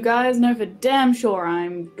 and you guys know for damn sure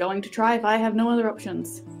I'm going to try if I have no other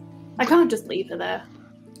options. I can't just leave her there.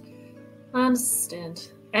 I understand.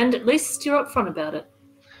 And at least you're upfront about it.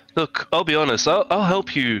 Look, I'll be honest. I'll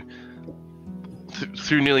help you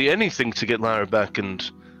through nearly anything to get Lyra back,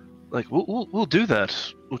 and we'll do that.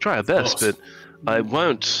 We'll try our best, but I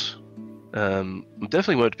won't.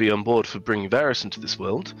 Definitely won't be on board for bringing Varys into this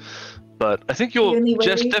world. But I think you're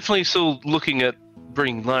just definitely still looking at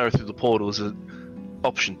bringing Lyra through the portal as an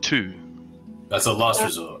option 2. That's a last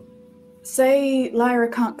resort. Say Lyra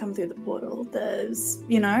can't come through the portal. There's,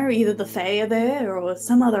 either the Fey are there or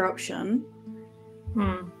some other option.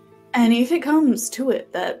 And if it comes to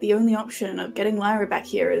it that the only option of getting Lyra back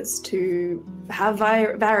here is to have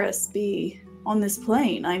Varys be on this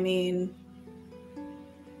plane, I mean,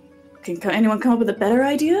 can anyone come up with a better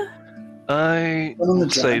idea? I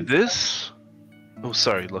would say this. Oh,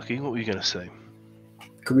 sorry, Lockie. What were you going to say?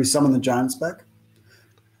 Could we summon the giants back?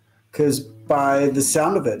 Because by the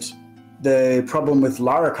sound of it, the problem with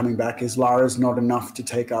Lyra coming back is Lyra's not enough to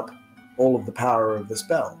take up all of the power of the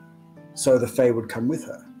spell. So the Fey would come with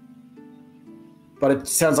her. But it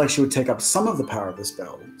sounds like she would take up some of the power of the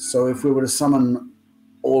spell. So if we were to summon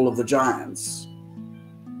all of the giants,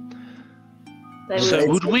 so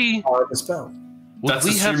would we? Power of the spell. That's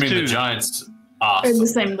assuming the giants are in the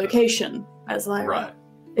same location as Lyra. Right.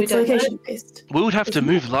 It's location based. We would have to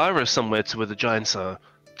move Lyra somewhere to where the giants are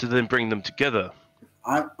to then bring them together.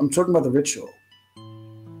 I'm talking about the ritual.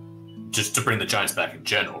 Just to bring the giants back in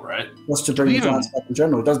general, right? Just to bring the giants back in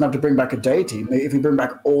general. It doesn't have to bring back a deity. If you bring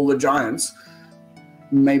back all the giants,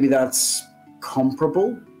 maybe that's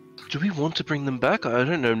comparable. Do we want to bring them back? I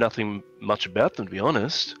don't know nothing much about them, to be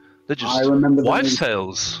honest. They're just wives'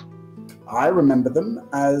 tales. I remember them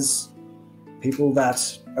as people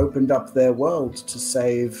that opened up their world to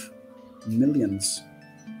save millions.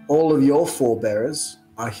 All of your forebears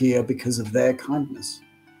are here because of their kindness.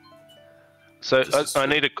 So I'm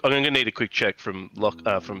going to need a quick check from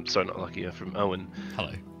from Owen.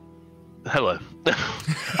 Hello.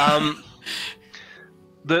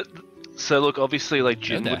 So look, obviously, like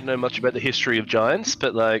Jin wouldn't know much about the history of giants,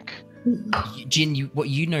 but like Jin, what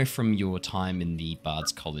you know from your time in the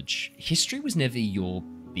Bard's College, history was never your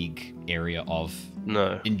big area of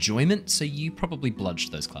enjoyment, so you probably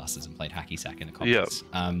bludged those classes and played hacky sack in the conference.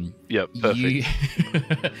 Perfect.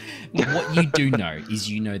 What you do know is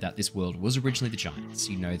you know that this world was originally the giants.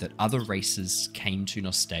 You know that other races came to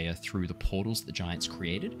Nostea through the portals that the giants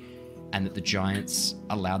created, and that the giants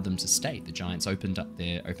allowed them to stay. The giants opened up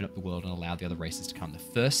the world and allowed the other races to come. The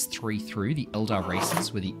first three through, the Eldar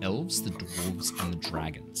races, were the elves, the dwarves, and the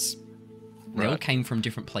dragons. They all came from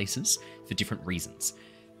different places for different reasons.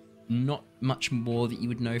 Not much more that you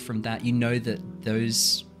would know from that. You know that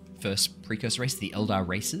those first precursor races, the Eldar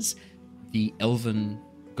races, the elven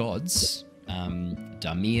gods,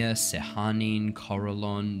 Damir, Sehanin,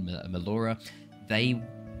 Corellon, Melora, they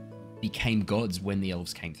became gods when the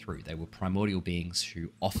elves came through. They were primordial beings who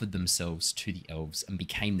offered themselves to the elves and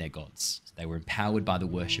became their gods. They were empowered by the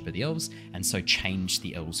worship of the elves and so changed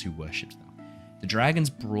the elves who worshipped them. The dragons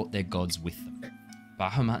brought their gods with them.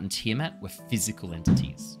 Bahamut and Tiamat were physical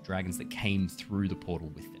entities, dragons that came through the portal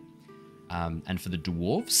with them. And for the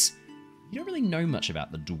dwarves, you don't really know much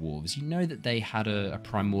about the dwarves. You know that they had a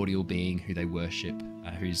primordial being who they worship,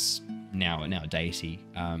 who's now a deity,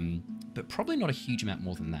 but probably not a huge amount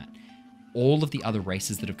more than that. All of the other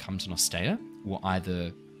races that have come to Nostea were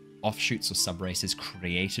either offshoots or sub-races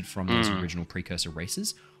created from those original precursor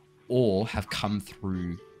races, or have come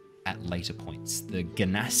through at later points. The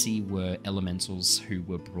Ganassi were elementals who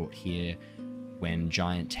were brought here when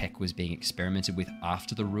giant tech was being experimented with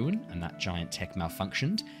after the ruin, and that giant tech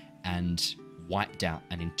malfunctioned and wiped out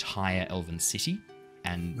an entire elven city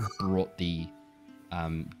and brought the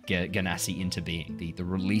Ganassi into being. The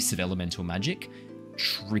release of elemental magic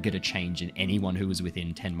triggered a change in anyone who was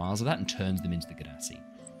within 10 miles of that and turned them into the Ganassi.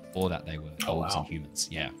 Before that, they were elves and humans.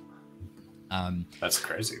 Yeah. That's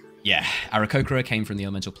crazy. Yeah. Arakokra came from the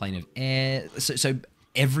elemental plane of air. So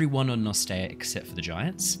everyone on Nostea, except for the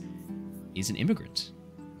giants, is an immigrant.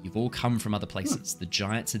 You've all come from other places. The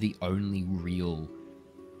giants are the only real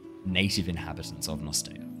native inhabitants of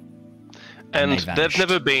Nostea. And they've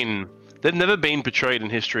never been portrayed in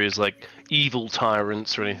history as like evil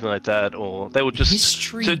tyrants or anything like that, or they were just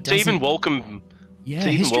history to even welcome. Yeah, to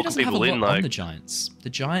even history welcome doesn't have a people lot in. on Like the giants. The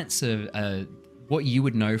giants are what you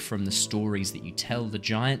would know from the stories that you tell. The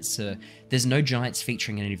giants are. There's no giants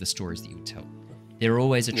featuring in any of the stories that you would tell. They're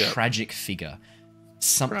always a tragic figure,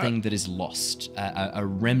 something that is lost, a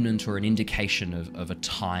remnant or an indication of a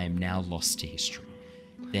time now lost to history.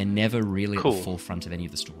 They're never really at the forefront of any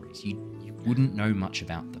of the stories. You wouldn't know much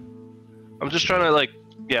about them. I'm just trying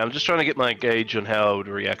to get my gauge on how I would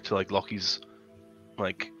react to like Lockie's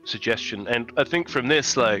like suggestion, and I think from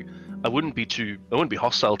this, like, I wouldn't be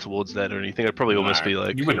hostile towards that or anything. I'd probably almost be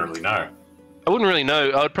like, you wouldn't really know. I wouldn't really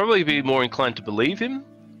know. I'd probably be more inclined to believe him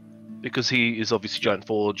because he is obviously Giant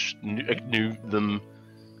Forge, knew them.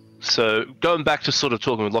 So going back to sort of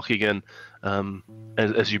talking with Lockie again,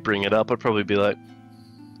 as you bring it up, I'd probably be like,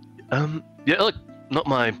 yeah, like, not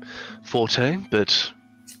my forte, but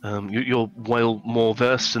you're well more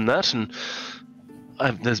versed in that, and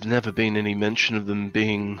there's never been any mention of them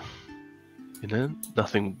being, you know,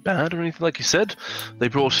 nothing bad or anything. Like you said, they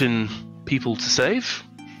brought in people to save.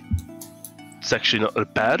 It's actually not a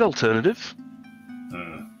bad alternative.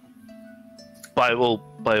 By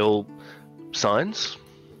all signs.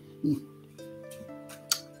 In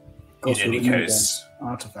any case,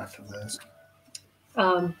 artifact of theirs.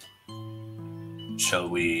 Shall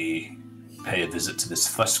we pay a visit to this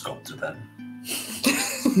first sculptor then?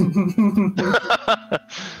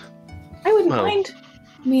 I wouldn't mind.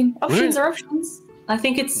 I mean, options are options. I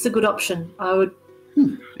think it's a good option. I would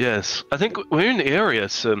Yes, I think we're in the area,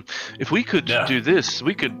 so if we could do this,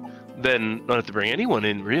 we could then not have to bring anyone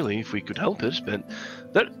in, really, if we could help it, but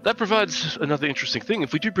that provides another interesting thing.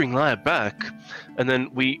 If we do bring Lyra back, and then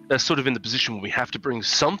we are sort of in the position where we have to bring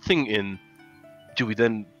something in, do we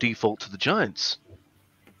then default to the Giants?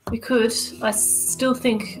 We could. I still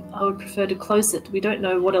think I would prefer to close it. We don't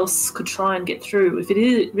know what else could try and get through. If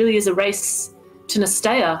it really is a race to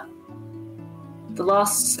Nostea, the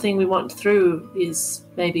last thing we want through is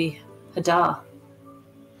maybe Hadar.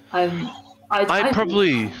 I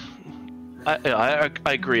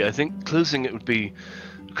agree. I think closing it would be,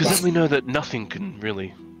 because then we know that nothing can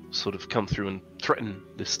really sort of come through and threaten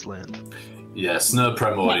this land. Yes, no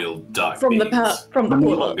primordial dark From the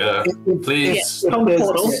portal. Please.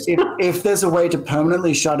 If there's a way to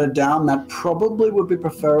permanently shut it down, that probably would be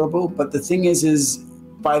preferable. But the thing is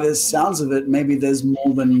by the sounds of it, maybe there's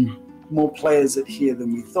more players here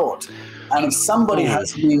than we thought. And if somebody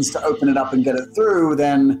has means to open it up and get it through,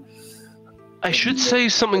 then... I should say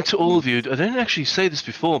something to all of you. I didn't actually say this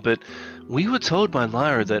before, but we were told by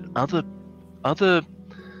Lyra that other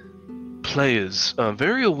players are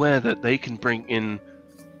very aware that they can bring in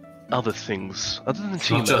other things other than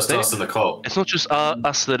team. Not just us in the cult. It's not just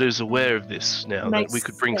us that is aware of this now. That we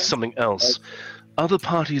could bring something else. Other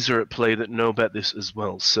parties are at play that know about this as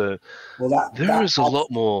well. So there is a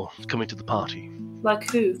lot more coming to the party. Like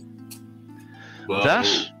who?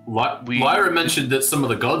 Well, Lyra mentioned that some of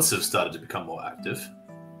the gods have started to become more active.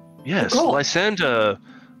 Yes, Lysander,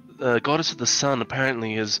 goddess of the sun,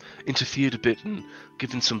 apparently has interfered a bit and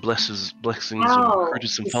given some blessings and recruited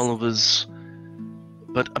some followers.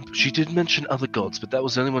 But she did mention other gods, but that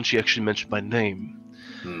was the only one she actually mentioned by name.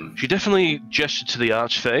 She definitely gestured to the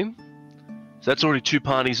Archfey. So that's already two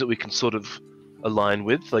parties that we can sort of align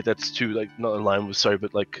with. Like, that's two, like, not align with, sorry,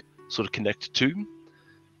 but, like, sort of connect to.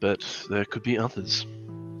 But there could be others.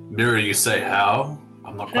 Mira, you say how?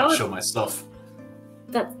 I'm not quite sure myself.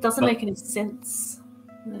 That doesn't make any sense.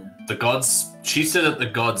 Yeah. The gods... She said that the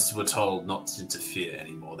gods were told not to interfere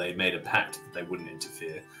anymore. They made a pact that they wouldn't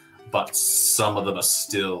interfere. But some of them are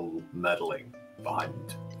still meddling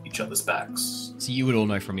behind each other's backs. So you would all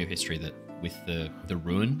know from your history that with the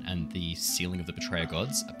ruin and the sealing of the betrayer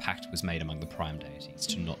gods, a pact was made among the prime deities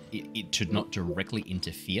to not directly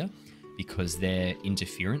interfere, because their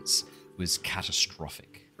interference was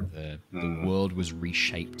catastrophic. The world was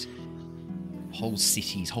reshaped. Whole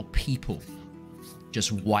cities, whole people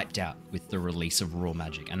just wiped out with the release of raw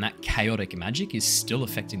magic. And that chaotic magic is still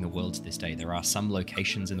affecting the world to this day. There are some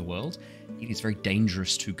locations in the world it is very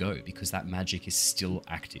dangerous to go because that magic is still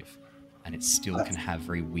active. And it still can have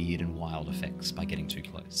very weird and wild effects by getting too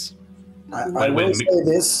close. I will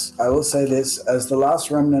say this, as the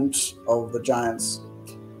last remnant of the Giants,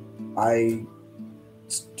 I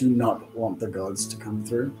do not want the gods to come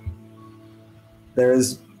through. There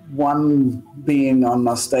is one being on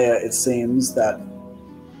Nostea, it seems, that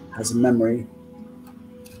has a memory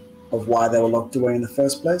of why they were locked away in the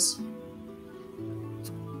first place.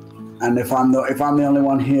 And if I'm the only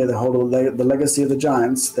one here that hold the legacy of the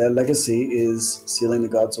Giants, their legacy is sealing the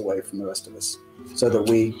gods away from the rest of us, so that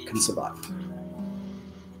we can survive.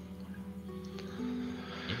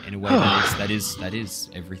 In a way, that is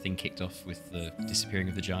everything kicked off with the disappearing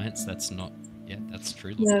of the Giants. That's not, that's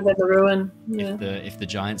true. Yeah, the ruin. Yeah. If the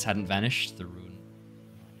Giants hadn't vanished, the ruin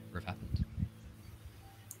would have happened.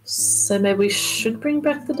 So maybe we should bring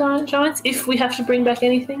back the Giants if we have to bring back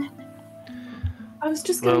anything. I was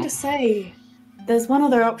just going to say, there's one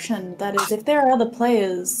other option, that is if there are other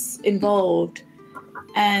players involved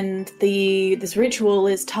and this ritual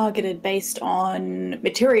is targeted based on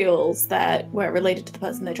materials that were related to the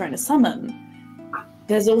person they're trying to summon,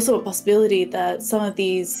 there's also a possibility that some of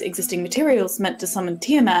these existing materials meant to summon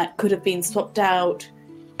Tiamat could have been swapped out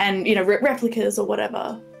and, replicas or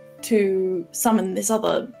whatever to summon this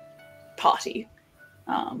other party.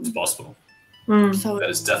 It's possible. So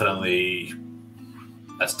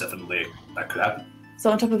that could happen.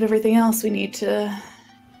 So on top of everything else, we need to...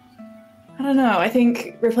 I don't know, I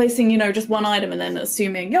think replacing, just one item and then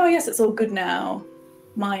assuming, oh yes, it's all good now,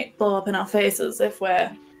 might blow up in our faces if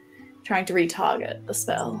we're trying to retarget the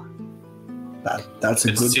spell. That's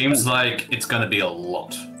a good... It seems like it's going to be a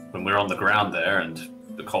lot. When we're on the ground there and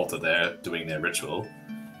the cult are there doing their ritual,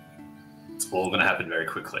 it's all going to happen very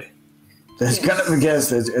quickly. It's going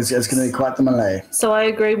to be quite the melee. So I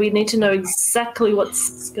agree, we need to know exactly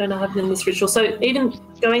what's going to happen in this ritual. So even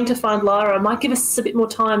going to find Lyra might give us a bit more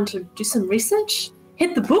time to do some research.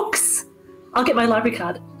 Hit the books. I'll get my library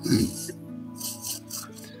card.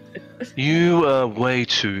 You are way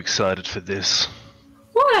too excited for this.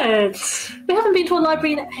 What? We haven't been to a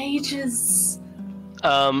library in ages.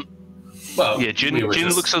 Well, yeah, Jin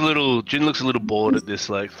looks a little bored at this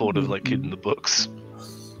thought of hitting the books.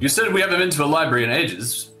 You said we haven't been to a library in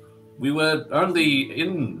ages. We were only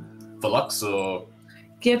in Velux, or...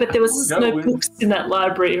 Yeah, but there was no books in that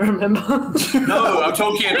library, remember? No, I'm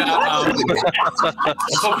talking about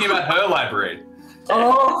her library.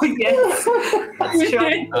 Oh, yes. That's true. I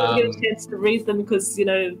didn't get a chance to read them because,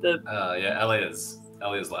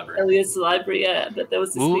 Elia's library. Elia's library, yeah. But there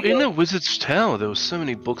was this in the Wizard's Tower, there were so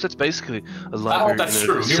many books. That's basically a library. That's in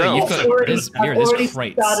true. itself. I've already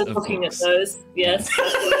started looking at those. Yes.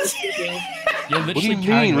 That's what I was thinking. What do you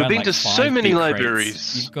mean? We've been to so many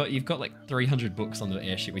libraries. You've got 300 books on the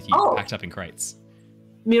airship with you, packed up in crates.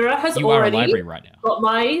 Mira has you are a already library right now. got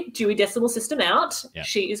my Dewey Decimal System out. Yeah.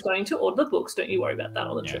 She is going to order the books. Don't you worry about that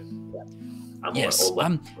on the trip. Yeah.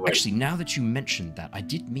 Actually, now that you mentioned that, I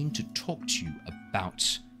did mean to talk to you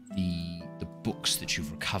about the books that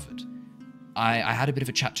you've recovered. I had a bit of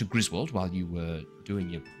a chat to Griswold while you were doing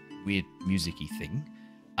your weird music-y thing.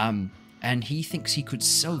 And he thinks he could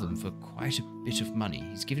sell them for quite a bit of money.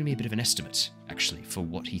 He's given me a bit of an estimate, actually, for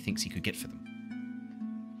what he thinks he could get for them.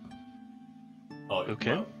 Oh,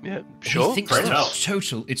 okay. Yeah, sure. He thinks that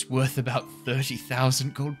total, it's worth about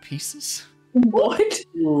 30,000 gold pieces. What?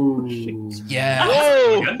 Yeah.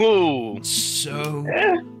 Whoa! So,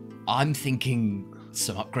 I'm thinking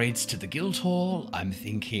some upgrades to the guild hall. I'm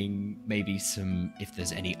thinking maybe if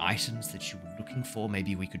there's any items that you were looking for,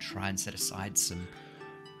 maybe we could try and set aside some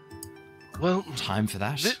time for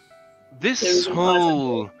that. This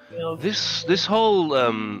whole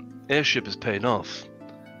airship is paying off.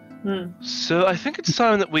 So I think it's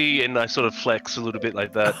time that and I sort of flex a little bit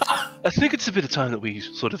like that. I think it's a bit of time that we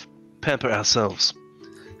sort of pamper ourselves.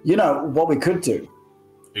 You know what we could do?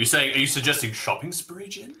 Are you suggesting shopping spree,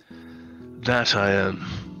 Jin? That I am.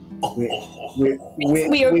 We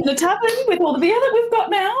open a tavern with all the beer that we've got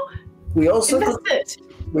now. We also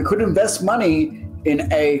we could invest money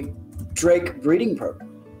in a Drake breeding program.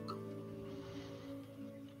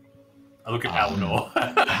 I look at Eleanor.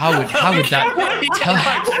 How would that?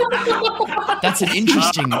 That's an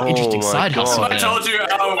interesting side hustle. I told you.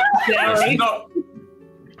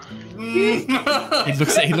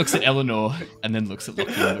 He looks at Eleanor and then looks at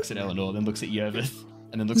Lockie, and looks at Eleanor, then looks at Yervith,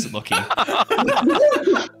 and then looks at Lockie.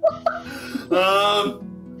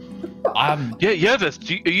 Yeah,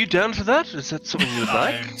 Yervith, are you down for that? Is that something you'd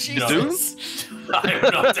like to do? I'm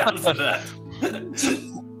not down for that.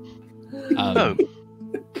 No.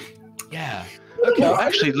 Yeah. Okay.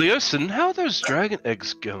 Actually, Leosin, how are those dragon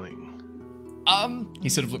eggs going? He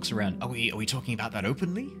sort of looks around. Are we talking about that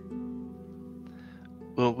openly?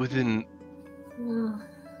 Well, within.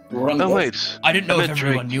 Oh wait! I didn't know if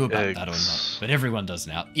everyone knew about that or not, but everyone does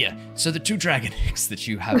now. Yeah. So the 2 dragon eggs that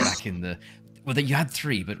you have back in the, you had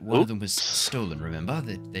 3, but one of them was stolen. Remember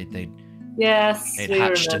they'd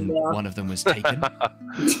hatched and one of them was taken.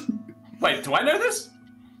 Wait, do I know this?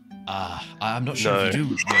 I'm not sure if you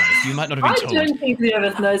do. You might not have been told. I don't think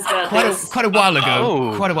Yervith knows about this. Quite a while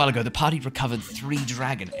ago, the party recovered 3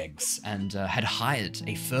 dragon eggs and had hired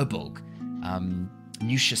a furbolg,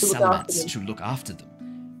 Nucius Salamance, to look after them.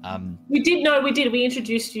 We did. We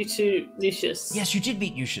introduced you to Nucius. Yes, you did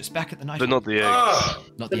meet Nucius back at the night. But not the eggs.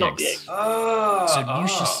 Not the eggs. So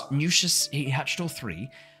Nucius, he hatched all 3.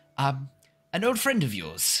 An old friend of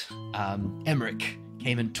yours, Emmerich,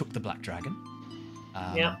 came and took the black dragon.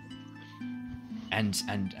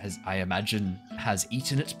 And as I imagine has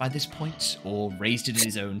eaten it by this point, or raised it in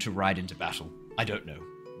his own to ride into battle. I don't know.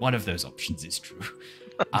 One of those options is true.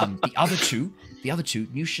 The other two,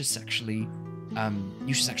 Nucius actually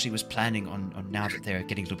was planning on now that they're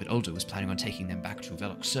getting a little bit older, was planning on taking them back to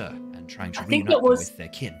Velux and trying to reunite them with their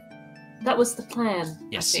kin. That was the plan.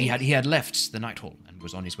 Yes, he had left the Night Hall and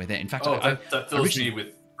was on his way there. In fact, that fills me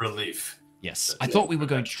with relief. Yes, I thought we were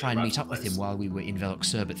going to try and meet up with him while we were in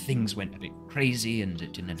Velux, but things went a bit crazy and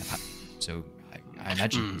it didn't end up happening. So I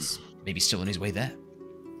imagine he's maybe still on his way there.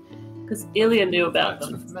 Because Ilya knew about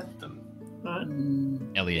them. Met them. Right?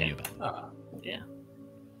 Ilya knew about them. Yeah.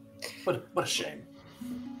 What a shame.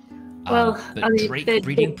 Well, the Drake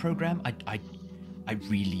breeding program, I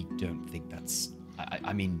really don't think that's.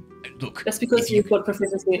 I mean, look. That's because you've got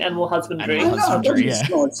proficiency in animal husbandry. Yeah.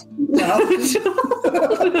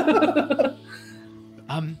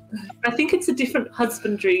 I think it's a different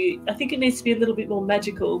husbandry. I think it needs to be a little bit more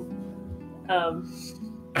magical. Are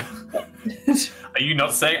you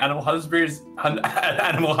not saying animal husbandry is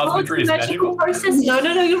magical? Process? No,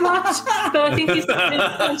 you're right. But I think it's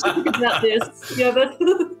scientific about this. Yeah, but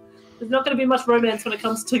there's not going to be much romance when it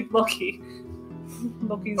comes to Lockie.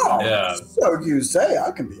 Lockie's. So you say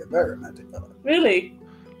I can be a very romantic fellow. Really?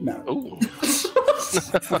 No.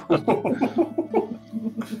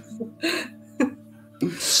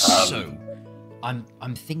 So,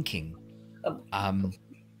 I'm thinking,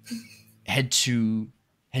 head to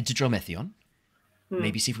Dromethion.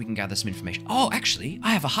 Maybe see if we can gather some information. Oh, actually,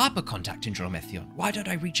 I have a harper contact in Dromethion. Why don't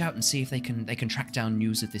I reach out and see if they can track down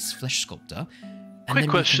news of this flesh sculptor? And Quick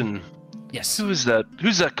question. Yes. Who is that?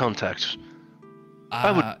 Who's that contact?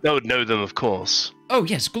 I would know them, of course. Oh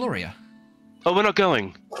yes, Gloria. Oh, we're not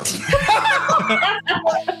going.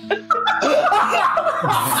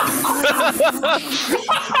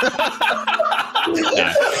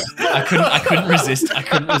 Yeah. I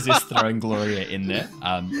couldn't resist throwing Gloria in there.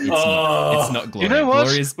 It's not Gloria. You know what?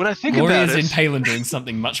 Gloria's, when I think Gloria's about it, in Palin doing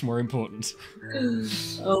something much more important.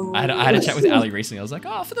 Oh, I had a chat with Ali recently. I was like,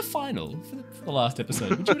 for the final, for the last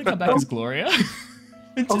episode, would you want to come back as Gloria?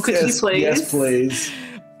 could you please? Yes, please.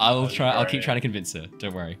 I'll keep trying to convince her.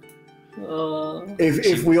 Don't worry.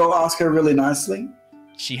 If we all ask her really nicely.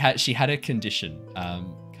 She had a condition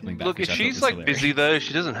coming back. Look, if she's like busy though,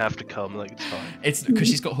 she doesn't have to come. Like it's fine. It's because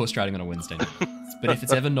she's got horse riding on a Wednesday night. But if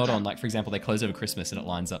it's ever not on, like for example, they close over Christmas and it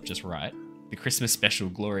lines up just right. The Christmas special,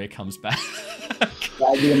 Gloria comes back.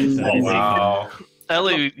 Wow.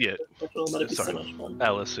 Ellie, yeah. Sorry.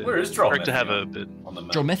 Alice. Where is Great Dromethion to have a bit. on the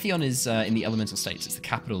map? Dromethion is in the Elemental States. It's the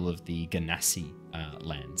capital of the Ganassi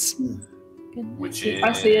lands. Which is...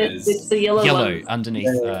 I see it. It's the yellow one. Underneath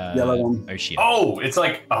yellow one. Oceania. Oh, it's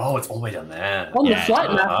like... Oh, it's all the way down there. On the Yeah,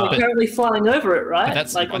 flight map, we're but- currently flying over it, right? But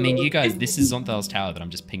that's, Like I on mean, the- you guys, this is Zonthal's tower that I'm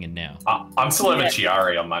just pinging now. I'm still over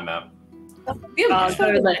Chiari on my map.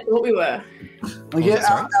 very late. What we were.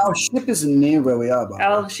 Our ship is near where we are, by the way.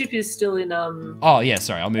 Our ship is still in Oh, yeah,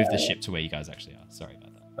 sorry. I'll move the ship to where you guys actually are. Sorry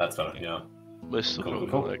about that. That's better, yeah. We're still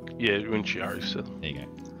Cool. like, yeah, we're in Chiari still. There you go.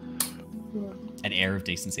 An air of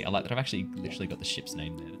decency. I like that I've actually literally got the ship's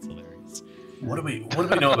name there. That's hilarious. What do we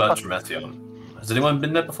know about Dromethion? Has anyone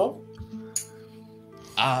been there before?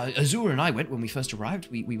 Azur and I went when we first arrived.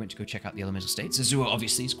 We went to go check out the elemental states. Azur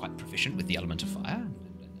obviously is quite proficient with the element of fire and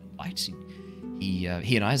light. He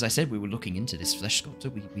and I, as I said, we were looking into this flesh sculptor.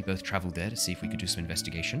 We both travelled there to see if we could do some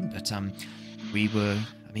investigation. But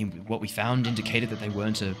what we found indicated that they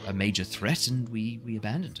weren't a major threat, and we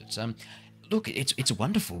abandoned it. Look, it's a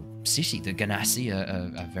wonderful city. The Ganassi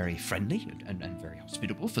are very friendly and very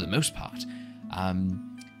hospitable for the most part.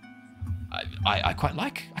 I quite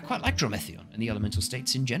like Dromethion and the elemental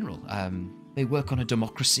states in general. They work on a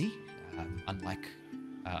democracy, unlike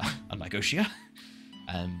Oshia.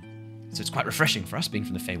 So it's quite refreshing for us being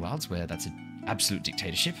from the Fey Wilds, where that's an absolute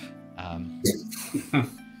dictatorship.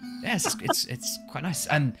 Yes, it's quite nice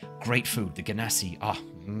and great food. The Ganassi are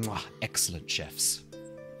excellent chefs.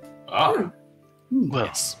 Oh. Well,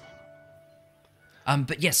 Yes.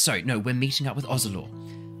 But yes, sorry, no, we're meeting up with Ozalor,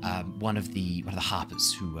 one of the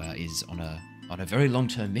harpers who is on a very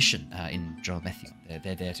long-term mission in Dromethion.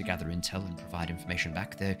 They're there to gather intel and provide information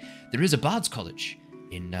back. There is a Bard's College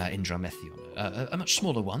in Dromethion, a much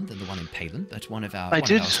smaller one than the one in Palin, but one of our I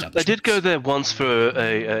did go there once for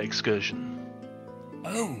a excursion.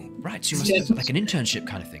 Oh, right. So you must have like an internship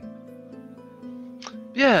kind of thing.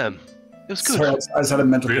 Yeah, it was good. Sorry, I just had a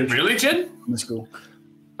mental picture Really, Jin? in school.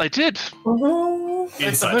 I did.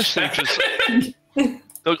 Inside most check.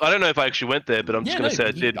 Look, I don't know if I actually went there, but I'm just going to say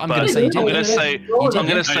I did. I'm but going to say you did. I'm going to say that Yeah.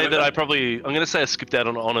 I'm going to say I skipped out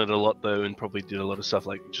on it a lot though, and probably did a lot of stuff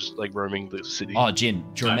like just like roaming the city. Oh, Jin,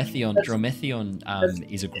 Dromethion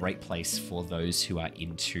is a great place for those who are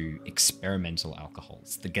into experimental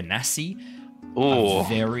alcohols. The Ganassi are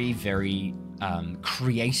very, very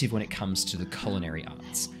creative when it comes to the culinary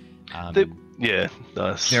arts. Yeah,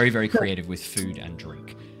 nice. Very, very creative with food and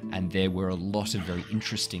drink. And there were a lot of very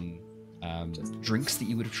interesting drinks that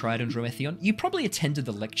you would have tried on Dromethion. You probably attended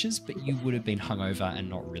the lectures, but you would have been hungover and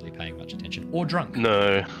not really paying much attention, or drunk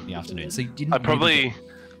No, in the afternoon. So you didn't. I probably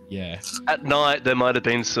yeah. at night there might have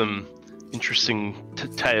been some interesting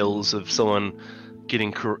tales of someone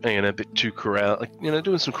getting a bit too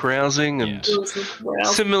doing some carousing and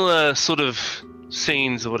similar sort of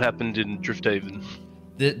scenes of what happened in Drifthaven.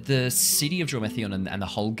 The city of Dromethion and the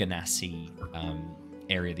whole Ganassi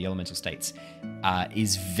area, the elemental states,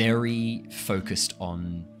 is very focused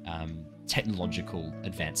on technological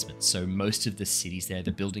advancements. So most of the cities there,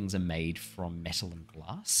 the buildings are made from metal and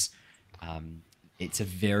glass. It's a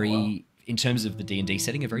very, in terms of the D&D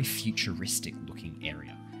setting, a very futuristic looking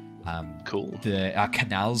area. Cool. There are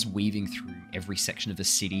canals weaving through every section of the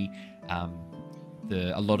city. A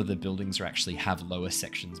lot of the buildings actually have lower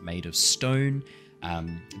sections made of stone.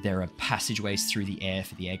 There are passageways through the air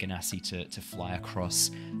for the air Ganassi to fly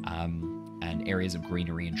across, and areas of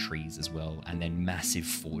greenery and trees as well, and then massive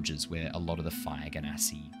forges where a lot of the fire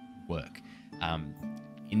Ganassi work.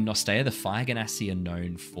 In Nostea, the Fire Ganassi are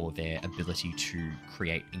known for their ability to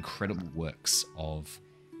create incredible works of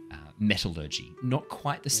metallurgy. Not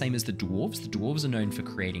quite the same as the dwarves. The dwarves are known for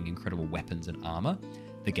creating incredible weapons and armor.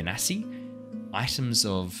 The Ganassi, items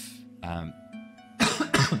of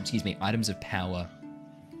excuse me, items of power,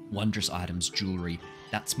 wondrous items, jewelry.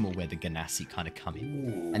 That's more where the Ganassi kind of come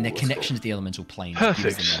in. And their connection to the elemental plane gives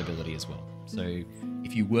them that ability as well. So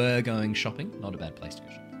if you were going shopping, not a bad place to go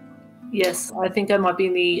shopping. Yes, I think I might be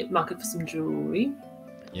in the market for some jewelry.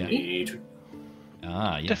 Yeah.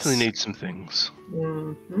 Ah, yes. Definitely need some things.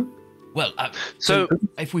 Mm-hmm. Well, so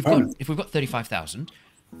if we've got 35,000,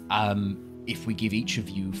 if we give each of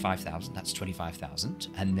you 5,000, that's 25,000,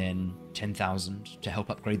 and then 10,000 to help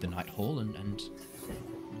upgrade the Night Hall and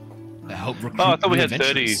help recruit. Oh, I thought we had 30.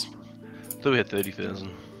 adventurers. I thought we had 30,000.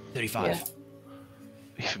 35.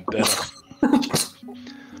 Yeah. Even better.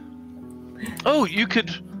 Oh, you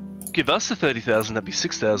could give us the 30,000. That'd be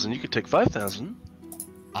 6,000. You could take 5,000.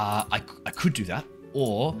 I could do that,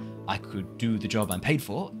 or I could do the job I'm paid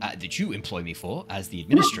for, that you employ me for, as the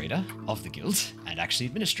administrator of the guild, and actually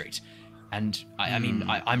administrate. And I mean,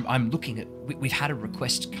 I'm looking at. We've had a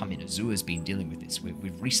request come in. Azua's been dealing with this.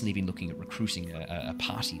 We've recently been looking at recruiting a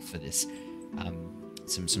party for this.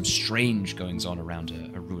 Some strange goings on around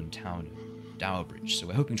a ruined town of Dowerbridge. So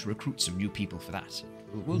we're hoping to recruit some new people for that.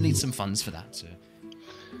 We'll need some funds for that to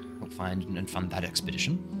help find and fund that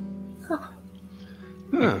expedition.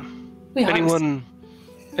 Anyone?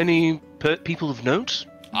 Any people of note?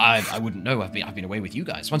 I wouldn't know. I've been away with you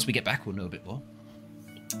guys. Once we get back, we'll know a bit more.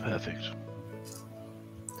 Perfect.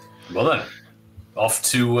 Well then,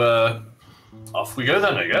 off we go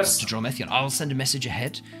then, I guess. To Dromethion. I'll send a message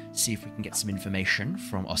ahead, see if we can get some information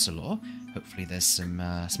from Ocelor. Hopefully there's some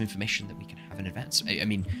information that we can have in advance. I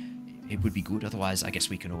mean, it would be good. Otherwise, I guess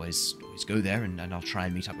we can always go there, and I'll try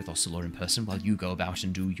and meet up with Ocelor in person while you go about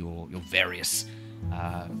and do your various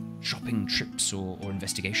shopping trips or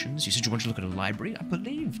investigations. You said you wanted to look at a library. I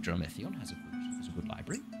believe Dromethion has a good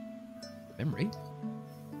library. Memory.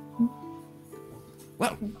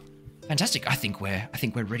 Well, fantastic. I think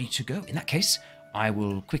we're ready to go. In that case, I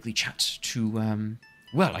will quickly chat to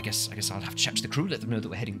well, I guess I'll have to chat to the crew, let them know that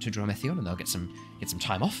we're heading to Dromethion, and they'll get some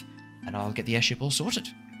time off, and I'll get the airship all sorted.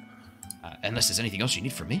 Unless there's anything else you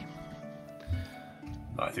need from me.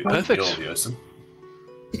 I think that's perfect. Ocean.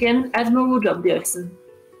 Again, Admiral Dobiosen.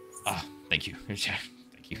 Ah, thank you.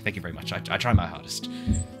 Thank you very much. I try my hardest.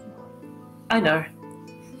 I know.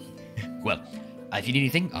 Well, if you need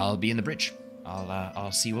anything, I'll be in the bridge.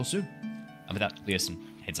 I'll see you all soon. And with that, Leosin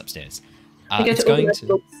heads upstairs. It's going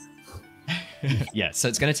to... yeah, so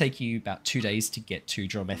it's going to take you about 2 days to get to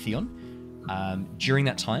Dromethion. During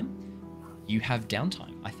that time, you have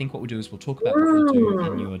downtime. I think what we'll do is we'll talk about what we'll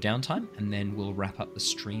do in your downtime, and then we'll wrap up the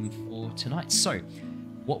stream for tonight. So,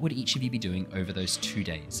 what would each of you be doing over those 2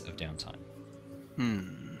 days of downtime?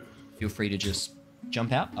 Feel free to just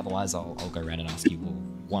jump out. Otherwise, I'll go around and ask you all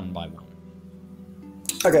one by one.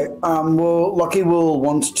 Okay, well, Lockie will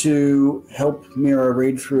want to help Mira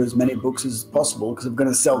read through as many books as possible, because if we're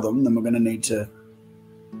going to sell them, then we're going to need to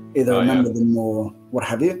either remember them or what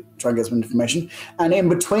have you, try and get some information. And in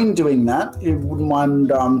between doing that, you wouldn't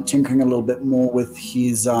mind tinkering a little bit more with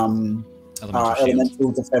his elemental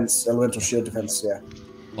shield defense, yeah.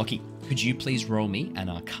 Lockie, could you please roll me an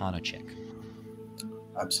Arcana check?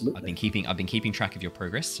 Absolutely. I've been keeping track of your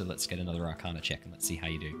progress, so let's get another Arcana check and let's see how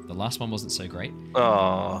you do. The last one wasn't so great.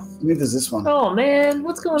 Oh. Maybe there's this one. Oh man,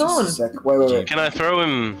 what's going on? Just a sec. Wait. Can I throw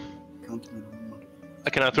him?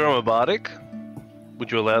 Can I throw him a bardic?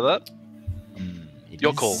 Would you allow that?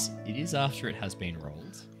 Your call. It is after it has been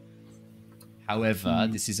rolled. However,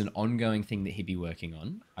 this is an ongoing thing that he'd be working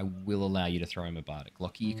on. I will allow you to throw him a bardic.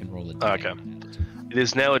 Lockie, you can roll a D10. Okay. It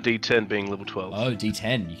is now a D10 being level 12. Oh,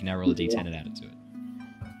 D10. You can now roll a D10 and add it to it.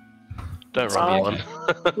 Don't roll one.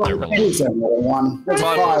 Don't roll one. That's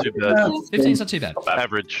not too bad. 15's not too bad.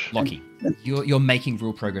 Average. Lockie, you're making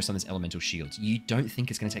real progress on this elemental shield. You don't think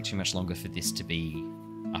it's going to take too much longer for this to be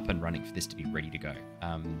up and running, for this to be ready to go.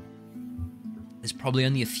 There's probably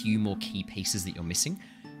only a few more key pieces that you're missing.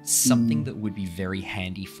 Something that would be very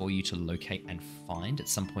handy for you to locate and find at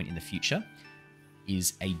some point in the future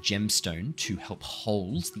is a gemstone to help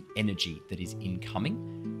hold the energy that is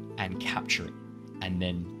incoming and capture it, and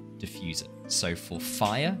then diffuse it. So for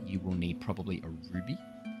fire, you will need probably a ruby.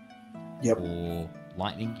 Yep. For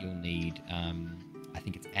lightning, you'll need, I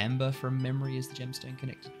think it's amber from memory is the gemstone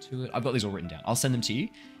connected to it. I've got these all written down. I'll send them to you.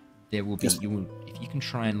 There will be, if you can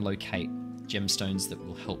try and locate gemstones that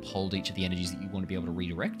will help hold each of the energies that you want to be able to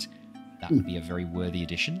redirect, that would be a very worthy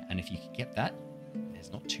addition. And if you can get that,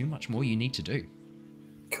 there's not too much more you need to do.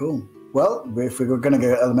 Cool. Well, if we're going to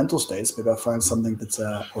go elemental states, we better find something that's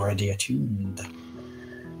already attuned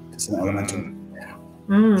to some elemental.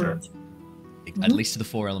 At least to the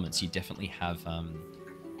 4 elements, you definitely have.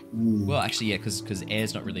 Well, actually, yeah, because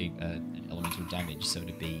air's not really an elemental damage, so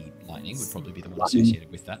to be lightning would probably be the one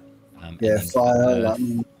associated with that. Yeah, fire,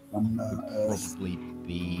 lightning, would probably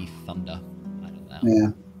be thunder. I don't know.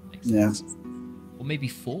 Yeah. Makes sense. Or maybe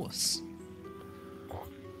force.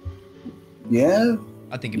 Yeah.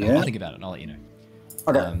 I'll think about it and I'll let you know.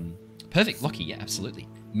 Okay. Perfect, Lockie. Yeah, absolutely.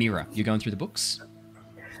 Mira, you're going through the books.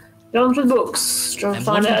 Going through the books, trying to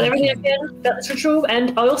find out everything I can about this ritual.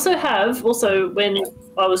 And I also have, when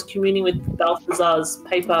I was communing with Balthazar's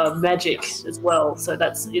paper magic as well, so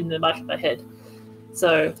that's in the back of my head.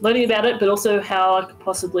 So learning about it, but also how I could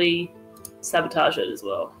possibly sabotage it as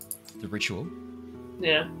well. The ritual?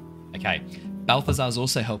 Yeah. Okay. Balthazar's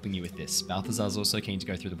also helping you with this. Balthazar's also keen to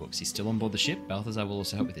go through the books. He's still on board the ship. Balthazar will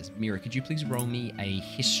also help with this. Mira, could you please roll me a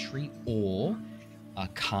history or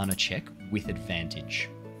Arcana check with advantage?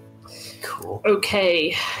 Cool.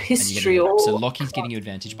 Okay, history or... So Lockie's giving you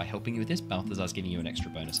advantage by helping you with this. Balthazar's giving you an extra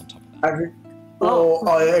bonus on top of that.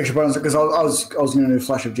 Extra bonus, because I was going to do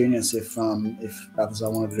Flash of Genius if Balthazar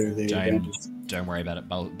wanted to do the advantage. Don't worry about it.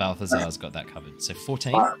 Balthazar's got that covered. So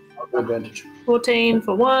 14. I'll do advantage. 14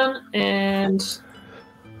 for 1, and...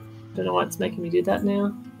 don't know why it's making me do that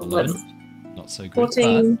now. 11. Not so good.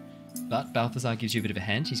 14. But Balthazar gives you a bit of a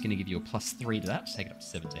hand. He's going to give you a +3 to that to take it up to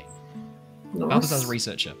 17. Nice. Balthazar's a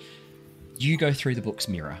researcher. You go through the books,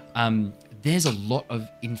 Mira. There's a lot of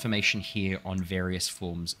information here on various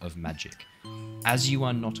forms of magic. As you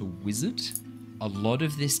are not a wizard, a lot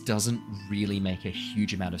of this doesn't really make a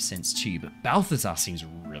huge amount of sense to you, but Balthazar seems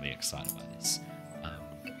really excited by this.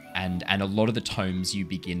 And a lot of the tomes you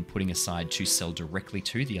begin putting aside to sell directly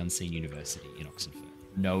to the Unseen University in Oxenford,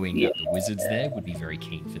 knowing that the wizards there would be very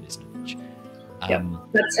keen for this knowledge.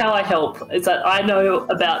 That's how I help, is that I know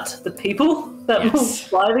about the people that will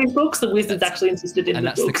buy these books. The wizard's actually interested in the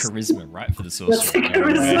books. And that's the charisma, right, for the sorcerer. That's the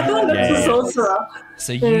charisma, that's the sorcerer.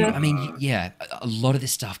 So a lot of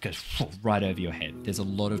this stuff goes right over your head. There's a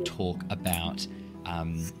lot of talk about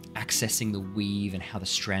accessing the weave and how the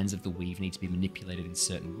strands of the weave need to be manipulated in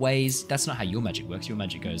certain ways. That's not how your magic works. Your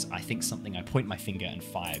magic goes, I think something, I point my finger and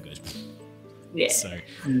fire goes. Yeah. So,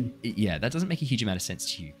 that doesn't make a huge amount of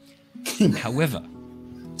sense to you. However,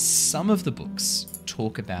 some of the books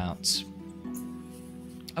talk about,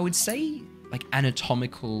 I would say, like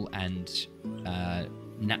anatomical and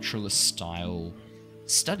naturalist style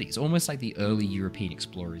studies, almost like the early European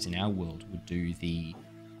explorers in our world would do the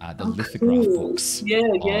lithograph books.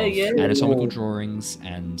 Anatomical drawings,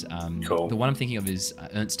 and the one I'm thinking of is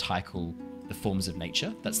Ernst Haeckel, The Forms of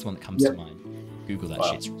Nature. That's the one that comes to mind. Google that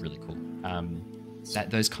shit, it's really cool.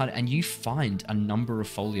 And you find a number of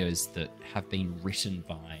folios that have been written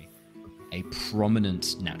by a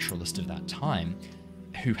prominent naturalist of that time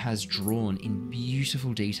who has drawn in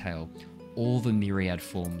beautiful detail all the myriad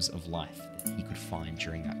forms of life that he could find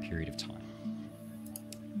during that period of time.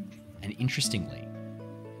 And interestingly,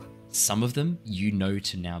 some of them you know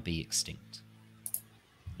to now be extinct,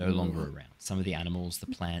 no longer around. Some of the animals, the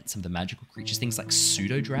plants, some of the magical creatures, things like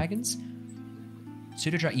pseudo-dragons.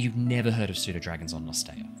 You've never heard of pseudo-dragons on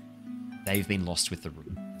Nostea. They've been lost with the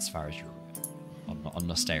root, as far as you're aware, on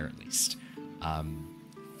Nostea at least.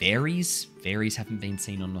 Fairies haven't been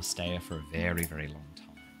seen on Nostea for a very, very long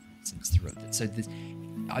time since throughout it. So there's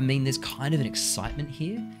kind of an excitement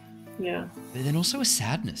here, but then also a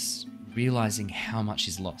sadness, realizing how much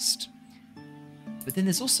is lost. But then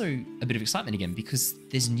there's also a bit of excitement again because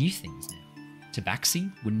there's new things now.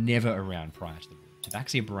 Tabaxi were never around prior to the war.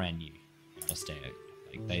 Tabaxi are brand new in Nostea.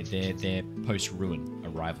 They're post-ruin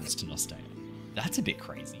arrivals to Nostea. That's a bit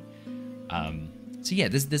crazy.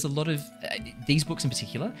 There's a lot of these books in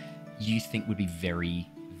particular you think would be very,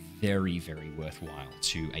 very, very worthwhile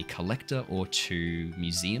to a collector or to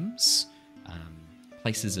museums,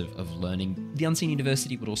 places of learning. The Unseen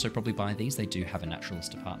University would also probably buy these. They do have a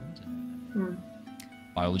naturalist department and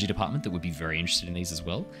biology department that would be very interested in these as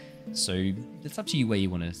well. So it's up to you where you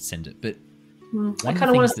want to send it. But I kind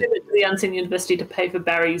of want to send it to the Unseen University to pay for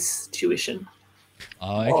Barry's tuition.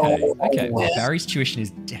 Okay. Well, Barry's tuition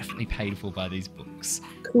is definitely paid for by these books.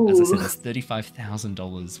 Cool. As I said, it's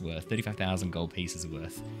 $35,000 worth, 35,000 gold pieces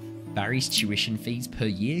worth. Barry's tuition fees per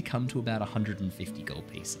year come to about 150 gold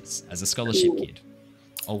pieces as a scholarship kid.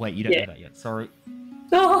 Oh wait, you don't know that yet. Sorry.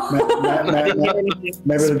 Maybe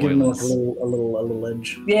we'll give him like a little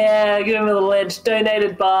edge. Yeah, give him a little edge.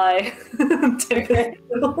 Donated by.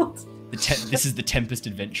 This is the Tempest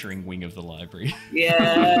Adventuring wing of the library.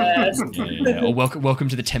 Yeah. Yes. Yeah. Or welcome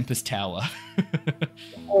to the Tempest Tower.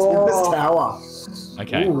 Tempest Tower.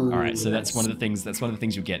 Okay. Ooh, All right. So that's yes. one of the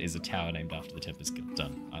things you'll get is a tower named after the Tempest Guild.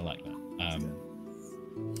 Done. I like that.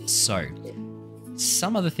 So,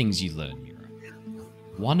 some other things you learn, Mira.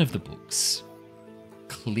 One of the books,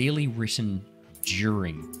 clearly written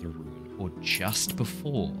during the ruin or just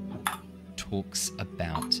before, talks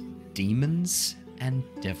about demons and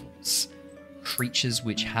devils, creatures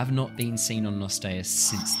which have not been seen on Nostea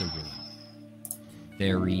since the ruin.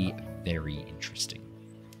 Very, very interesting.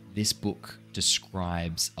 This book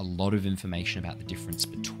describes a lot of information about the difference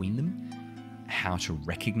between them, how to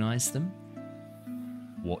recognize them,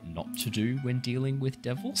 what not to do when dealing with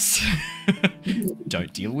devils.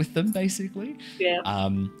 Don't deal with them, basically. Yeah.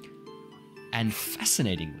 And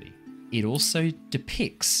fascinatingly, it also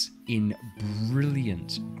depicts in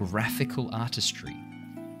brilliant graphical artistry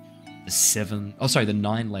the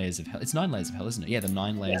 9 layers of hell. It's 9 layers of hell, isn't it? Yeah, the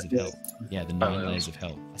 9 layers of hell. Yeah, the 9 layers of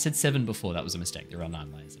hell. I said 7 before, that was a mistake. There are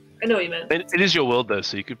 9 layers of hell. I know what you meant. It is your world though,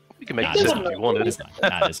 so you can make it 7 if you wanted. There's none.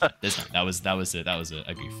 That was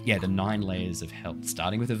a goof. Yeah, the 9 layers of hell,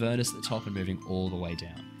 starting with Avernus at the top and moving all the way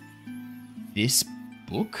down. This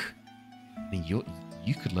book, I mean,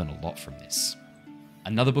 you could learn a lot from this.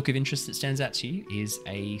 Another book of interest that stands out to you is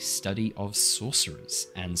a study of sorcerers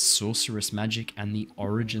and sorceress magic and the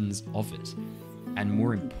origins of it. And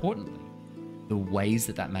more importantly, the ways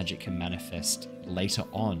that magic can manifest later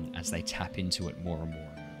on as they tap into it more and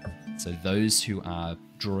more. So those who are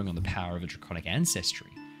drawing on the power of a draconic ancestry,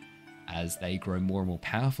 as they grow more and more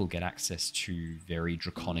powerful, get access to very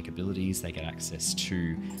draconic abilities, they get access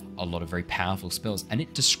to a lot of very powerful spells, and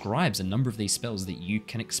it describes a number of these spells that you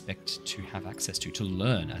can expect to have access to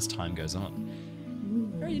learn as time goes on.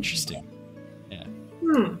 Very interesting. Yeah.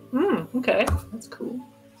 Okay, that's cool.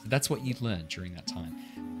 So that's what you learn during that time.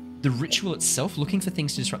 The ritual itself, looking for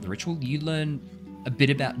things to disrupt the ritual, you learn a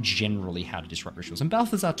bit about generally how to disrupt rituals. And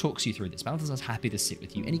Balthazar talks you through this. Balthazar's happy to sit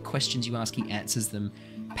with you. Any questions you ask, he answers them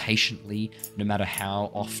patiently, no matter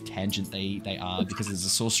how off tangent they are, because as a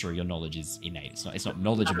sorcerer, your knowledge is innate. It's not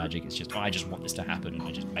knowledge of magic, it's just, I just want this to happen, and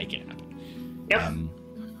I just make it happen. Yep.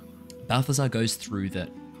 Balthazar goes through the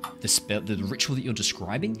ritual that you're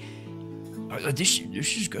describing. This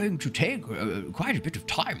is going to take quite a bit of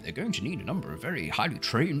time. They're going to need a number of very highly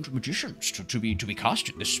trained magicians to be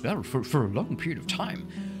casting this spell for a long period of time.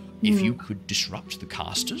 If you could disrupt the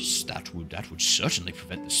casters, that would certainly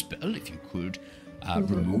prevent the spell. If you could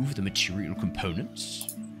remove the material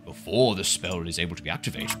components before the spell is able to be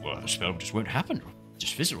activated, well, the spell just won't happen,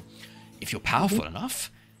 just fizzle. If you're powerful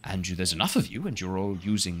enough, and there's enough of you, and you're all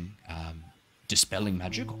using dispelling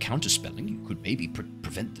magic or counterspelling, you could maybe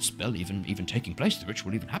prevent the spell even taking place, the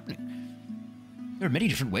ritual even happening. There are many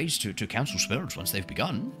different ways to cancel spells once they've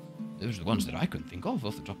begun. Those are the ones that I can think of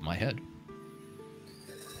off the top of my head.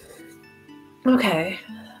 Okay.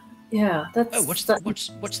 Yeah, that's... Oh, what's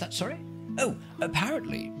that, sorry? Oh,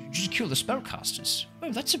 apparently, just kill the spellcasters.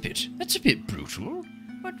 Oh, that's a bit brutal.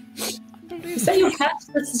 But Is that your cat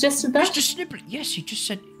that suggested that? Mr. Sibley, yes, he just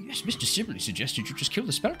said, yes, Mr. Sibley suggested you just kill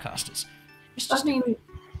the spellcasters. I mean...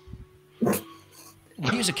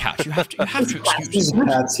 He's a cat, you have to excuse He's him.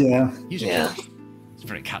 cats, yeah. He's a cat. It's a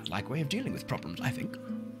very cat-like way of dealing with problems, I think.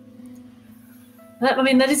 I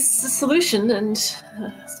mean, that is the solution, and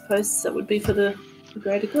I suppose that would be for the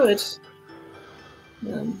greater good.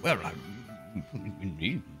 Well,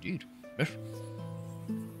 indeed. Yes.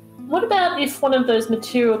 What about if one of those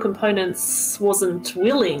material components wasn't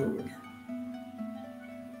willing?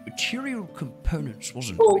 Material components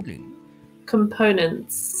wasn't Or willing?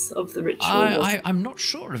 components of the ritual. I'm not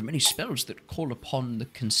sure of many spells that call upon the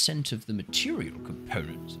consent of the material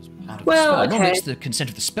components as part of the spell. Normally it's the consent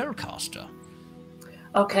of the spellcaster.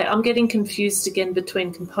 Okay, I'm getting confused again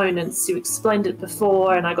between components. You explained it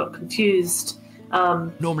before and I got confused.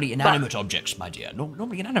 Normally inanimate objects, my dear.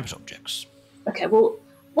 Normally inanimate objects. Okay, well,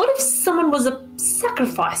 what if someone was a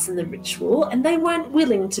sacrifice in the ritual and they weren't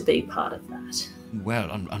willing to be part of that?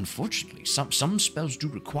 Well, unfortunately, some spells do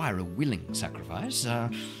require a willing sacrifice.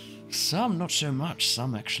 Some not so much.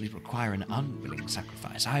 Some actually require an unwilling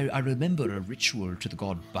sacrifice. I remember a ritual to the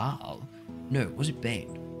god Baal. No, was it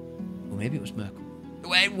Bane? Or maybe it was Merkel.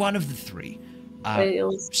 One of the three.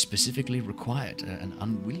 Specifically required an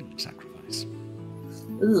unwilling sacrifice.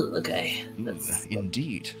 Ooh, okay. That's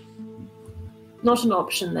indeed. Not an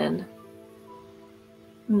option then.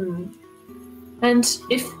 And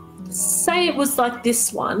if, say it was like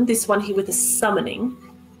this one here with a summoning.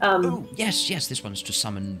 Oh, yes, this one's to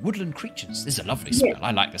summon woodland creatures. This is a lovely spell.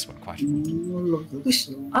 I like this one quite a lot.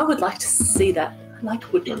 I would like to see that. I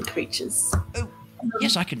like woodland creatures. Oh,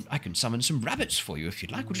 Yes, I can summon some rabbits for you if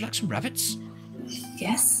you'd like. Would you like some rabbits?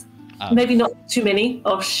 Yes. Maybe not too many.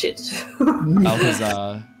 Oh shit.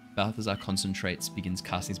 Balthazar concentrates, begins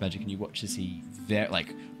casting his magic, and you watch as he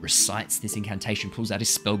recites this incantation, pulls out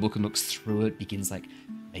his spellbook and looks through it, begins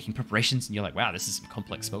making preparations, and you're like, wow, this is some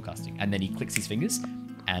complex spellcasting. And then he clicks his fingers,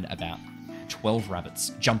 and about 12 rabbits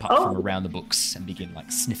jump up from around the books and begin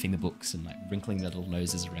sniffing the books and wrinkling their little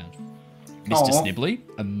noses around. Mr. Snibbly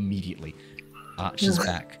immediately arches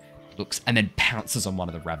back, looks, and then pounces on one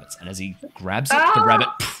of the rabbits. And as he grabs it, the rabbit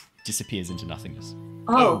disappears into nothingness.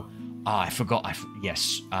 I forgot.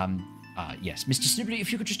 Yes. Yes, Mr. Snibbly,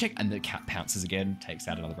 if you could just take... And the cat pounces again, takes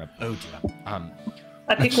out another rabbit. Oh, dear.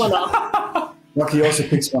 I pick one up. Lockie also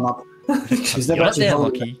picks one up. You're not there,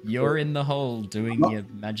 Lockie. You're in the hole doing your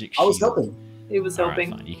magic shield. I was helping. He was helping.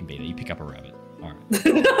 Right, fine. You can be there. You pick up a rabbit. All right.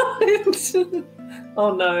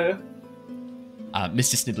 Oh, no.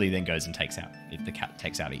 Mr. Snibbly then goes and takes out... The cat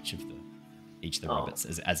takes out each of the rabbits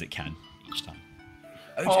as it can each time.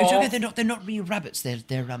 It's okay. They're not real rabbits. They're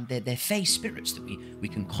fey spirits that we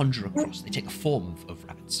can conjure across. They take a form of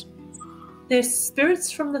rabbits. They're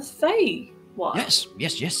spirits from the Fey Wild.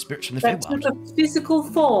 Yes, spirits from the Fey Wild. That's not a physical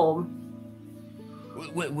form.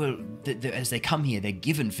 Well, as they come here, they're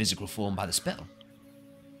given physical form by the spell.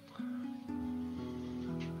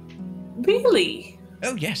 Really?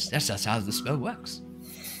 Oh yes, that's how the spell works.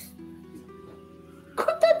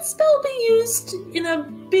 Could that spell be used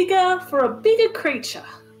for a bigger creature?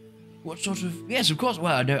 What sort of... Yes, of course.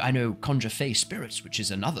 Well, I know conjure Fey spirits, which is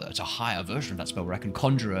it's a higher version of that spell where I can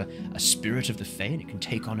conjure a spirit of the Fey and it can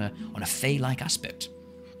take on a Fey-like aspect.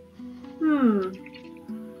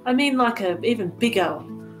 I mean even bigger,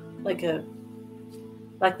 like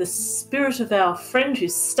the spirit of our friend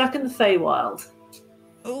who's stuck in the Fey Wild.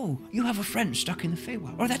 Oh, you have a friend stuck in the Fey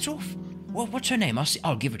Wild. Oh, that's awful. Well, what's her name?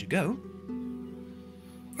 I'll give it a go.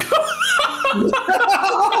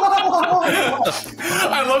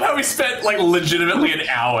 I love how we spent legitimately an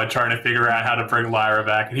hour trying to figure out how to bring Lyra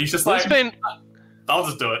back, and he's just I'll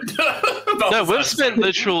just do it. No, we've spent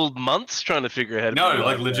literal months trying to figure out how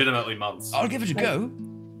to legitimately months. I'll give it a go.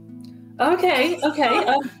 Okay.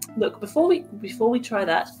 Look, before we try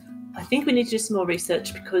that, I think we need to do some more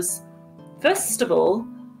research because, first of all,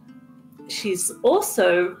 she's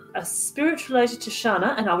also a spirit related to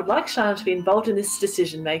Shana, and I would like Shana to be involved in this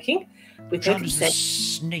decision making. With her Shana's the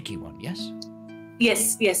snaky one, yes?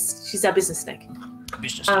 Yes, she's our business snake.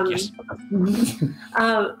 Business snake, yes.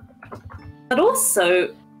 But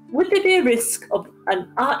also, would there be a risk of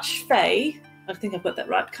an archfey? I think I've got that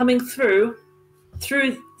right. Coming through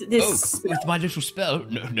this. Oh, with my little spell?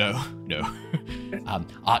 No.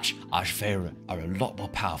 Archfey are a lot more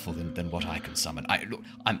powerful than what I can summon.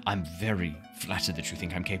 I'm very flattered that you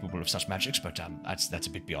think I'm capable of such magics, but that's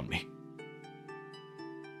a bit beyond me.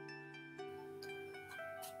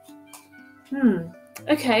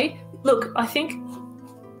 Okay. Look, I think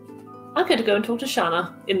I'm going to go and talk to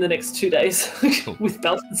Shana in the next 2 days with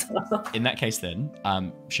Balthazar. In that case, then,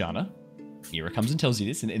 Shana, Mira comes and tells you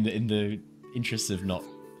this in the interests of not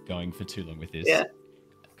going for too long with this. Yeah.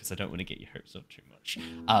 Because I don't want to get your hopes up too much.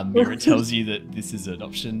 Mira tells you that this is an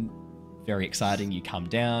option. Very exciting. You come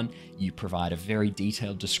down. You provide a very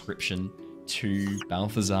detailed description to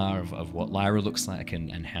Balthazar of what Lyra looks like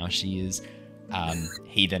and how she is.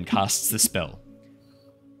 He then casts the spell.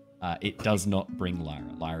 It does not bring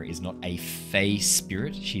Lyra. Lyra is not a Fey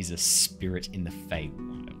spirit. She's a spirit in the Fey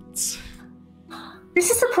Wilds. This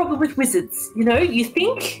is the problem with wizards. You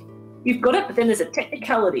think you've got it, but then there's a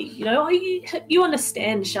technicality. You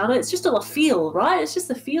understand, Shana. It's just a feel, right? It's just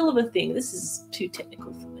the feel of a thing. This is too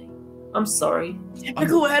technical for me. I'm sorry.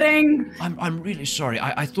 Typical wedding. I'm really sorry.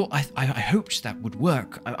 I thought I hoped that would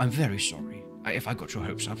work. I'm very sorry if I got your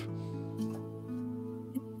hopes up.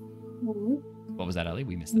 What was that, Ellie?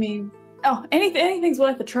 We missed that. Anything's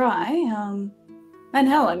worth a try. And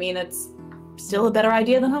hell, it's still a better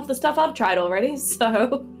idea than half the stuff I've tried already,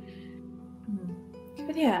 so...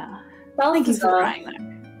 But yeah, thank you for trying that.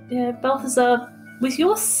 Yeah, Balthazar, with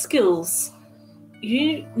your skills,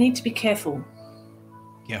 you need to be careful.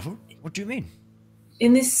 Careful? What do you mean?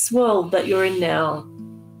 In this world that you're in now,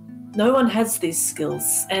 no one has these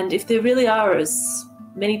skills, and if there really are as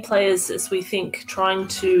many players as we think trying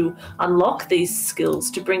to unlock these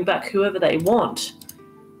skills to bring back whoever they want,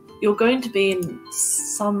 you're going to be in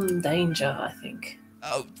some danger, I think.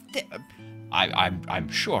 Oh, I'm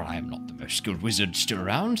sure I am not the most skilled wizard still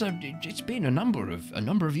around. It's been a number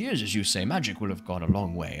of years, as you say. Magic will have gone a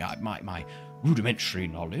long way. My rudimentary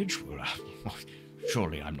knowledge will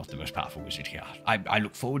surely I'm not the most powerful wizard here. I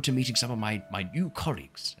look forward to meeting some of my new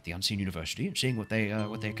colleagues at the Unseen University and seeing what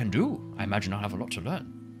they can do. I imagine I'll have a lot to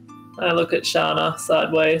learn. I look at Shana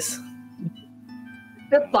sideways.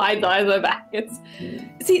 The side eyes are back.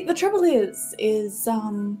 See, the trouble is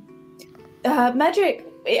magic.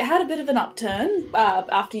 It had a bit of an upturn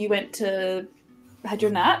after you had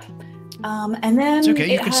your nap, and then it's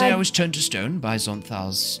okay. You could say I was turned to stone by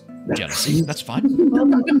Zonthar's jealousy. That's fine.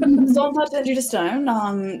 Zonthar turned you to stone.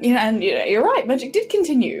 You're right. Magic did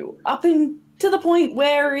continue up to the point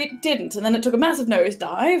where it didn't, and then it took a massive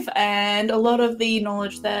nosedive, and a lot of the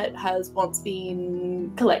knowledge that has once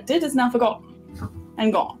been collected is now forgotten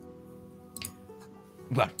and gone.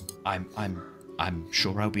 Well, I'm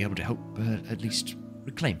sure I'll be able to help at least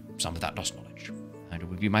reclaim some of that lost knowledge, and it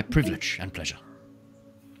would be my privilege and pleasure.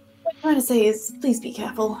 What I'm trying to say is, please be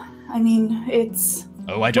careful. I mean, it's...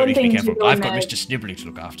 Oh, I don't need to be careful. I've got Mr. Snibbly to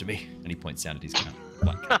look after me. And he points down at his gun.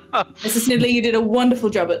 Mr. Snibbly, you did a wonderful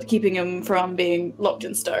job at keeping him from being locked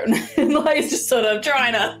in stone. And he's just sort of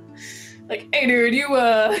trying to... Like, hey dude,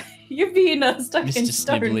 you've been stuck in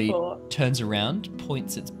stone Mr. Snibbly turns around,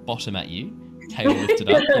 points its bottom at you, tail lifted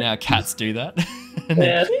up, and our cats do that. And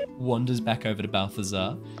then wanders back over to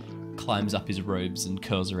Balthazar, climbs up his robes and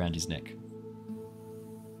curls around his neck.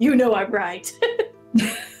 You know I'm right.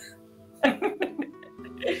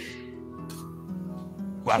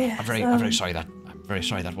 Well, yes, I'm very sorry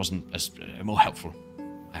that wasn't as more helpful.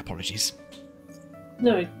 My apologies.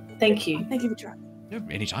 No, thank you. Thank you for trying. No,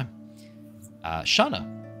 anytime. Shana,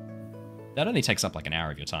 that only takes up like an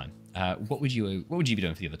hour of your time. What would you be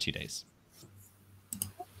doing for the other 2 days?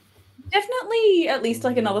 Definitely at least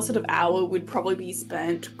like another sort of hour would probably be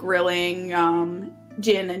spent grilling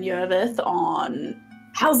Jin and Yervith on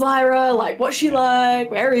how's Lyra, like what's she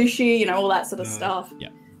like, where is she, all that sort of stuff. Yeah.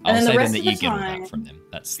 I'll say then that you get all that from them.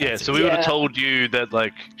 That's so we would have told you that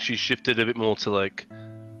like she shifted a bit more to like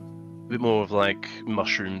a bit more of like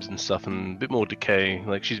mushrooms and stuff and a bit more decay.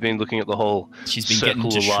 Like she's been looking at the whole circle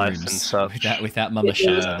of life and stuff. Without Mama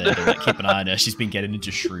Shana there to like, keep an eye on her, she's been getting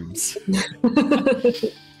into shrooms.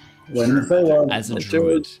 As a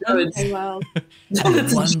druid. Fey Wild.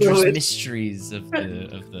 The wondrous mysteries of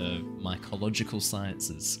the mycological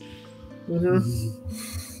sciences.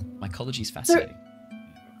 Mycology's fascinating.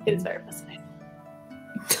 It is very fascinating.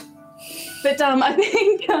 But I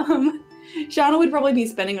think Shana would probably be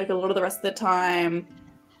spending like a lot of the rest of the time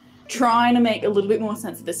trying to make a little bit more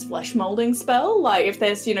sense of this flesh molding spell. Like if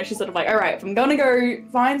there's, she's sort of like, all right, if I'm going to go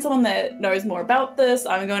find someone that knows more about this,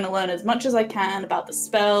 I'm going to learn as much as I can about the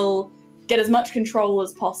spell, get as much control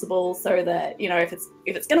as possible so that, if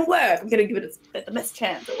it's going to work, I'm going to give it the best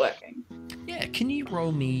chance at working. Yeah, can you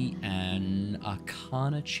roll me an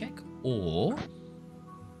Arcana check or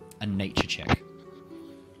a Nature check?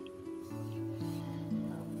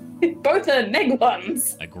 Both are neg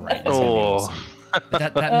ones. Great.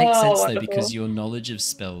 That makes sense though, because your knowledge of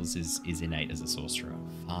spells is innate as a sorcerer.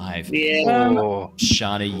 5. Yeah.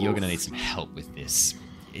 Shana, you're gonna need some help with this.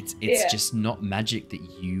 It's just not magic that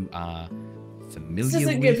you are familiar with. This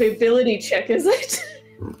isn't an ability check, is it?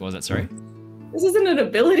 What was that? Sorry. This isn't an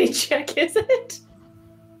ability check, is it?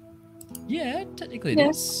 Yeah, technically it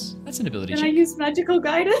is. That's an ability check. Can I use magical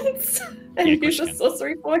guidance and use a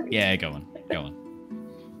sorcery point? Yeah, go on.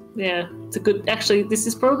 Yeah, it's a good. Actually, this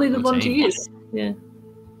is probably the one to use. Yeah.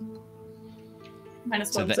 -1,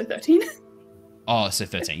 so 13. Oh, so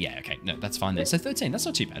 13. Yeah, okay. No, that's fine then. So 13, that's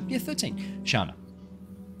not too bad. Yeah, 13. Shana,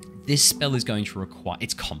 this spell is going to require...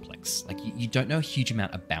 It's complex. Like, you don't know a huge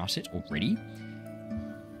amount about it already.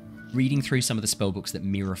 Reading through some of the spell books that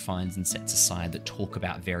Mira finds and sets aside that talk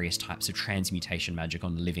about various types of transmutation magic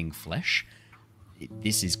on living flesh,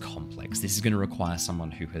 this is complex. This is going to require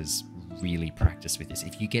someone who has really practiced with this.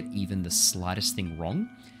 If you get even the slightest thing wrong,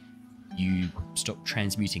 you stop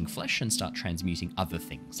transmuting flesh and start transmuting other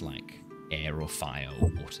things like air or fire or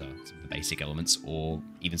water, some of the basic elements, or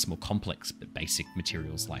even some more complex but basic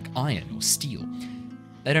materials like iron or steel.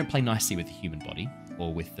 They don't play nicely with the human body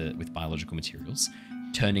or with biological materials.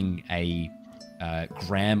 Turning a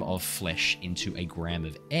gram of flesh into a gram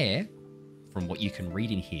of air, from what you can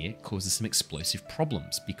read in here, causes some explosive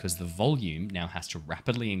problems because the volume now has to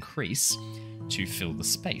rapidly increase to fill the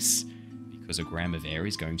space, because a gram of air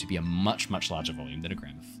is going to be a much, much larger volume than a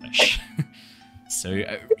gram of flesh. So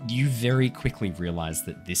you very quickly realize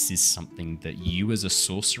that this is something that you as a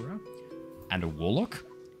sorcerer and a warlock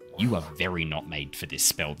You are very not made for this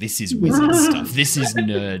spell. This is wizard stuff. This is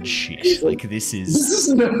nerd shit. Like, this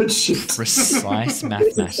is nerd shit. Precise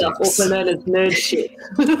mathematics. Stuff also known as nerd shit.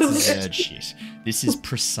 This is nerd shit. This is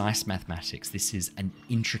precise mathematics. This is an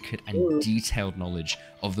intricate and detailed knowledge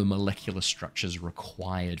of the molecular structures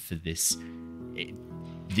required for this.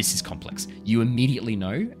 This is complex. You immediately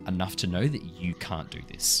know enough to know that you can't do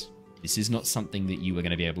this. This is not something that you are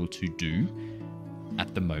going to be able to do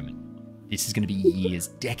at the moment. This is going to be years,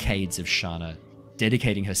 decades of Shana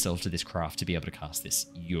dedicating herself to this craft to be able to cast this.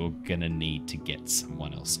 You're going to need to get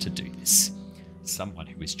someone else to do this. Someone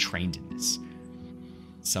who is trained in this.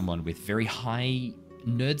 Someone with very high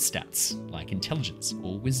nerd stats, like intelligence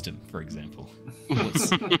or wisdom, for example. You've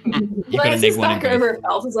got to neg one in both. Over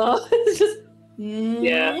Balthazar. It's just,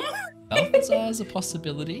 yeah. Balthazar is a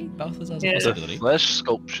possibility. Balthazar is a possibility. The flesh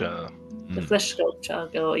sculpture. The flesh sculpture,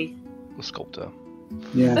 girly. The sculptor.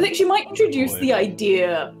 Yeah. I think she might introduce the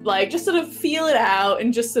idea, like just sort of feel it out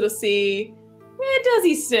and just sort of see where does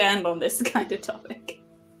he stand on this kind of topic.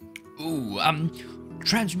 Ooh,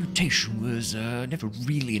 transmutation was never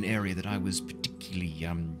really an area that I was particularly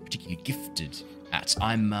gifted at.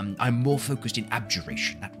 I'm more focused in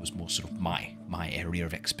abjuration. That was more sort of my area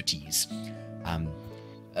of expertise.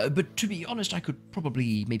 But to be honest, I could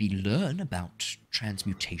probably maybe learn about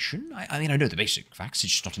transmutation. I mean, I know the basic facts.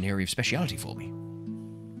 It's just not an area of speciality for me.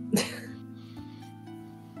 I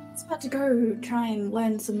was about to go try and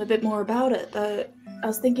learn a bit more about it. I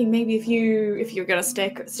was thinking maybe if you're gonna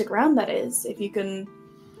stick around, that is, if you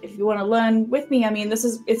want to learn with me. I mean,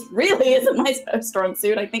 it really isn't my strong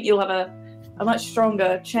suit. I think you'll have a much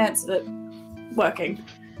stronger chance of it working.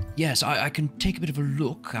 Yes, I can take a bit of a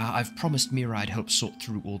look. I've promised Mira I'd help sort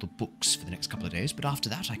through all the books for the next couple of days, but after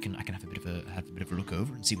that I can have a bit of a look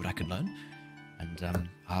over and see what I can learn, and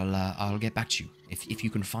I'll get back to you. If you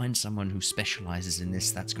can find someone who specializes in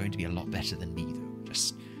this, that's going to be a lot better than me, though.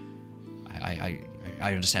 Just I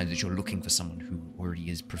understand that you're looking for someone who already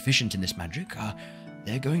is proficient in this magic.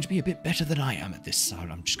 They're going to be a bit better than I am at this, so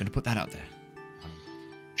I'm just going to put that out there.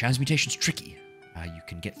 Transmutation's tricky. You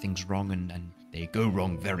can get things wrong, and they go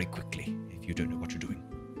wrong very quickly if you don't know what you're doing.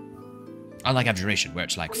 Unlike abjuration, where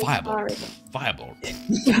it's like fireball.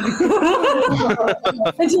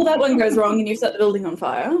 Until that one goes wrong and you set the building on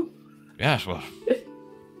fire. Yes, well,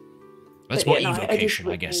 that's more evocation,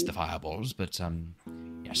 I guess, the fireballs. But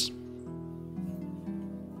yes.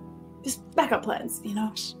 Just backup plans, you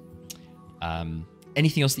know.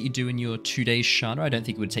 Anything else that you do in your 2 days, Shana? I don't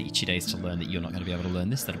think it would take you 2 days to learn that you're not going to be able to learn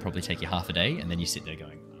this. That'll probably take you half a day, and then you sit there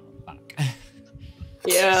going, oh, fuck.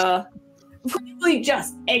 Yeah. Probably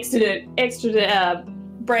just extra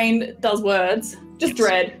brain does words. Just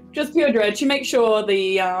dread. Just pure dread. She makes sure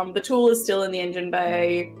the tool is still in the engine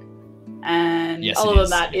bay, and other than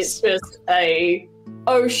that, it's just a,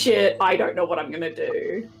 oh shit, I don't know what I'm going to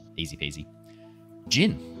do. Easy peasy.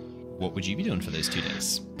 Jin, what would you be doing for those 2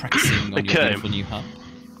 days? Practicing on your beautiful new harp?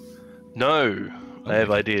 No, I have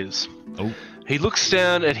ideas. Oh. He looks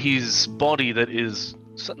down at his body that is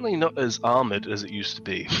suddenly not as armored as it used to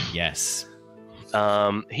be. Yes.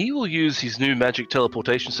 He will use his new magic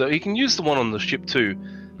teleportation, so he can use the one on the ship too,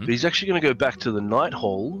 but he's actually going to go back to the Night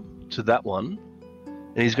Hall, to that one,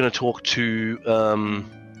 and he's going to talk to...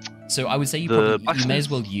 So I would say you may as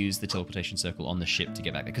well use the teleportation circle on the ship to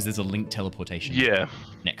get back, because there's a linked teleportation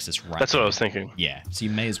nexus right That's there. what I was thinking. Yeah, so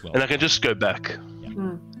you may as well. And I can just go back.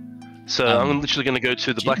 Yeah. So I'm literally going to go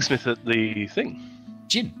to the blacksmith at the thing.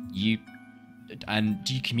 Jin, do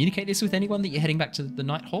you communicate this with anyone that you're heading back to the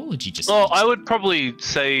Night Hall, or do you just... Oh, I would probably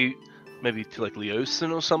say maybe to like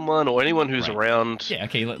Leosin or someone, or anyone who's around. Yeah,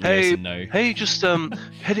 okay, let Leosin know. Hey, just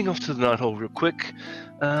heading off to the Night Hall real quick.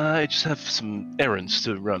 I just have some errands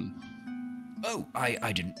to run. Oh,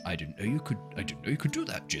 I didn't know you could do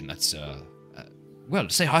that, Jin. That's well,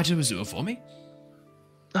 say hi to Azure for me.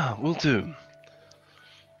 Ah, will do.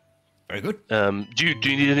 Very good. Do you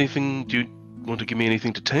need anything? Do you want to give me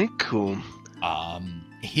anything to take, or?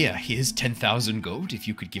 Here's 10,000 gold. If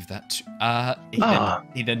you could give that.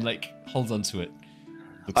 He then like holds onto it.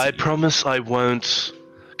 I promise I won't.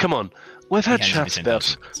 Come on. We've had chats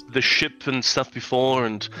about the ship and stuff before,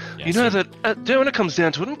 and you know that when it comes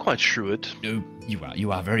down to it, I'm quite shrewd. No,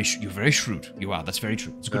 you're very shrewd. You are. That's very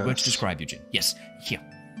true. It's a good word to describe you, Jin. Yes. Here,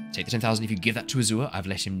 take the 10,000. If you give that to Azure, I've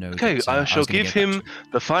let him know. Okay, I shall give him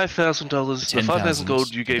the $5,000. The 5,000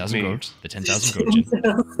 gold you gave me. The 10,000 gold, Jin.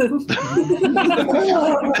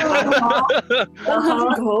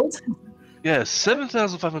 1,000 gold. Yes,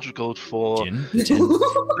 7,500 gold for. Jin, the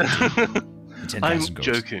 10,000 I'm gold.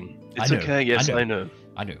 joking. It's okay. Yes, I know.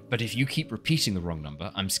 I know. But if you keep repeating the wrong number,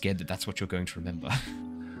 I'm scared that that's what you're going to remember.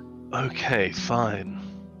 Okay, fine.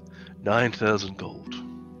 9,000 gold.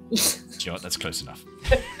 Do you know what? That's close enough.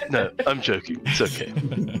 No, I'm joking. It's okay.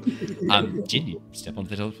 Jin, you step onto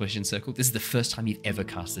the teleportation circle. This is the first time you've ever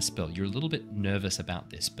cast this spell. You're a little bit nervous about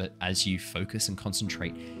this, but as you focus and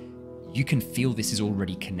concentrate, you can feel this is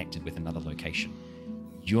already connected with another location.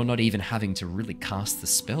 You're not even having to really cast the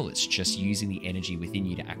spell. It's just using the energy within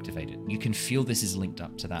you to activate it. You can feel this is linked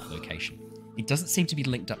up to that location. It doesn't seem to be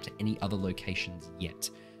linked up to any other locations yet,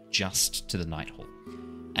 just to the Night Hall.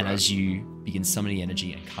 And as you begin summoning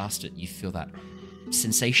energy and cast it, you feel that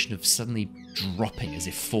sensation of suddenly dropping as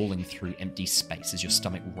if falling through empty space as your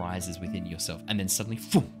stomach rises within yourself. And then suddenly,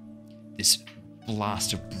 boom, this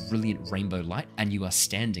blast of brilliant rainbow light, and you are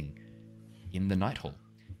standing in the Night Hall,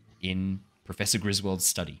 in Professor Griswold's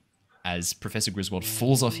study, as Professor Griswold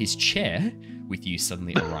falls off his chair with you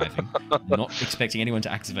suddenly arriving, not expecting anyone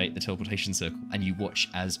to activate the teleportation circle, and you watch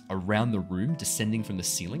as around the room, descending from the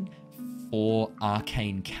ceiling, 4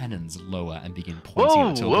 arcane cannons lower and begin pointing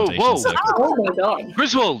at the teleportation circle. Oh my god.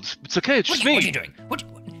 Griswold, it's okay, it's just me. What are you doing? What?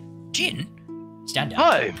 Jin? Stand down.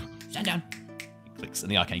 Hi. Stand down. He clicks,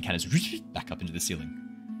 and the arcane cannons back up into the ceiling.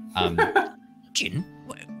 Jin,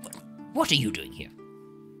 what are you doing here?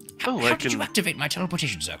 How did you activate my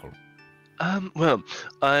teleportation circle? Well,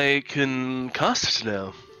 I can cast it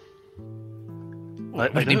now.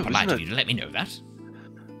 It would have been polite of you to let me know that.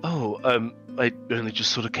 Oh, I only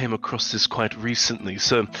just sort of came across this quite recently,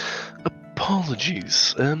 so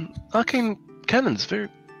apologies. Arcane cannons, very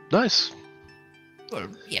nice. Well,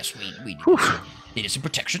 yes, we needed some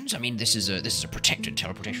protections. I mean, this is a protected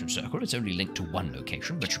teleportation circle. It's only linked to one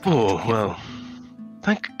location, but you can't. Oh well,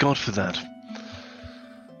 thank God for that.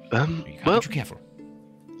 Well, be careful.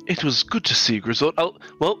 It was good to see you, Griswold.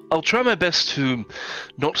 I'll try my best to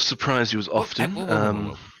not surprise you as often.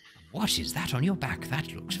 Whoa. What is that on your back?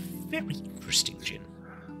 That looks very interesting, Jin.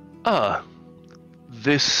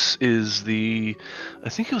 This is I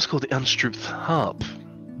think it was called the Unstruth Harp.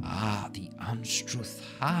 The Unstruth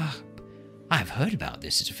Harp. I've heard about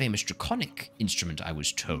this. It's a famous draconic instrument, I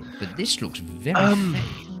was told, but this looks very Fey.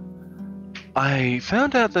 I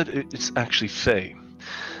found out that it's actually Fey.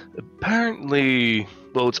 Apparently,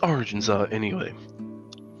 well, its origins are anyway.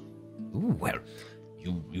 Ooh, well,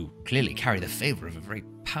 you clearly carry the favor of a very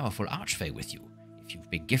powerful archfey with you, if you've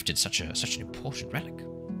been gifted such an important relic.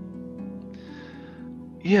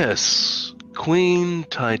 Yes, Queen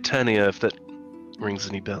Titania, if that rings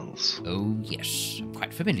any bells. Oh, yes, I'm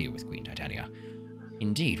quite familiar with Queen Titania.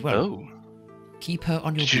 Indeed, well, keep her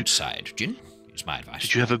on your good side, Jin, is my advice.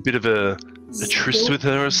 Did you have a bit of a tryst with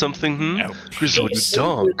her or something, No, Griswold, you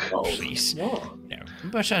dog. Please. No.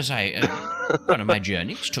 But as one of my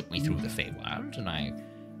journeys took me through the Fey Wild, and I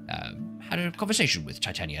had a conversation with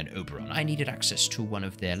Titania and Oberon. I needed access to one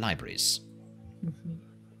of their libraries.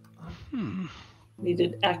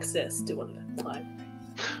 Needed access to one of their libraries.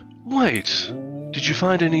 Wait, did you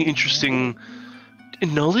find any interesting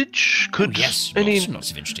knowledge? Yes,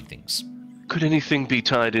 lots of interesting things. Could anything be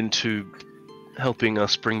tied into helping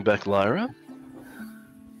us bring back Lyra?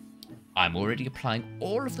 I'm already applying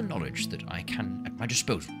all of the knowledge that I can at my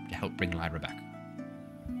disposal to help bring Lyra back.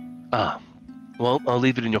 Well, I'll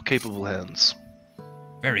leave it in your capable hands.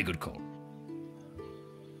 Very good call.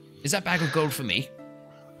 Is that bag of gold for me?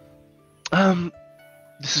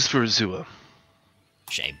 This is for Azua.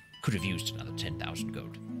 Shame. Could have used another 10,000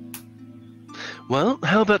 gold. Well,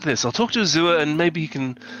 how about this? I'll talk to Azua and maybe he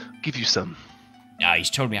can give you some.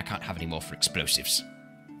 He's told me I can't have any more for explosives.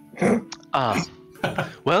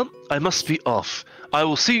 Well, I must be off. I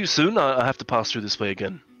will see you soon. I have to pass through this way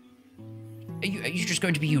again. Are you just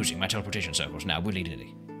going to be using my teleportation circles now,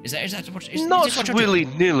 willy-nilly? Is that what? Not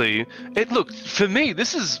willy-nilly. Look, for me,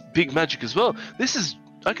 this is big magic as well.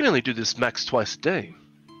 I can only do this max twice a day.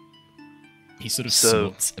 He sort of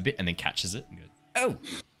snorts a bit and then catches it and goes, "Oh,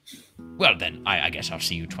 well then, I guess I'll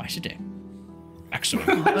see you twice a day." Excellent.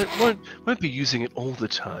 I won't be using it all the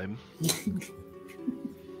time.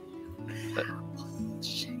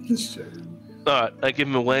 Alright, I give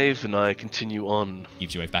him a wave and I continue on.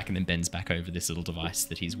 Gives you a wave back and then bends back over this little device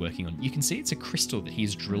that he's working on. You can see it's a crystal that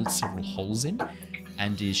he's drilled several holes in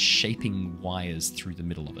and is shaping wires through the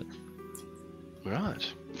middle of it.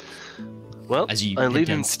 Right. Well, as you leave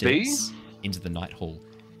him downstairs into the Night Hall,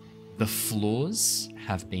 the floors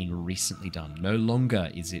have been recently done. No longer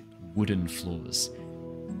is it wooden floors,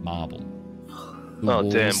 marble. Oh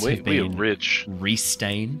damn, we are rich.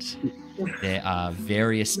 Restained. There are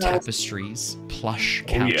various tapestries, plush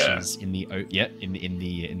couches in the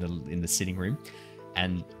sitting room,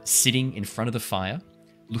 and sitting in front of the fire,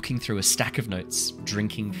 looking through a stack of notes,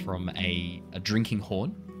 drinking from a drinking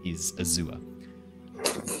horn, is Azua.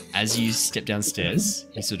 As you step downstairs,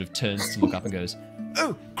 he sort of turns to look up and goes,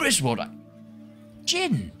 "Oh, Griswold,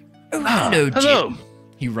 Jin! Oh, hello, Jin!" Hello.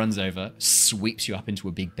 He runs over, sweeps you up into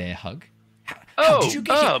a big bear hug. Oh, did you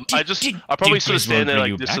get here? I probably sort of stand there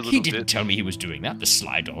like this a back? little He didn't bit. tell me he was doing that, the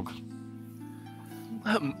sly dog.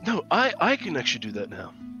 No, I can actually do that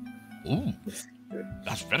now. Ooh,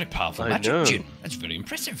 that's very powerful I magic, know. Jin. That's very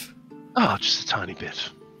impressive. Ah, just a tiny bit.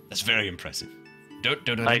 That's very impressive. Don't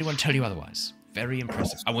let anyone tell you otherwise. Very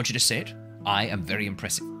impressive. I want you to say it. I am very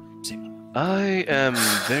impressive. Say it. I am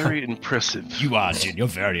very impressive. You are, Jin. You're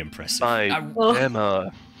very impressive. I am.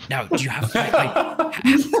 Now, do you have...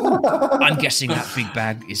 I'm guessing that big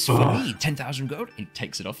bag is for me. 10,000 gold. He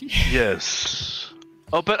takes it off you. Yes.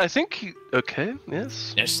 Oh, but I think okay.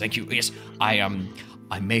 Yes. Yes, thank you. Yes, I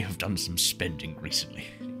may have done some spending recently.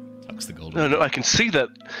 Tucks the gold. No, I can see that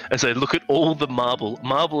as I look at all the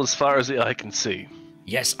marble as far as the eye can see.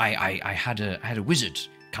 Yes, I had a wizard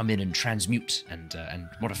come in and transmute and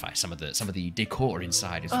modify some of the decor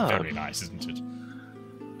inside. It's very nice, isn't it?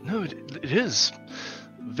 No, it is.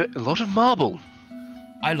 A lot of marble.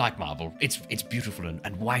 I like marble. It's beautiful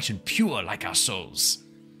and white and pure like our souls.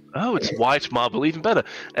 Oh, it's white marble, even better.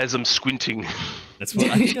 As I'm squinting. I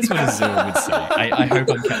think that's what Azul would say. I hope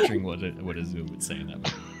I'm capturing what Azul would say in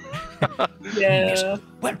that moment. Yeah. Yes.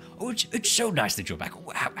 Well, it's so nice that you're back.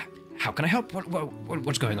 How can I help?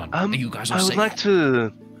 What's going on? Are you guys all I would safe? like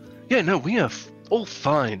to. Yeah, no, we are all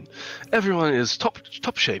fine. Everyone is top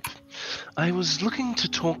shape. I was looking to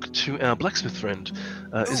talk to our blacksmith friend.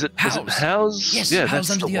 Is it House? Yes, yeah, House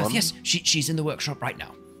that's under the earth. one. Yes, she's in the workshop right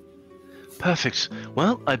now. Perfect.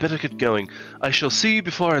 Well, I better get going. I shall see you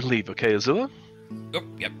before I leave, okay, Azula? Oh,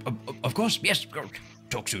 yep, of course. Yes.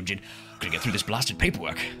 Talk soon, Jin. Gonna get through this blasted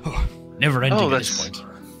paperwork. Oh, never ending at this point.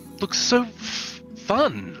 Looks so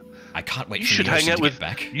fun. I can't wait You for should Yoshi hang out to with get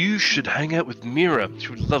back. You should hang out with Mira. She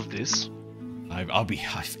would love this. I'll be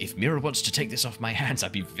if Mira wants to take this off my hands,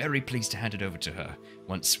 I'd be very pleased to hand it over to her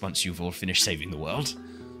once you've all finished saving the world.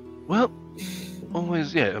 Well,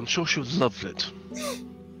 always, yeah. I'm sure she would love it.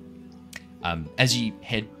 As you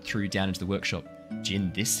head through down into the workshop,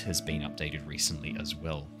 Jin, this has been updated recently as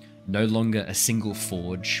well. No longer a single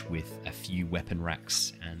forge with a few weapon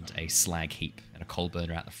racks and a slag heap and a coal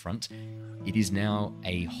burner out the front. It is now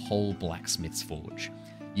a whole blacksmith's forge.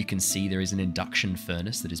 You can see there is an induction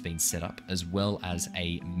furnace that has been set up, as well as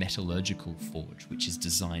a metallurgical forge, which is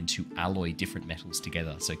designed to alloy different metals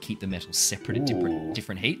together. So keep the metals separate at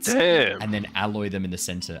different heats, and then alloy them in the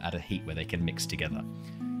center at a heat where they can mix together.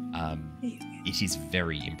 It is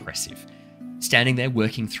very impressive. Standing there,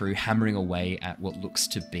 working through, hammering away at what looks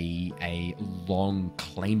to be a long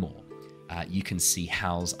claymore, you can see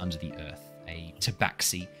housed under the earth a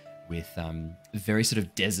tabaxi with very sort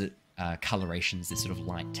of desert colorations, this sort of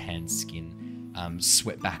light tan skin,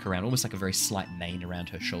 swept back around, almost like a very slight mane around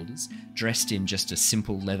her shoulders, dressed in just a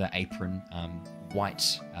simple leather apron,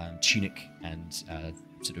 white tunic, and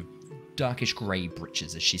sort of darkish grey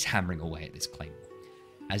breeches as she's hammering away at this claymore.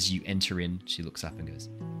 As you enter in, she looks up and goes,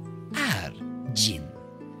 "Ah, Jin,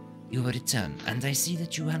 you have returned, and I see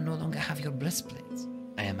that you no longer have your breastplate.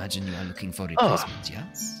 I imagine you are looking for replacement,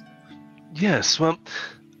 yes?" Yes, well,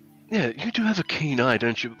 yeah, you do have a keen eye,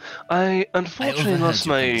 don't you? I unfortunately lost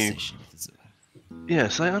my...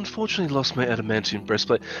 Yes, I unfortunately lost my adamantium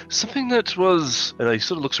breastplate. Something that was... And he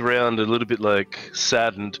sort of looks around a little bit like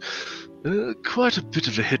saddened. Quite a bit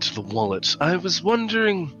of a hit to the wallet. I was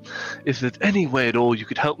wondering if there's any way at all you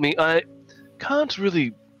could help me. I can't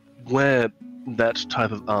really wear that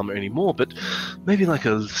type of armor anymore, but maybe like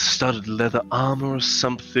a studded leather armor or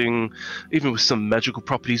something, even with some magical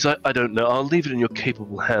properties. I don't know. I'll leave it in your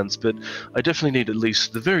capable hands, but I definitely need at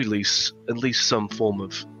least some form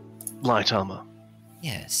of light armor.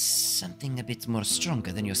 Yes, something a bit more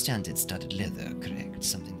stronger than your standard studded leather, correct?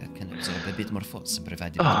 Something that can absorb a bit more force and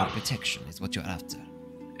provide a bit more protection is what you're after.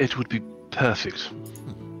 It would be perfect.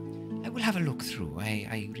 I will have a look through.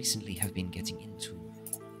 I recently have been getting into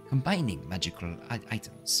combining magical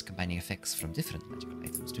items, combining effects from different magical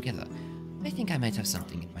items together. I think I might have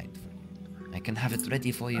something in mind for you. I can have it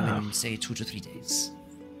ready for you in, say, 2 to 3 days.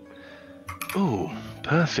 Oh,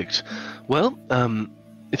 perfect. Well,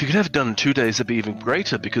 if you could have it done in 2 days, that'd be even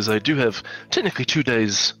greater, because I do have technically 2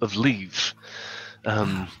 days of leave.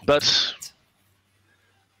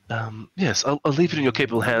 Yes, I'll leave it in your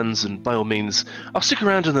capable hands, and by all means, I'll stick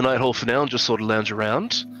around in the Night Hall for now and just sort of lounge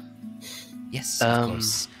around. Yes, of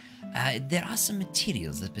course. There are some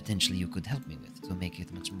materials that potentially you could help me with to make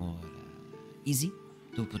it much more easy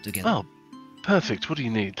to put together. Oh, perfect. What do you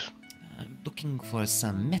need? I'm looking for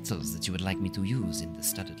some metals that you would like me to use in the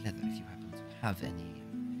studded leather, if you happen to have any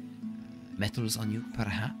metals on you,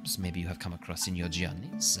 perhaps. Maybe you have come across in your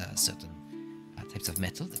journeys certain types of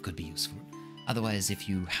metal that could be useful. Otherwise, if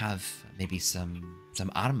you have maybe some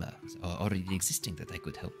armor already existing that I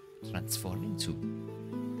could help transform into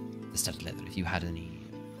the studded leather. If you had any,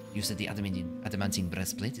 you said the adamantine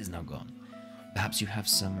breastplate is now gone. Perhaps you have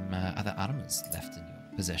some other armors left in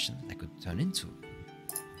your possession that I could turn into.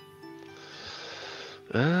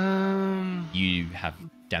 You have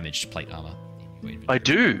damaged plate armor in your inventory. I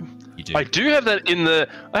do. You do. I do have that in the.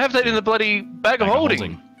 I have that in the bloody bag of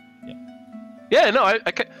holding. Yeah. Yeah. No. I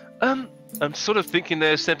I'm sort of thinking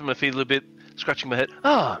there, stamping my feet a little bit, scratching my head.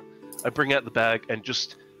 I bring out the bag and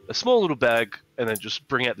just a small little bag, and then just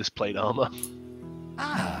bring out this plate armor.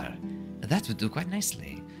 That would do quite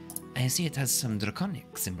nicely. I see it has some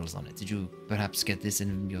draconic symbols on it. Did you perhaps get this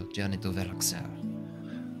in your journey to Veloxer?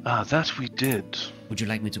 That we did. Would you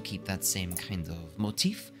like me to keep that same kind of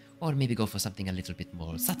motif? Or maybe go for something a little bit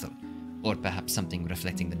more subtle? Or perhaps something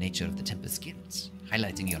reflecting the nature of the Tempest Guild,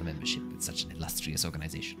 highlighting your membership with such an illustrious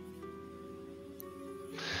organization?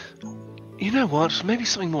 You know what? Maybe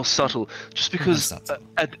something more subtle. Just because at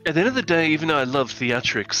the end of the day, even though I love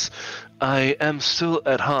theatrics, I am still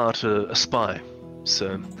at heart a spy.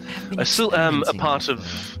 So I still am a part of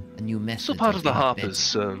a new method. Still part of the Harpers.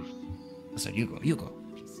 Sorry, you go.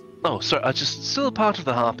 Please. Oh, sorry. I just still a part of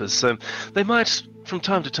the Harpers. So they might, from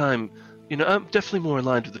time to time, you know, I'm definitely more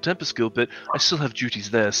aligned with the Tempest Guild, but I still have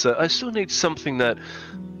duties there. So I still need something that,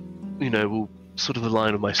 you know, will sort of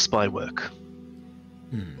align with my spy work.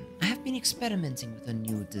 I have been experimenting with a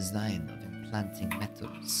new design of implanting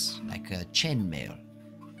metals, like a chainmail,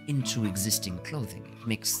 into existing clothing. It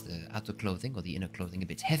makes the outer clothing or the inner clothing a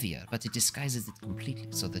bit heavier, but it disguises it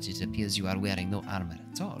completely so that it appears you are wearing no armor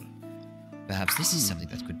at all. Perhaps this is something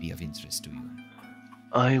that could be of interest to you.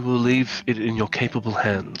 I will leave it in your capable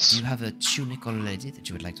hands. Do you have a tunic already that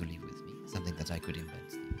you would like to leave with me? Something that I could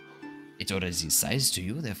invent? It already is sized to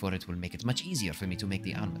you, therefore it will make it much easier for me to make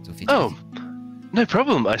the armor to fit with you. No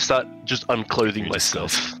problem. I start just unclothing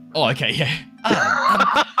myself. Oh, okay, yeah.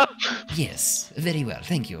 Yes, very well,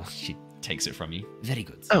 thank you. She takes it from you. Very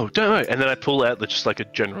good. Oh, don't worry. And then I pull out just like a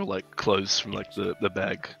general clothes from the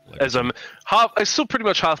bag. As I'm still pretty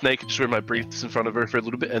much half naked, just wearing my briefs in front of her for a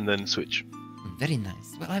little bit, and then switch. Very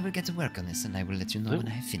nice. Well, I will get to work on this, and I will let you know when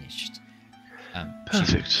I have finished.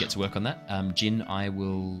 Perfect. Get to work on that. Jin, I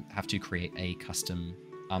will have to create a custom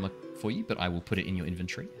armor for you, but I will put it in your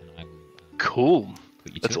inventory, and I will. Cool.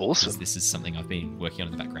 Put you to That's it, awesome. This is something I've been working on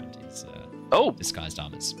in the background. Is disguised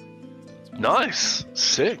armors. Nice.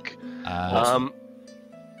 Sick. Sorry,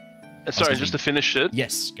 just to finish it.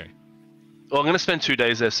 Yes, go. Well, I'm going to spend 2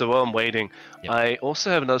 days there, so while I'm waiting, Yep. I also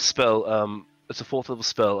have another spell. It's a 4th level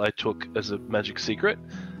spell I took as a magic secret.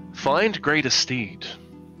 Find Greater Steed.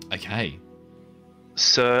 Okay.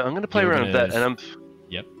 So I'm going to play around with that, and I'm.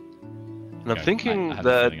 Yep. And I'm thinking I have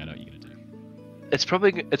that a feeling I know what you're going to do. it's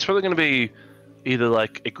probably going to be either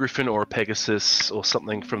like a griffin or a pegasus or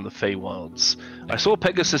something from the Fey Wilds. I saw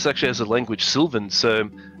Pegasus actually has a language Sylvan, so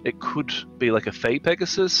it could be like a Fey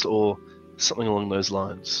Pegasus or something along those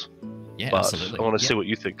lines. Yeah, but absolutely. I want to see what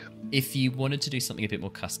you think. If you wanted to do something a bit more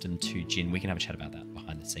custom to Jin, we can have a chat about that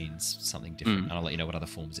behind the scenes, something different, and I'll let you know what other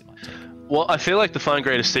forms it might take. Well, I feel like the Find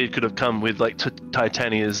Greater Steed could have come with like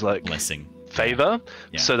Titania's like Blessing. favor,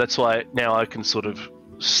 Yeah. so that's why now I can sort of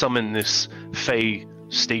summon this Fey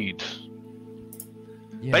Steed.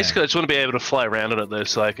 Yeah. Basically, I just want to be able to fly around on it though,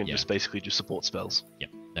 so I can Yeah. just basically just support spells. Yeah,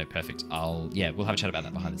 no, perfect. We'll have a chat about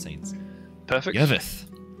that behind the scenes. Perfect. Yervith,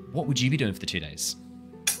 what would you be doing for the 2 days?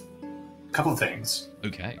 Couple of things.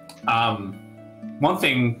 Okay. One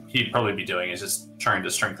thing he'd probably be doing is just trying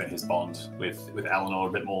to strengthen his bond with Eleanor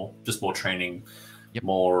a bit more, just more training,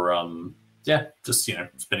 more, just,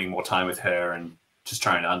 spending more time with her and just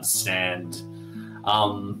trying to understand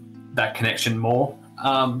that connection more.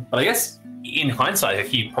 But I guess in hindsight,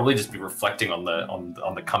 he'd probably just be reflecting on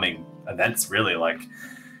the coming events, really, like,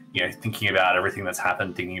 thinking about everything that's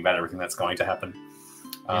happened, thinking about everything that's going to happen.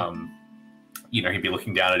 He'd be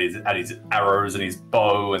looking down at his arrows and his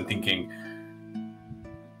bow and thinking,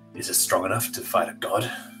 is it strong enough to fight a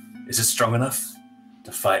god? Is it strong enough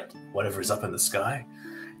to fight whatever is up in the sky?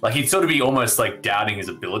 Like, he'd sort of be almost like doubting his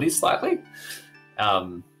abilities slightly.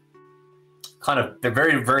 Kind of, they're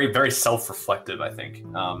very, very, very self-reflective, I think.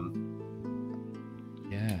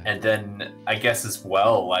 And then I guess as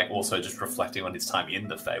well, like, also just reflecting on his time in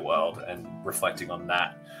the Fey Wild and reflecting on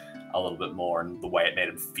that a little bit more and the way it made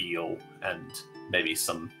him feel, and maybe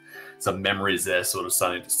some memories there sort of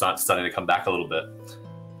starting to come back a little bit.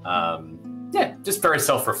 Just very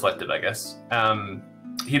self-reflective, I guess.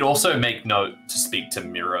 He'd also make note to speak to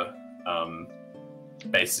Mira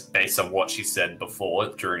based on what she said before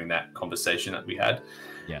during that conversation that we had,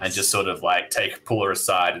 and just sort of like pull her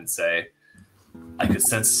aside and say, I could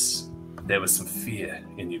sense there was some fear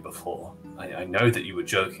in you before. I know that you were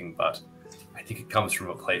joking, but I think it comes from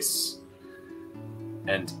a place.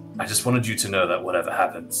 And I just wanted you to know that whatever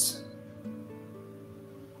happens,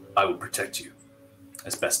 I will protect you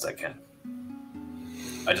as best I can.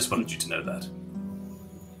 I just wanted you to know that.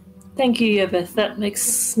 Thank you, Yervith. That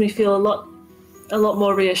makes me feel a lot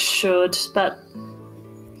more reassured. But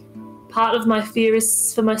part of my fear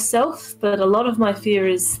is for myself, but a lot of my fear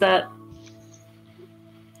is that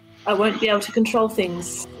I won't be able to control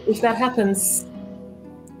things. If that happens,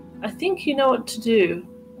 I think you know what to do.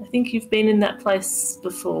 I think you've been in that place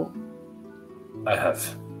before. I have.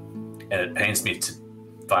 And it pains me to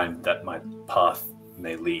find that my path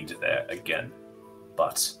may lead there again.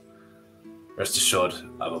 But rest assured,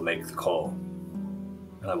 I will make the call.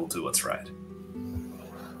 And I will do what's right.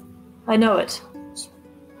 I know it.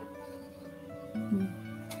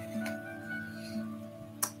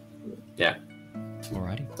 Yeah.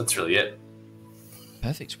 Alrighty. That's really it.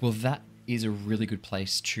 Perfect. Well, that is a really good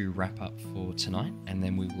place to wrap up for tonight, and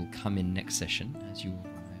then we will come in next session as you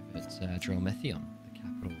arrive at Dromethion, the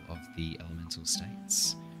capital of the Elemental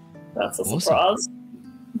States. That's a surprise.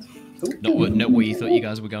 Not where you thought you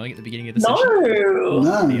guys were going at the beginning of the session? No,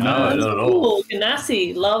 not at all. Cool.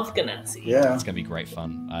 Ganassi. Love Ganassi. Yeah. It's going to be great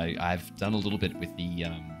fun. I've done a little bit with the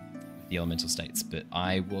Elemental States, but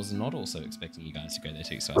I was not also expecting you guys to go there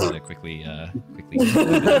too, so I said quickly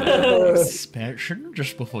expansion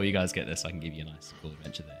just before you guys get there so I can give you a nice cool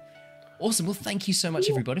adventure there. Awesome. Well, thank you so much,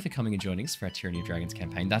 everybody, for coming and joining us for our Tyranny of Dragons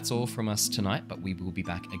campaign. That's all from us tonight, but we will be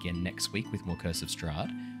back again next week with more Curse of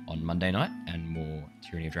Strahd on Monday night and more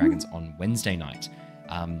Tyranny of Dragons on Wednesday night.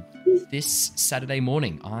 This Saturday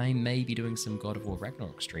morning, I may be doing some God of War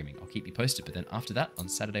Ragnarok streaming. I'll keep you posted, but then after that, on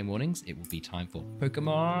Saturday mornings, it will be time for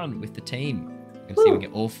Pokemon with the team. We're going to see if we can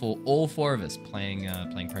get all four of us playing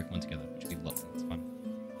Pokemon together, which will be lots of fun.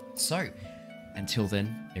 So, until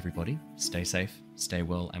then, everybody, stay safe, stay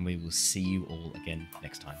well, and we will see you all again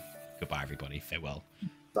next time. Goodbye, everybody. Farewell.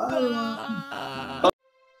 Bye.